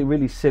the silly,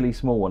 really silly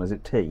small one? Is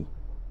it T?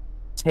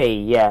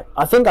 T, yeah.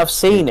 I think I've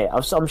seen it.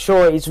 I'm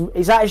sure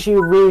it's actually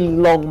a really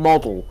long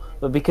model,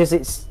 but because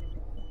it's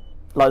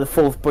like the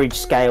Forth Bridge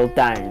scaled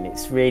down,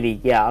 it's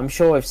really, yeah. I'm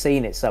sure I've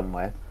seen it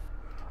somewhere.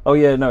 Oh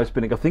yeah, no, it's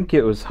been. I think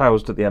it was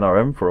housed at the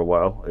NRM for a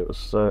while. It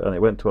was, and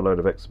it went to a load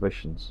of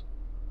exhibitions.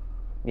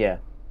 Yeah.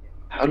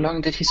 How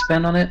long did he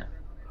spend on it?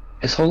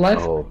 His whole life?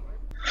 Oh.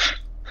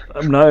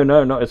 No,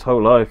 not his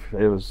whole life.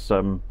 It was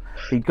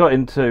he got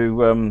into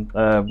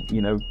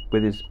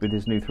with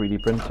his new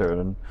 3D printer,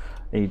 and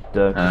he'd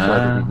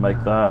decided he'd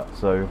make that.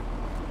 So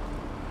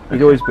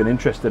he'd always been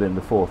interested in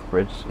the Forth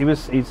Bridge.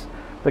 He's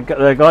the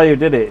guy who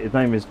did it. His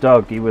name is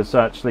Doug. He was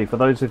actually, for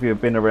those of you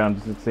who've been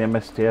around since the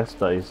MSTS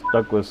days,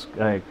 Doug was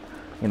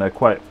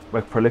quite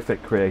a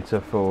prolific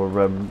creator for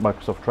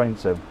Microsoft Train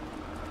Sim.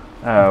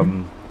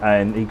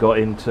 And he got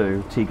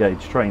into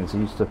T-gauge trains. He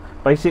used to,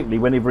 basically,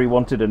 whenever he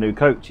wanted a new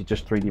coach, he'd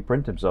just 3D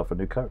print himself a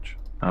new coach.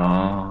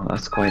 Oh,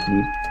 that's quite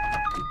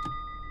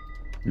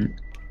neat.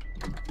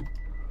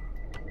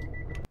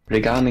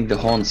 Regarding the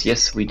horns,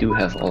 yes, we do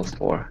have all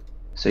four.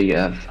 So you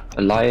have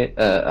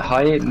a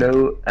high,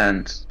 low,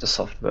 and the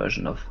soft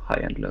version of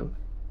high and low.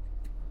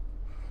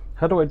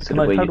 How do I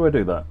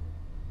do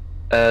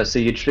that? So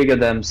you trigger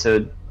them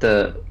so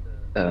the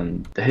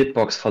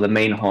hitbox for the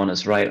main horn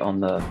is right on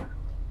the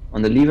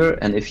lever,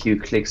 and if you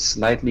click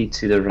slightly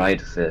to the right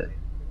of it,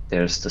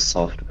 there's the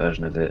soft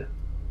version of it.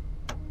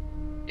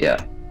 Yeah.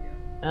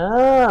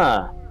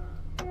 Ah.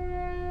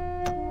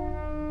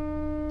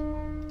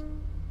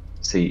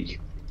 So you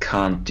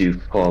can't do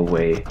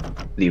 4-way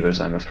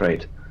levers, I'm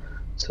afraid.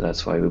 So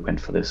that's why we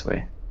went for this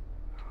way.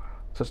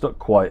 So it's not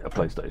quite a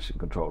PlayStation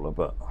controller,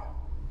 but...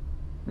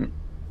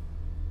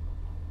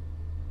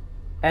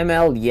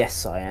 ML,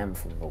 yes, I am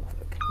from Norfolk.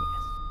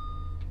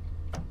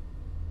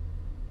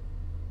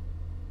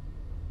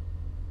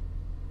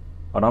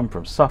 And I'm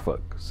from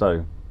Suffolk,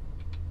 so...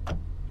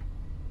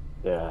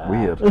 Yeah.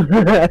 Weird.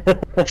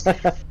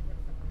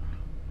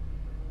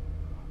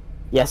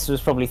 Yes,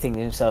 was probably thinking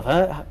to himself,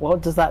 huh?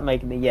 What does that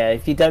make me? Yeah,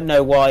 if you don't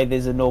know why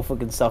there's a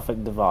Norfolk and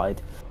Suffolk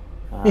divide,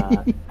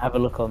 have a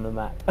look on the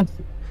map.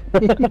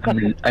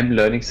 I'm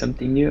learning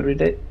something new every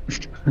day.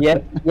 Yeah,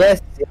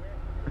 yes.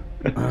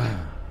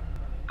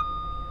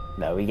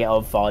 No, we get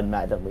on fine,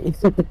 Matt, don't we?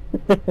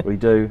 We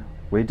do.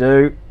 We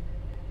do.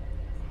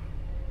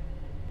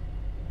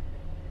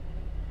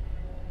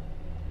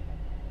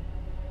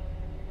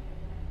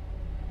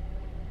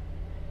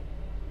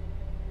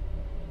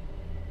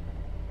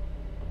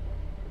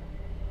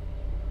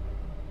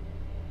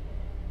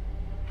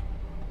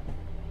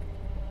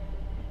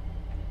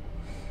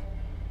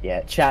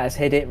 Yeah, chat has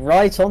hit it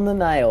right on the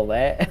nail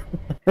there.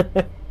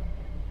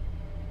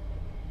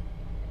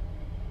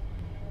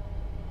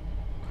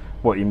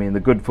 What, you mean the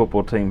good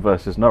football team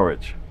versus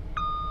Norwich?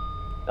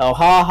 Oh,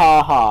 ha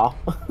ha ha.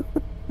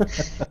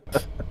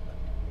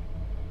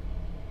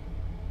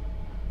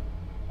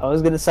 I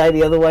was going to say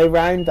the other way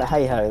round, but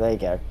hey ho, there you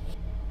go.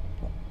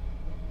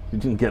 You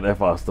didn't get there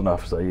fast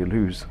enough, so you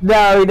lose.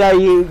 No,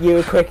 you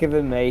were quicker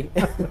than me.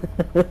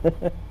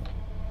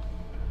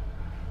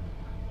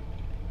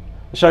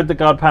 I showed the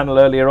guard panel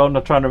earlier on.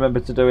 I'll try and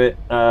remember to do it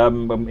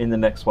in the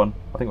next one.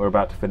 I think we're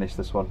about to finish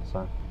this one,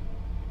 so...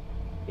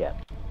 Yeah.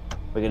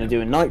 We're going to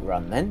do a night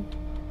run then.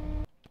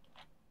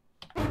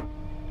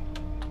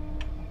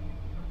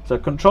 So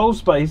control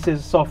space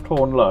is soft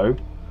horn low,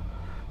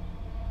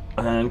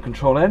 and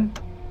control N,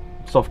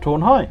 soft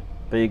horn high.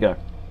 There you go.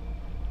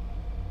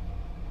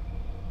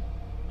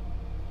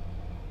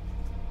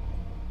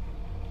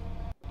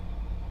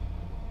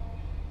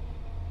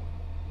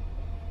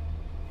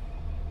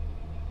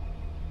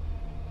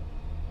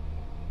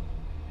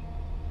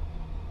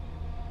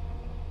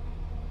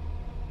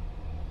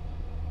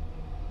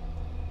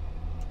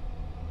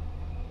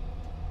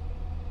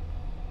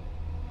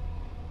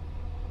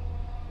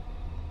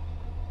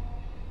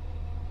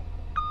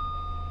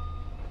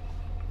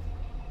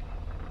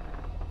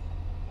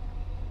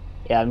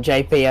 Yeah, I'm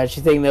JP. I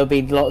actually think there'll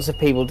be lots of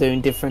people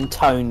doing different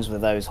tones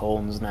with those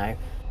horns now.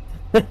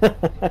 There's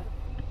the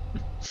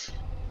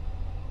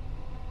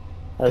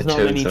not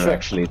tones many are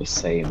actually the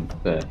same,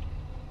 but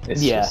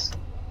it's Yeah. just,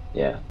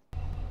 yeah,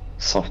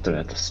 softer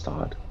at the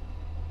start.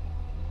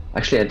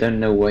 Actually, I don't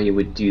know why you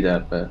would do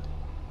that, but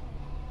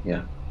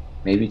yeah,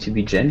 maybe to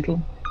be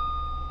gentle?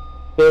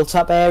 built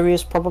up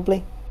areas,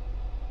 probably.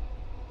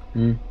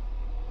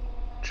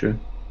 True.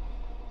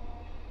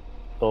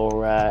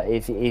 or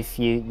if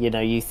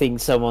you think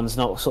someone's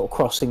not sort of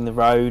crossing the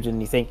road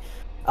and you think,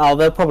 oh,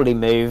 they'll probably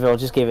move, I'll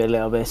just give it a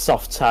little bit of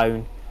soft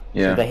tone.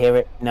 Yeah. So they hear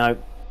it. No,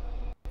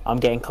 I'm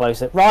getting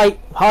closer. Right,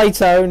 high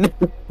tone.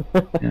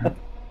 Yeah.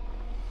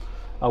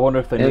 I wonder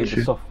if they need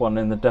true. a soft one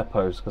in the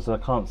depots, because I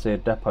can't see a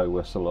depot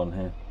whistle on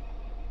here.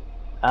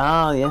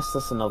 Ah, yes,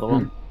 that's another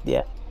one.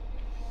 Yeah.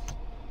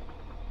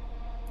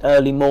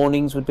 Early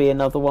mornings would be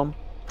another one.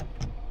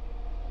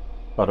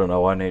 I don't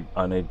know. I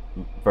need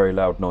very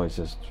loud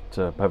noises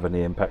to have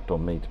any impact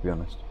on me, to be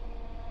honest.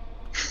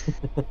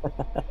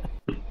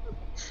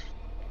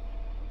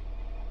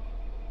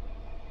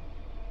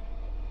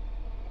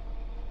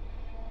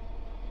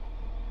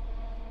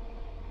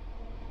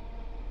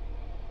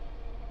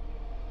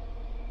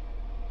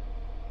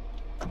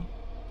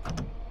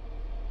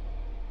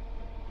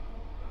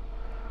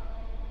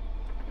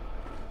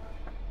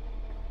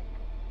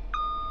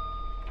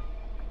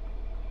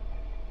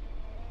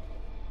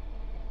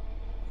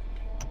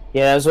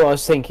 Yeah, that's what I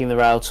was thinking. The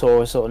rail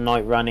tour, sort of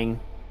night running.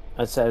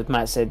 As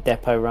Matt said,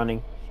 depot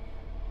running.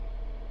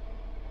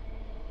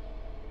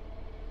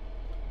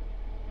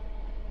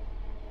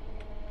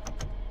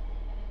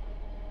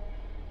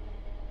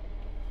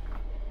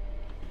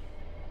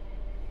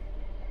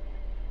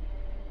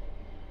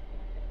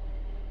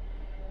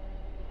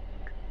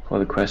 For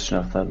the question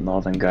of that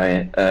northern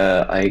guy,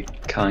 I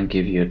can't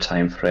give you a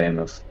time frame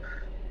of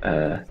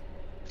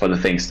for the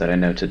things that I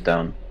noted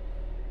down,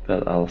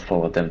 but I'll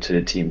forward them to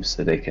the team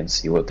so they can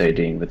see what they're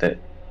doing with it.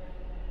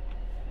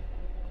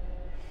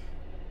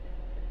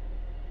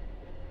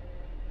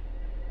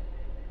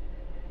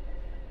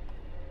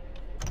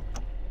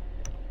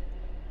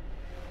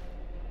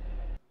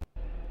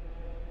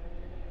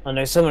 I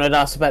know someone had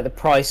asked about the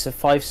price of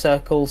 5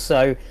 circles,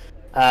 so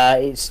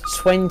it's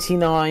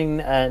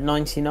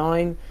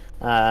 $29.99,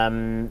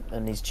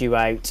 and it's due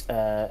out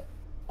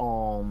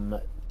on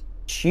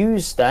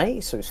Tuesday,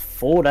 so it's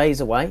 4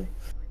 days away.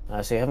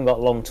 So you haven't got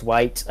long to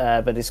wait,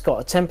 but it's got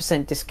a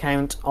 10%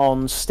 discount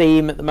on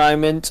Steam at the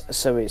moment,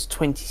 so it's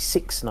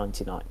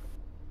 $26.99.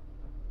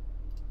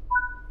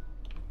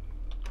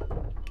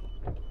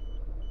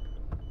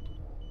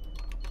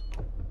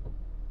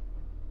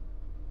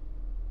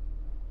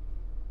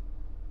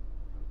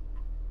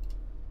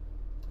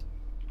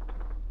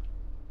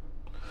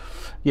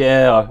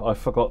 Yeah, I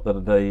forgot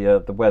that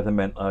the weather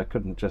meant I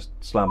couldn't just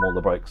slam all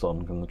the brakes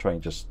on, and the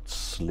train just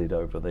slid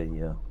over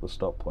the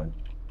stop point.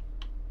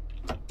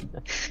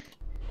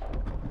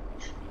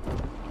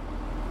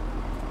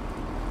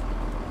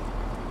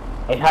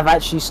 They have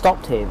actually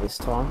stopped here this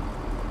time.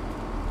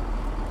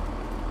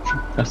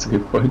 That's a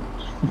good point.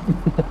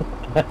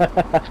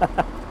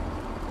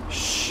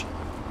 Shh.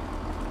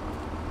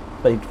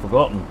 They'd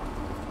forgotten.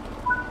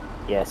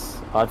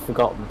 Yes, I'd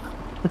forgotten.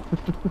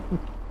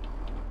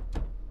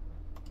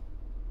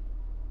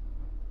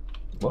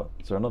 What?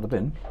 Is there another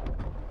bin?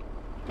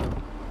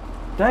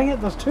 Dang it,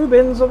 there's 2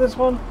 bins on this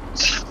one.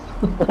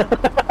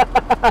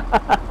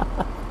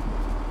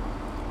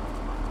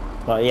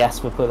 But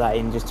yes, we'll put that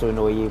in just to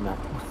annoy you, Matt.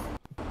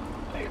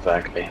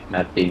 Exactly.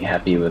 Matt being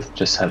happy with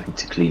just having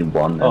to clean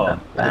one and then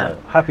bam.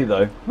 Yeah. Happy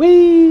though.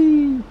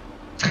 Whee!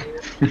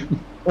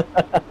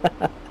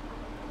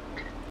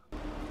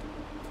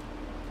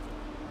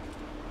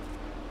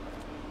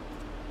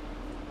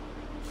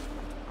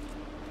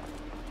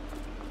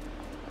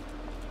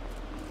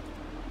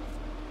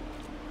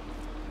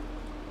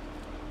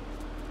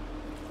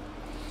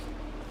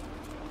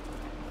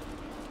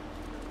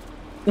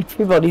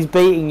 Everybody's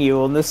beating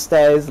you on the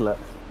stairs, look.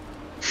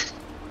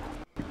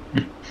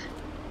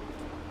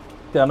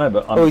 Yeah, I know,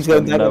 but I'm Oh, he's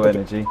going spending down no the-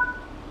 energy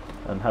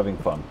and having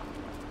fun.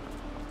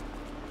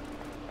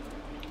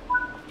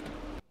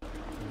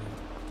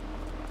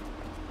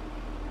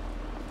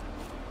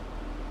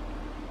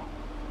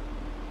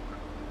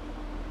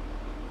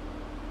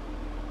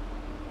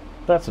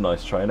 That's a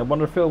nice train. I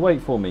wonder if it'll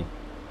wait for me.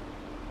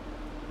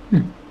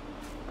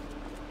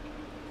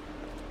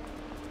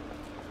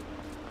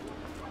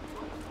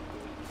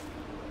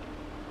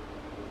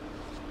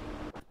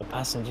 The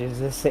passengers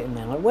are sitting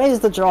there like, where's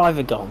the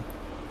driver gone?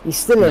 He's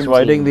still He's empty.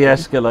 riding the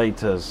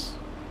escalators.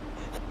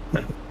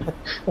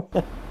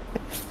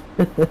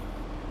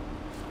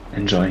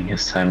 Enjoying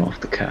his time off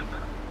the cab.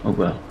 Oh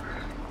well.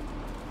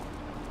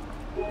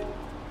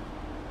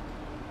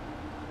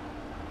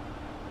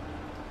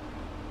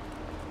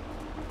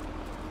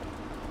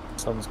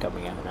 Sun's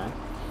coming out now.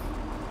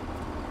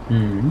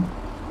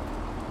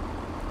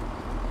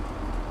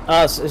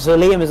 So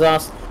Liam has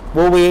asked,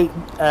 will we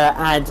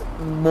add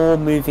more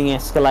moving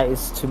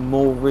escalators to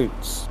more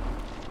routes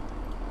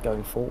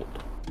going forward?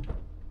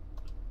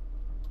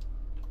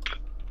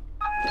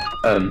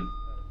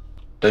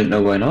 Don't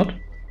know why not.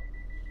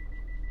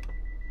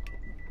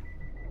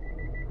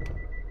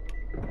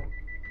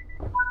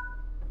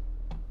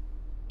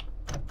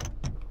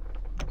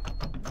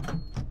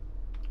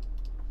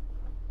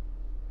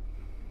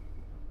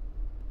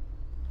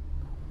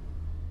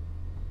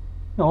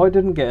 No, I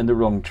didn't get in the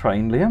wrong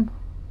train, Liam.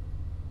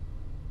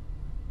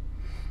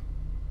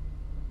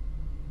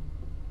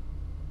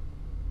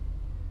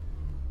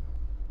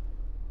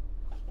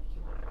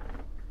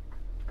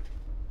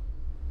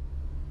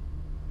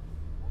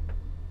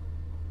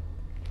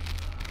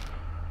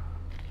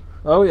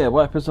 Oh yeah,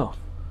 wipers off.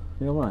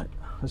 You're right.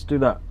 Let's do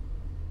that.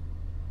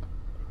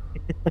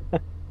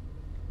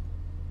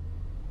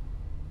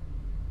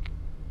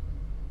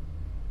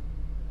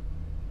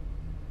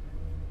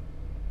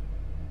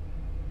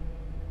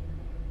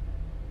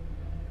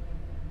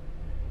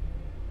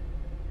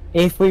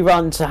 If we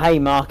run to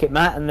Haymarket,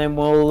 Matt, and then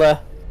we'll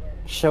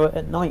show it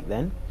at night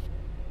then.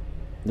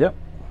 Yep.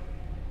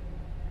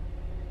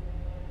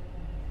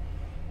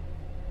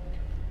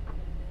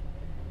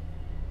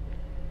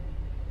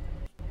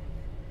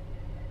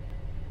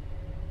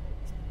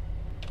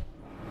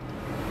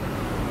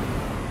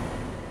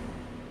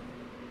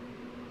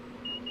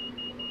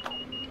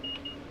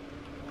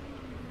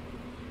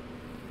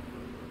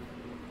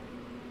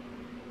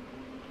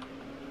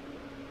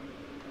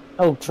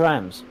 Oh,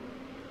 trams.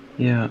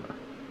 Yeah.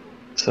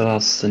 So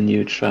that's the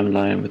new tram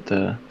line with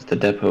the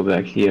depot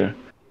back here.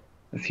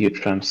 A few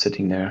trams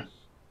sitting there.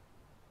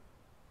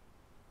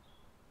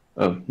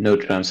 Oh, no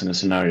trams in the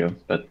scenario,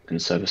 but in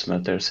service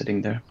mode they're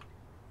sitting there.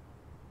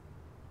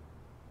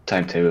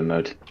 Timetable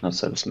mode, not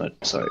service mode,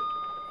 sorry.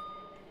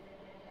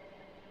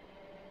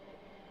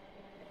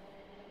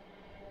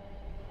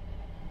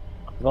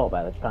 I forgot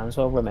about the trams,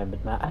 well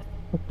remembered, Matt.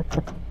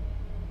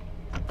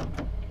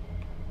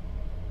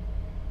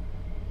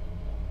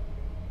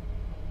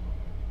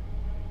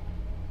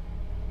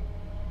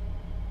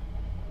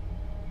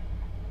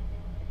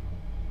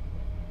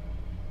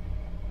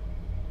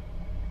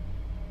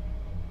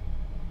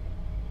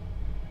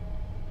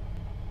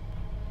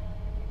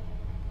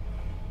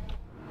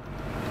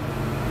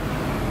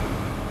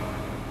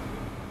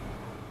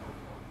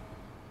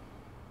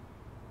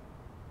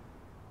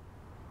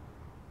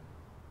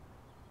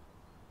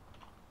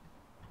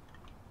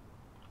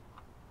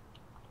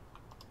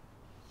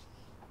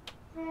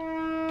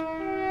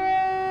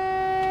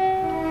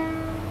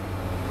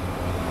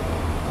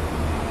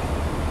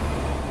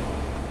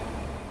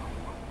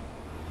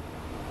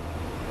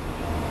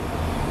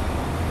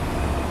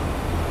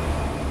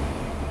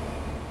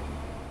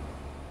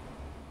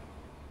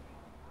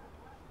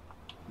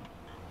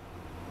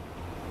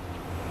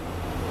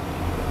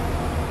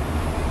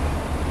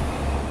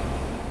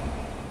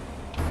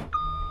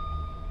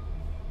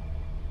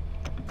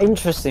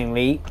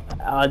 Interestingly,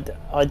 I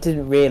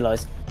didn't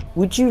realise.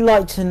 Would you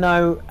like to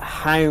know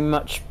how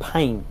much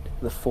paint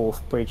the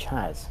Forth Bridge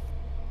has?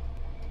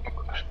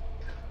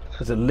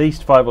 There's at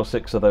least 5 or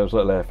 6 of those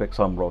little Airfix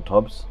Umbro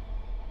tubs.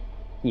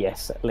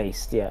 Yes, at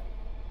least, yeah.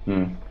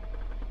 I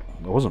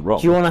wasn't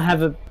wrong. Do you want to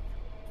have a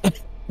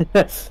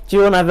Do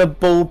you want to have a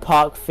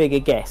ballpark figure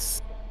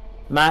guess?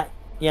 Matt,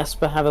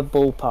 Jasper, have a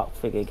ballpark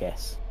figure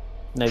guess.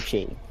 No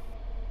cheating.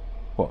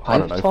 What? I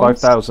don't know. 5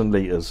 tons? 5,000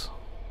 litres.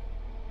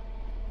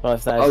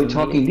 5,000. Are we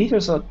talking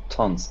liters or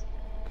tons?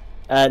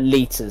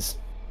 Litres.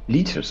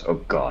 Liters? Oh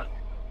god.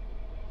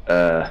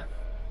 I'll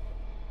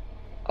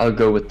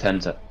go with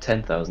 10,000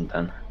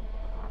 then.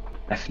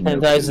 I have no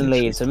 10,000 clue.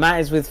 litres. So Matt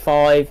is with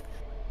 5.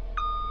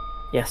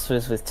 Jasper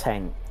is with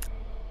 10.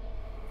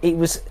 It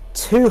was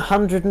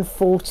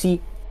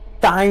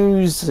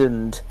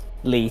 240,000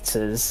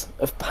 litres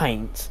of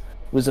paint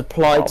was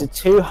applied to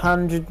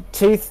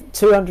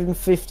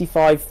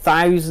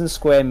 255,000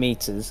 square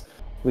metres,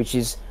 which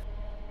is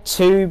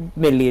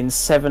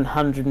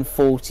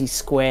 2,740,000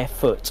 square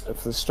foot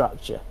of the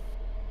structure.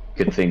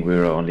 Good thing we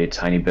were only a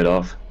tiny bit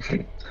off.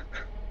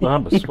 I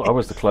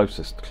was the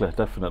closest,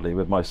 definitely,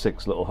 with my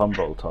 6 little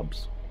Humboldt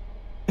tubs.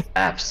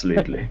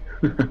 Absolutely.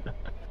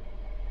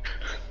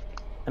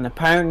 And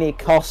apparently it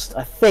cost,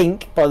 I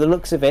think, by the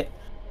looks of it,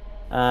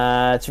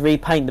 to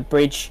repaint the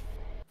bridge,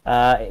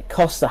 it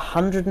cost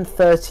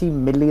 £130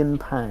 million.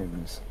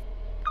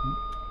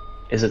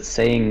 Is it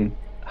saying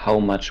how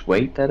much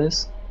weight that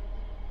is?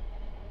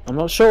 I'm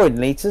not sure in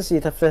litres.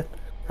 You'd have to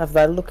have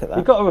that look at that.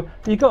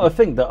 You got to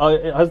think that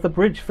has the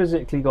bridge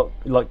physically got,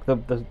 like, the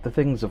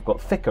things have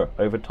got thicker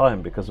over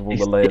time because of all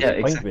the layers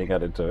of paint being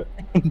added to it.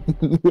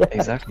 Yeah.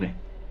 Exactly.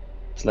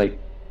 It's like,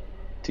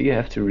 do you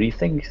have to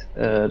rethink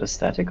the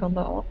static on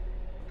that one?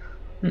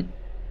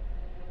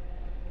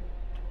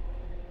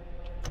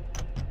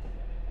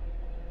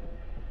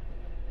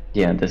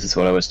 Yeah, and this is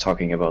what I was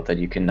talking about, that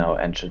you can now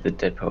enter the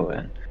depot,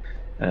 and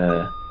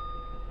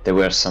there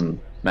were some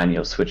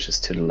manual switches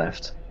to the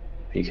left.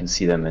 You can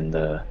see them in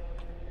the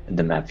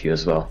map view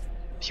as well,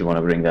 if you want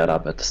to bring that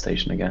up at the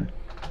station again.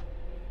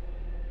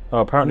 Oh,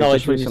 apparently No,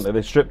 just recently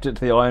they stripped it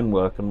to the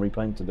ironwork and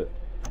repainted it.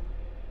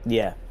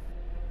 Yeah.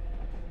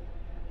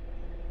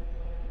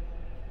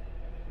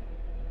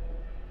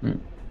 You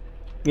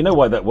know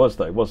why that was,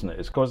 though, wasn't it?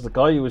 It's because the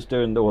guy who was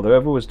doing, or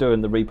whoever was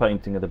doing the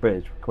repainting of the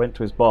bridge, went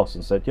to his boss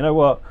and said, "You know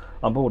what?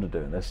 I'm bored of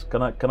doing this.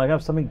 Can I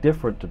have something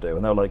different to do?"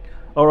 And they were like,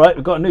 "All right,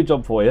 we've got a new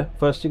job for you.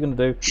 First, you're going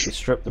to do is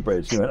strip the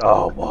bridge." You went,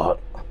 "Oh, what?"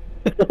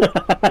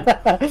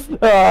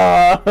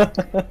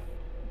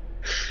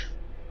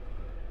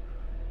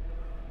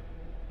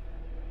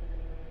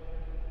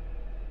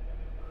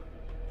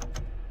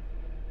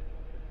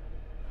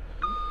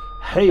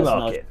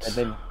 Haymarket.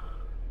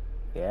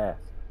 Yeah.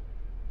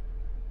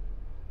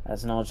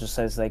 As Nigel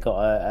says, they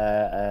got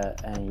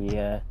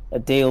a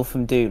deal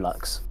from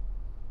Dulux.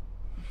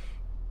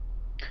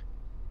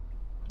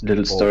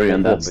 Little story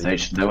on that Hornby.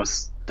 station. That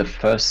was the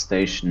first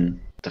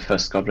station, the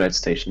first copyright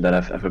station that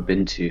I've ever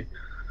been to.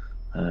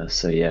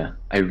 So yeah,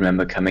 I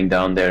remember coming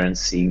down there and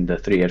seeing the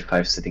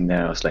 385 sitting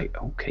there. I was like,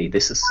 okay,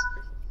 this is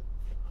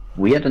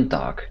weird and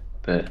dark,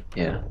 but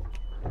yeah.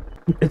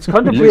 It's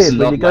kind of It looks weird a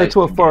when lot you go like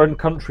to a the foreign game.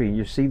 country and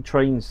you see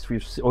trains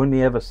you've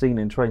only ever seen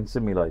in Train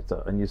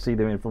Simulator, and you see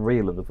them in for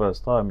real at the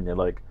first time, and you're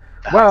like,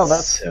 "Wow,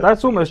 that's so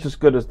almost as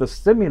good as the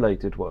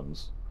simulated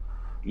ones."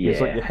 Yeah,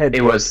 It's like your head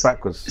it works was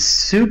backwards.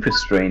 super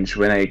strange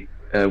when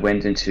I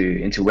went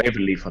into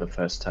Waverley for the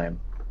first time.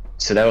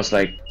 So that was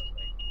like,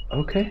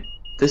 okay,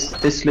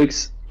 this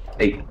looks.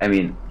 I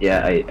mean,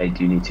 yeah, I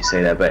do need to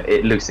say that, but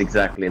it looks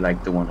exactly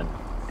like the one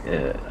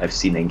I've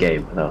seen in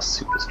game. That was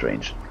super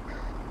strange.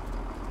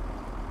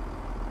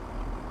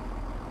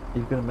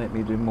 You're going to make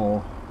me do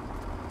more?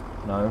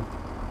 No.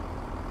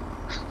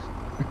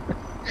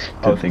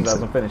 Don't think it so.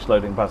 hasn't finished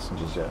loading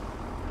passengers yet.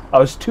 I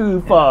was too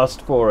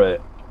fast for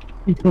it.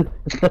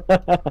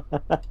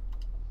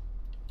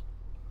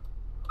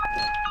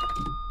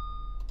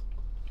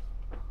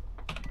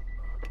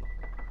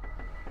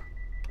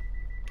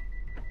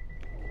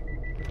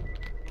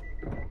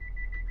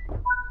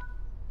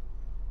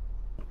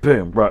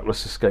 Boom. Right,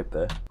 let's escape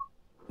there.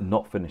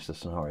 Not finish the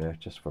scenario,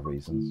 just for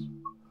reasons.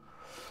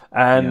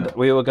 And Yeah.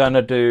 we were going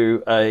to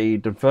do a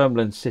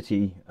Dunfermline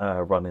City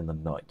run in the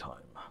night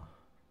time.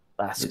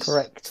 That's Yes.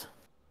 correct.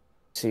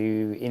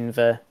 To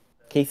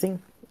Inverkeithing?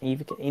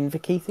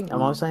 Inverkeithing?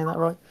 Am I saying that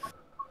right?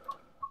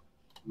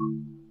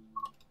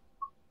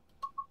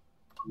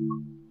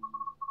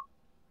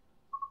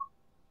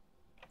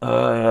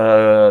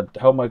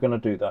 How am I going to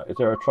do that? Is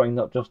there a train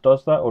that just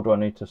does that, or do I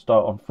need to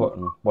start on foot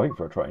and wait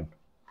for a train?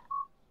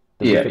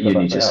 Did we Yeah, figure you that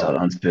need to out? start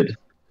on foot.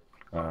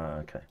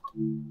 Okay.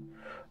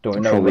 Do I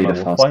know Probably when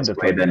the I will find a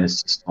fastest way train? then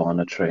is to spawn on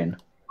a train.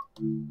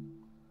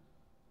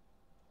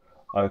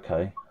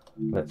 Okay,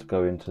 let's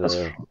go into That's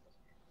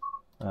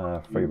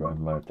free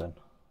roam mode then.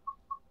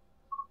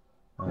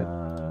 Yep.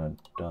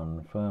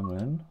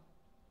 Dunfermline.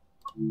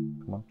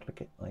 Come on,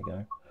 click it. There you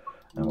go.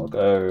 And we'll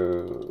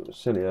go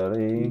silly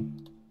early.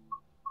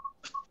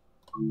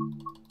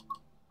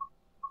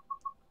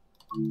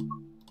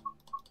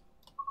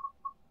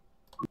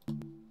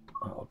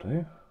 That'll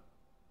do.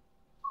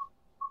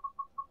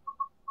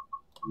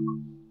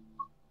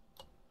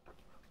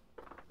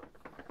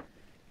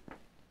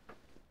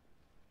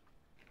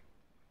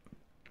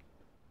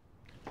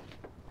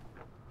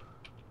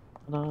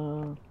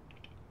 No.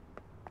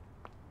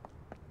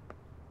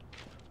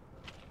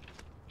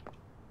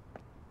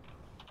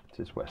 It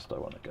is west I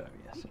want to go,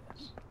 yes it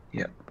is.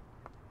 Yeah.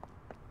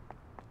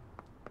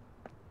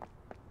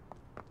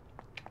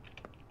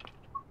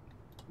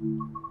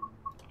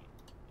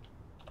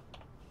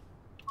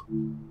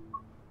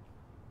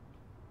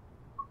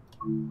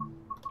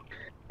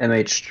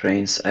 MH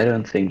trains, I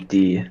don't think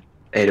the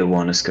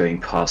 801 is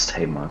going past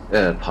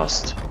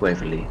past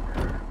Waverley.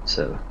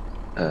 So,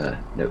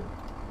 no.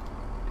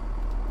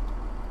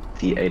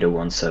 The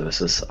 801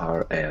 services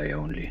are AI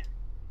only.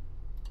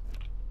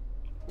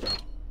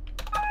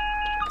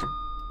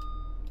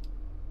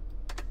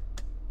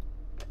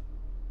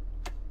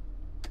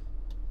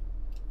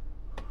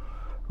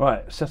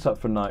 Right, set up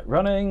for night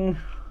running.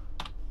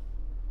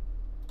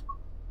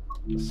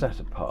 Set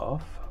a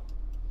path.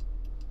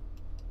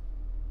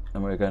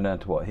 And we're going down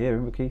to what, here,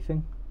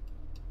 Inverkeithing?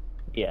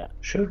 Yeah.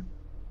 Sure.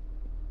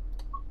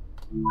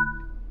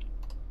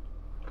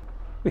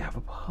 We have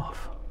a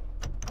path.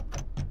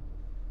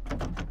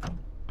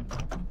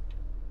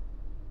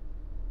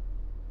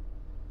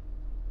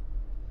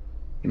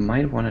 You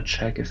might want to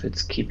check if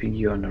it's keeping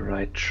you on the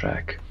right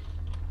track.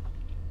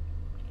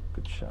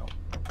 Good shout.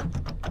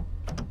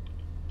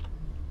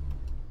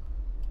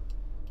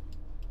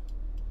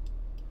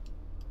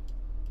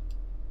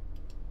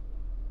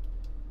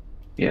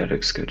 Yeah, it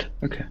looks good.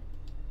 Okay.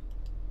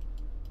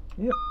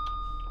 Yep.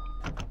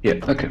 Yeah,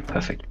 okay,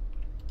 perfect.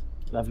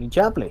 Lovely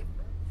jubbly.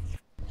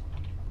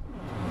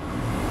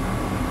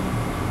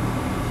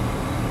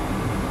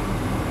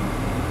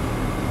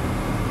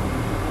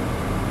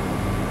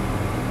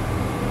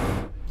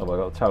 Have I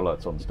got the tail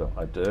lights on still?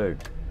 I do.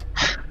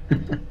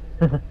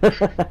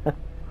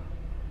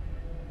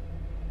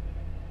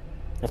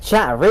 The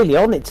chat are really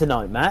on it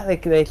tonight,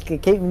 Matt. They're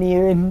keeping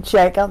you in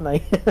check, aren't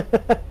they?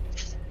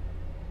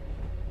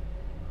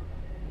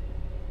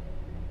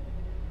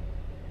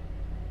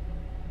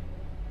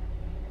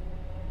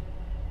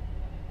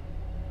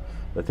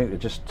 I think they're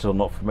just still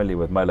not familiar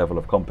with my level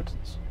of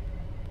competence.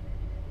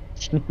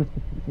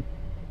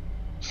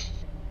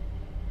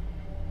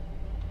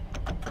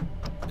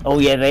 Oh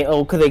yeah, they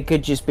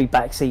could just be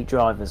backseat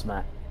drivers,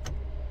 Matt.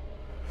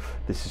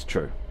 This is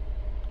true.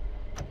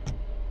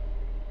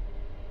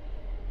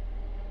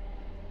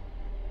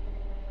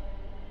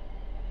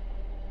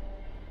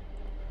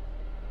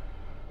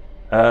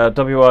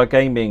 WR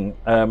Gaming,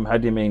 how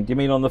do you mean? Do you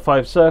mean on the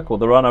 5 circle?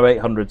 There are no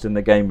 800s in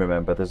the game,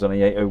 remember. There's only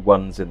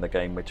 801s in the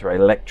game, which are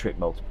electric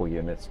multiple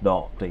units,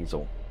 not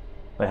diesel.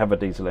 They have a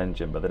diesel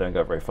engine, but they don't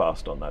go very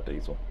fast on that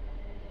diesel.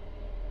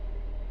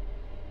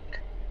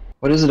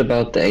 What is it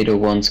about the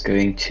 801s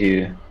going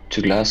to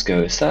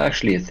Glasgow? Is that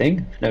actually a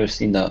thing? I've never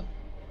seen that.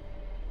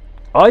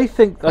 I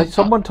think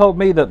someone told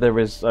me that there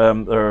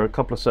are a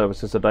couple of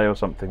services a day or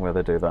something where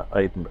they do that.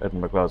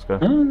 Edinburgh, Glasgow.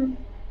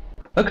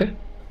 Okay.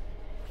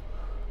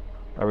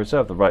 I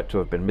reserve the right to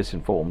have been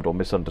misinformed or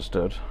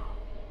misunderstood.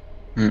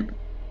 There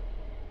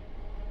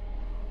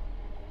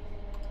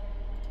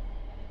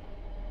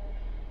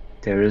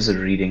is a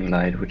reading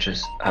light which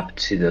is up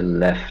to the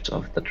left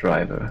of the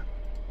driver.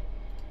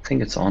 I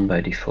think it's on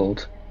by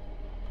default.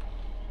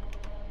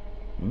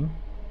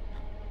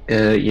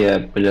 Yeah,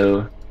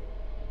 below.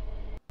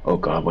 Oh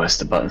god, where's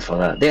the button for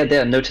that?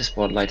 There, notice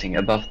board lighting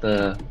above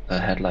the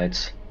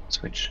headlights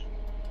switch.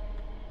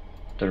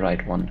 The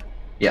right one.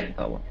 Yeah,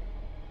 that one.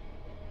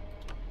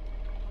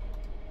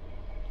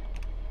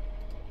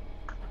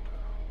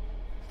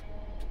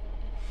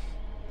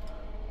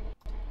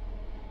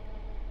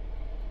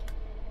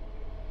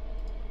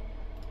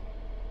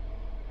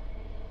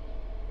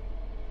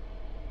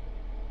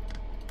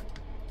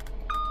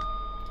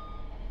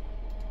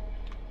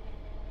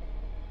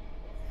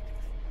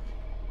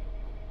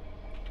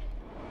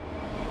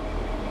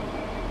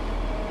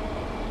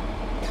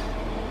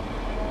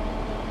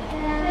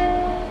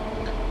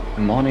 A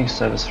morning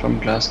service from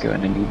Glasgow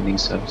and an evening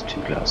service to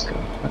Glasgow.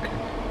 Okay.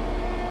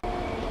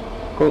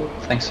 Cool,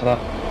 thanks for that.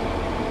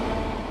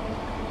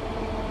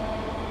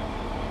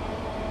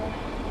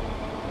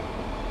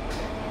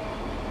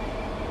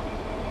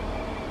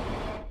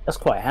 That's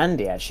quite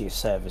handy, actually, a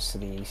service to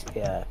the east,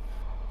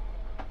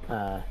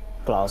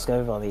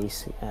 Glasgow on the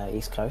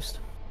east coast.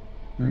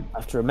 I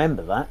have to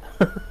remember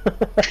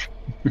that.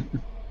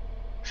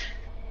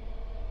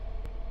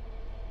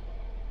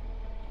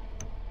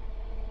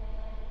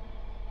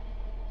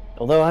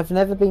 Although I've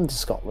never been to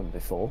Scotland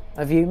before.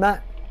 Have you,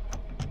 Matt?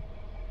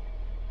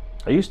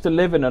 I used to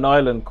live in an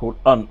island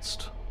called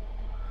Unst.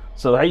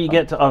 So how you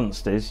get to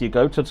Unst is you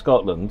go to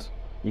Scotland,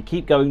 you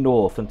keep going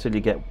north until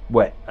you get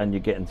wet and you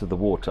get into the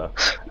water.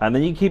 And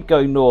then you keep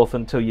going north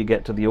until you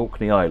get to the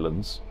Orkney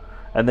Islands.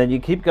 And then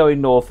you keep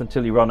going north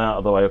until you run out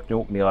of the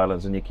Orkney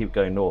Islands, and you keep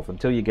going north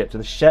until you get to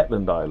the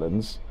Shetland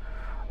Islands.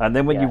 And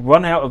then when you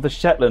run out of the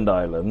Shetland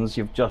Islands,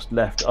 you've just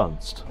left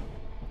Unst.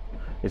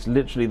 It's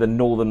literally the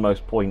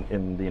northernmost point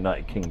in the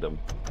United Kingdom.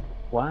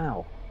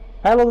 Wow.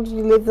 How long did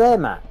you live there,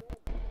 Matt?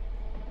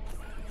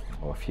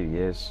 Oh, a few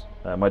years.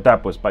 My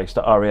dad was based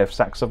at RAF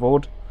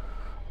Saxavord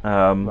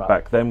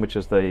back then, which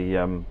is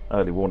the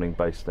early warning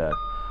base there.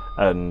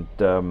 And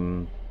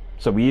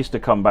so we used to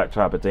come back to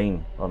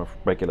Aberdeen on a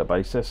regular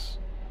basis.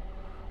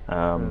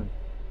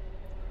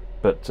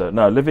 But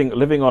no,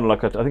 living on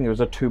like I think it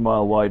was a 2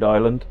 mile wide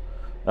island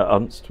at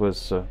Unst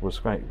was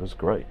great. It was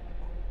great.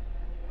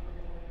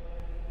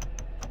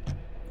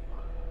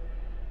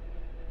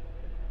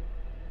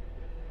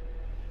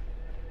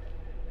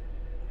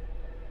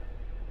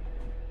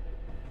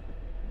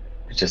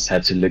 I just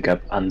had to look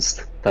up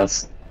Unst.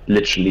 That's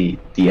literally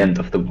the end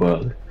of the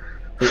world.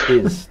 It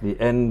is the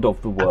end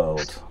of the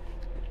world.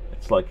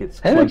 It's like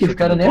it's hey, look, you've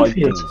got an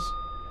airfield.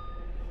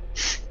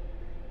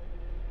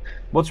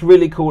 What's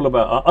really cool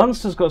about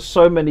Unst has got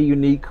so many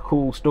unique,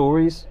 cool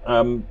stories.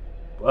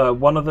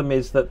 One of them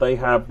is that they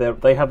have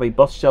a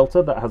bus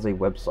shelter that has a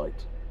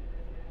website.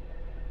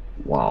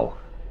 Wow.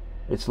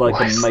 It's like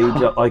a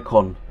major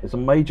icon. It's a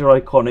major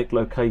iconic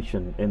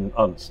location in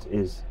Unst,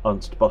 is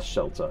Unst Bus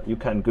Shelter. You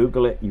can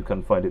Google it, you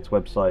can find its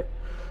website,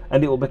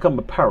 and it will become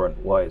apparent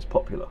why it's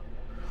popular.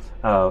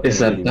 Is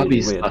that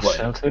Bobby's bus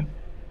shelter?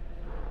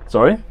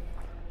 Sorry?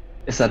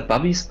 Is that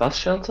Bobby's bus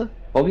shelter?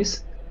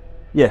 Bobby's?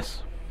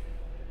 Yes.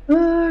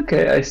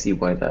 Okay, I see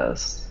why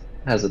that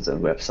has its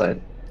own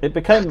website. It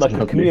became like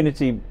a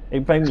community,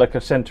 it became like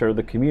a centre of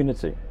the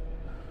community.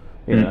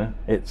 You know,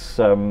 it's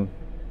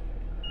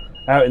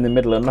out in the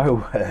middle of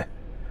nowhere,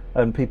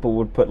 and people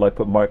would put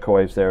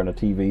microwaves there and a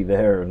TV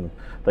there, and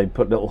they'd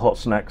put little hot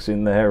snacks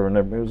in there, and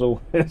it was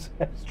all it's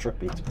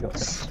trippy, to be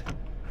honest.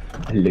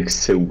 It looks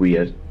so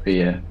weird, but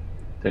yeah,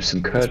 there's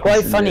some curtains. It's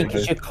quite funny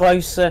because you're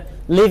closer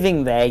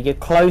living there. You're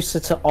closer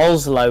to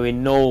Oslo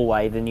in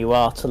Norway than you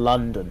are to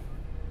London.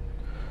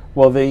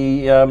 Well,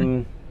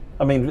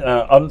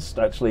 Unst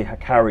actually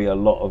carry a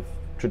lot of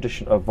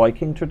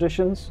Viking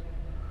traditions.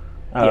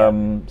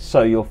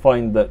 So you'll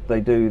find that they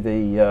do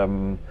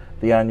the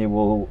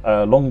annual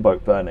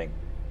longboat burning,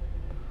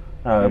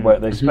 where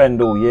they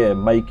spend all year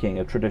making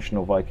a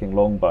traditional Viking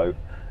longboat,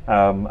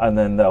 and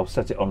then they'll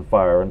set it on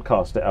fire and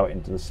cast it out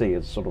into the sea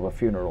as sort of a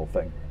funeral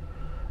thing.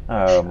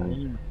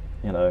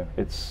 You know,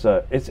 it's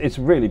a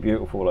really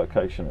beautiful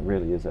location. It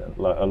really is. I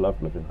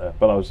love living there,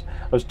 but I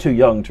was too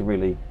young to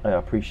really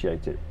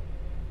appreciate it.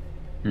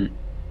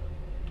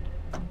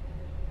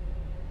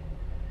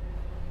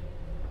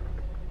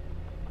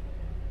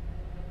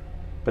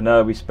 But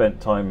no, we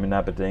spent time in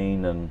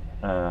Aberdeen and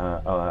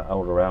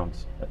all around.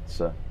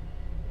 It's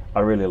I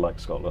really like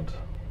Scotland.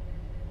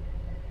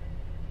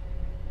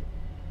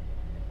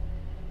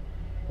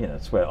 You know,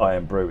 it's where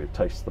Iron Brew it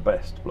tastes the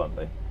best,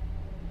 bluntly.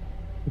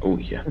 Oh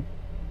yeah.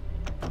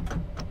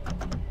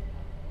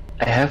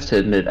 I have to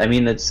admit, I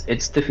mean,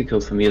 it's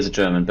difficult for me as a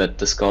German, but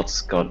the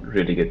Scots got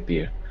really good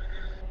beer.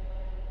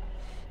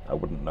 I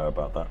wouldn't know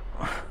about that.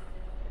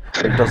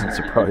 It doesn't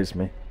surprise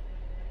me.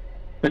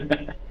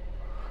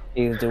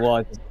 Either do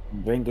I, 'cause I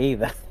don't drink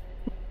either.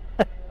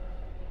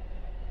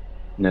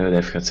 No,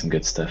 they've got some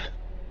good stuff.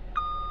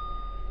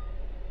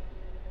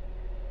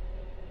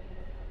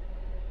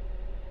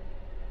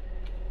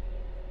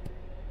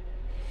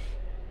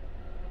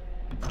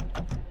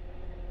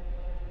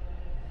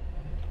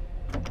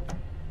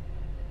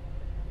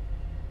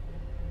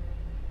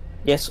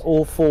 Yes,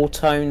 all 4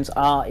 tones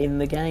are in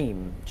the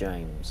game,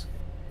 James.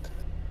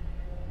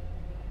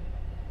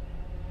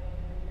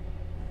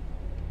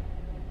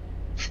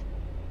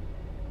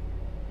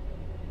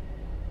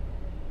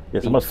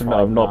 Yes, I Deep must admit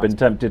fried I've not been Mars.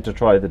 tempted to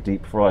try the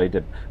deep fried.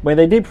 I mean,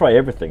 they deep fry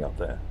everything up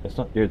there. It's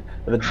not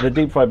the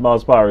deep fried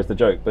Mars bar is the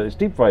joke, but it's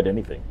deep fried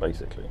anything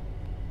basically.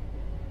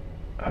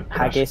 Oh, gosh.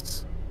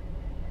 Haggis.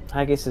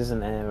 Haggis isn't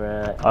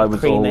there. I was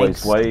cream always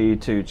eggs. way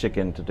too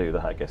chicken to do the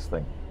haggis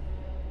thing.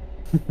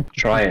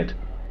 Try it.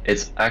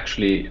 It's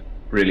actually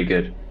really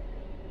good.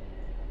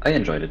 I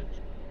enjoyed it.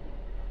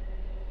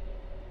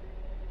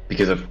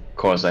 Because of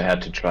course I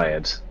had to try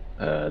it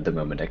the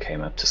moment I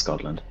came up to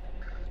Scotland.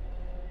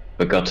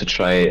 But got to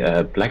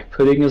try black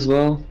pudding as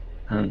well.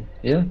 And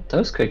yeah, that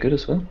was quite good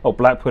as well. Oh,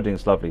 black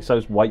pudding's lovely.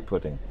 So's white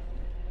pudding.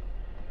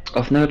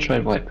 I've never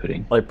tried white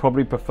pudding. I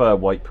probably prefer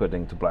white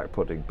pudding to black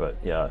pudding, but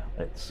yeah,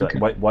 it's Okay.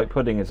 white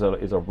pudding is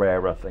a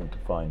rarer thing to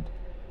find.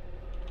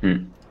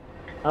 Hmm.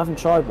 I haven't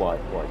tried white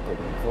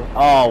pudding before.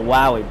 Oh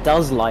wow, it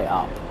does light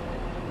up.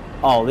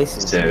 Oh, this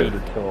is So-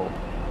 really cool.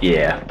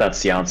 Yeah,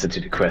 that's the answer to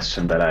the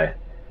question that I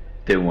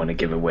didn't want to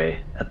give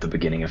away at the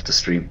beginning of the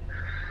stream.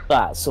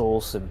 That's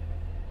awesome.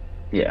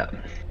 Yeah.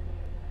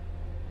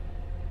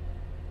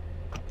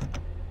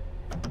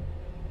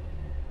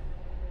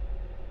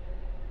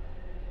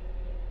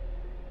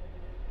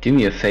 Do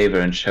me a favor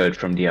and show it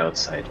from the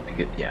outside.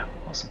 Yeah,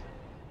 awesome.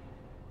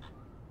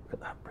 Look at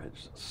that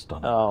bridge, that's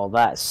stunning. Oh,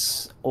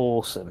 that's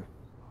awesome.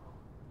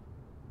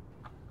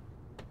 I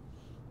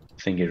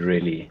think it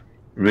really,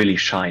 really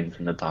shines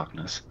in the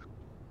darkness.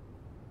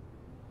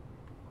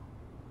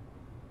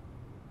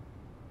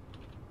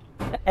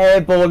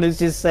 Airborne has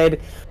just said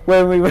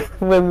when we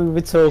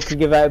were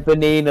talking about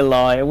Banana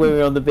Line, when we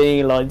were on the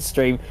Banana Line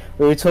stream,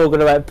 we were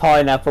talking about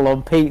pineapple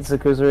on pizza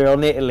because we were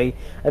on Italy,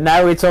 and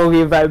now we're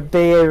talking about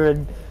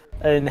beer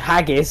and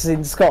haggis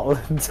in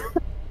Scotland.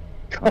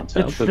 Can't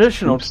help It's but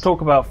traditional oops. to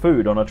talk about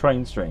food on a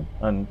train stream,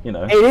 and you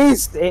know, It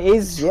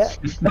is, yeah,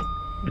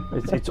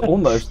 it's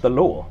almost the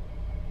law.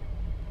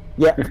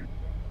 yeah.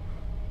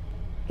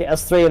 Get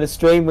us 3 on a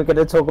stream. We're going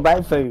to talk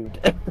about food.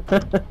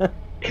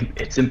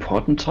 It's an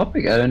important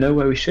topic. I don't know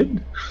why we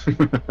shouldn't.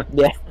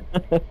 Yeah.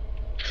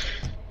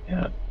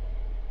 Yeah.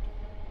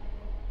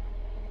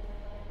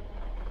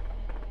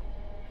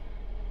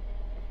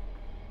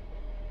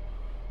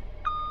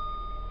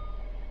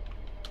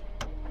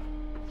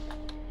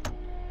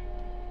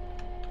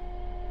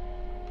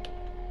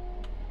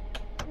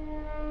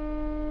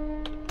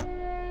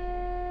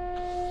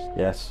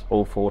 Yes,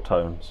 all 4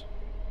 tones.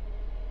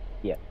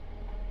 Yeah.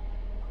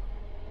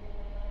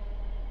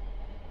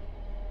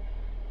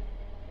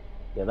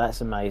 Yeah,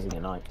 that's amazing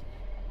at night.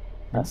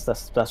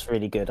 That's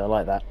really good. I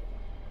like that.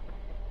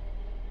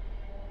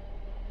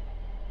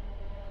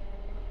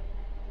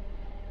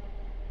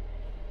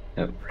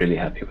 I'm really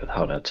happy with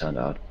how that turned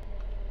out.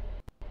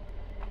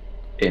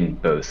 In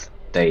both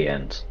day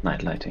and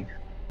night lighting.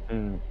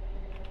 Mm.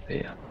 But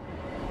yeah.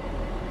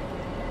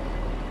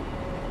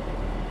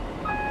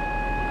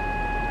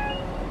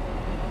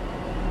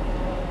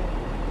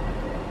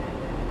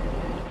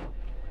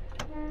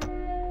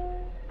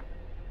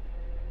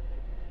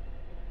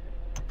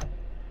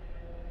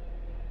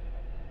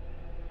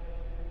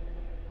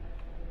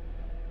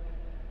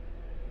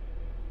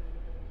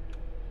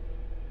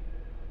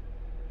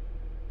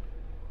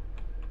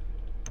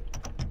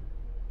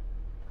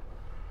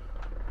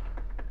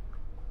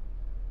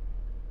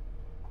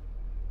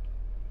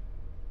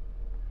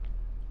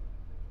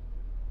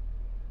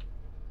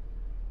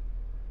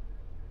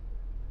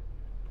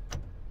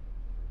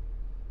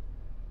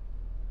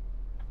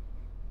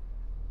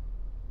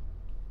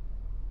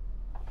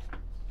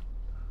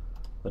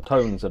 The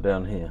tones are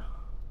down here.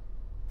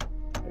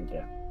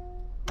 Yeah.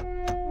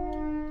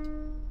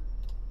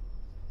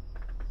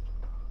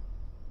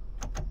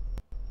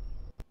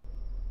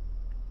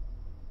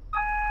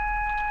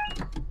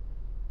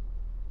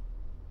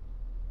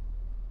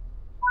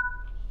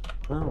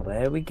 Oh,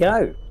 there we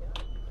go.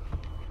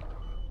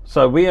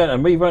 So we've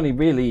only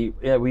really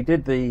we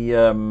did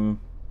the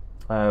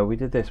we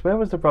did this. Where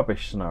was the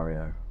rubbish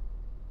scenario?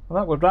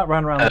 Well, that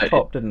ran around the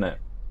top, didn't it?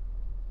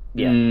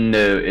 Yeah.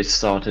 No, it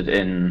started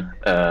in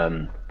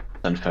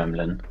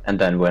Dunfermline and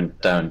then went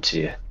down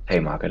to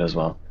Haymarket as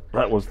well.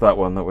 That was that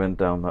one that went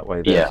down that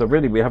way there. Yeah. So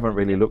really, we haven't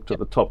really looked at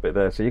the top bit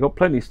there. So you've got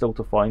plenty still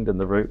to find in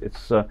the route.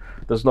 It's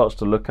there's lots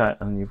to look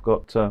at, and you've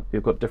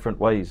got different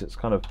ways. It's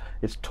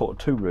 2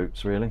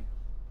 routes really.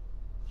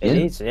 It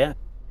Yeah. is, yeah.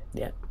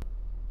 Yeah.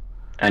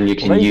 And you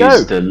can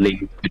use the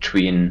link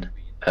between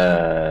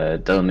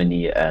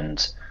Delmini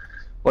and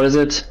what is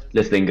it?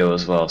 Lithingo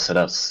as well. So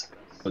that's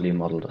fully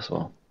modeled as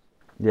well.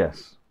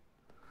 Yes.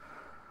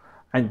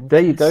 And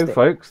there you go,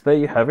 folks. There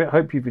you have it.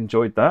 Hope you've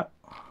enjoyed that.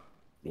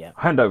 Yeah.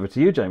 Hand over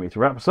to you, Jamie, to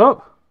wrap us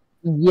up.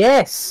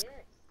 Yes.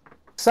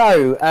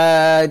 So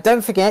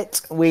don't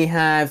forget, we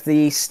have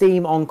the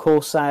Steam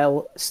Encore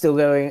sale still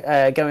going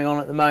on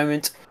at the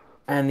moment,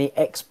 and the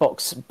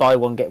Xbox buy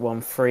one get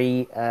one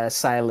free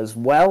sale as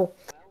well.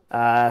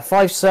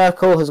 Five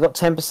Circle has got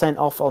 10%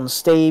 off on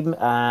Steam,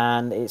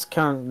 and it's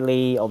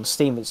currently on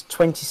Steam. It's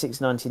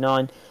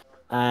 $26.99,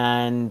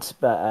 and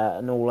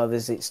all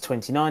others it's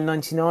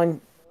 $29.99.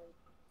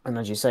 And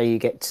as you say, you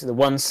get to the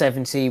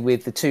 170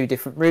 with the 2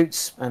 different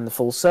routes and the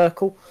full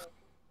circle.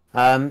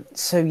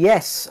 So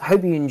yes,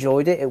 hope you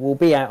enjoyed it. It will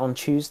be out on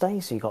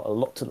Tuesday, so you've got a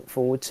lot to look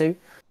forward to.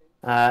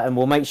 And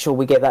we'll make sure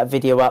we get that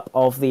video up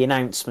of the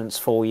announcements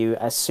for you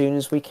as soon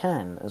as we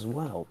can as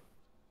well.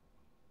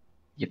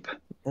 Yep.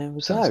 There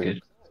we Sounds go.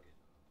 good.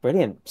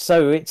 Brilliant.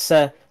 So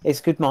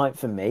it's good night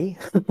from me.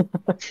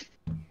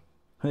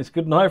 It's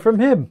good night from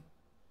him.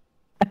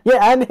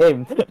 Yeah, and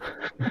him.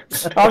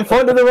 I'm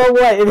pointing the wrong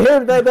way. And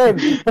him, then them.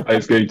 I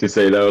was going to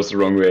say that was the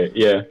wrong way.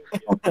 Yeah.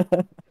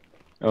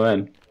 Oh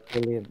man.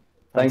 Brilliant.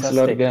 Thanks a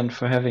lot Fantastic. again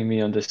for having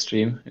me on this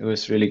stream. It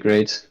was really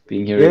great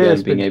being here Yeah,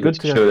 it's again, being been able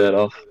good to to show that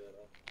off.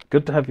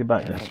 Good to have you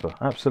back, Jasper.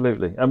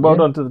 Absolutely. And well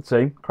done to the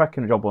team.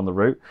 Cracking job on the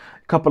route.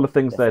 A couple of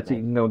things there that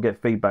you can go and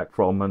get feedback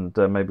from, and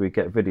maybe we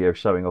get video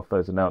showing off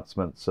those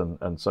announcements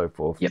and so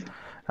forth. Yep.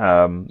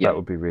 That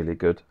would be really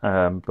good.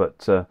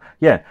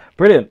 Yeah,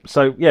 brilliant.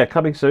 So, yeah,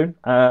 coming soon.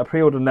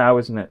 Pre-order now,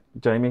 isn't it,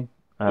 Jamie?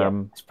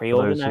 It's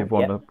pre-order those now. who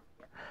want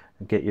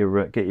to get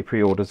your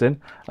pre-orders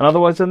in. And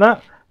otherwise than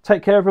that,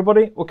 take care,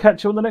 everybody. We'll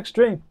catch you on the next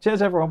stream.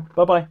 Cheers, everyone.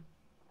 Bye-bye.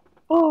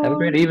 Have a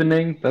great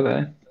evening.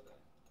 Bye-bye.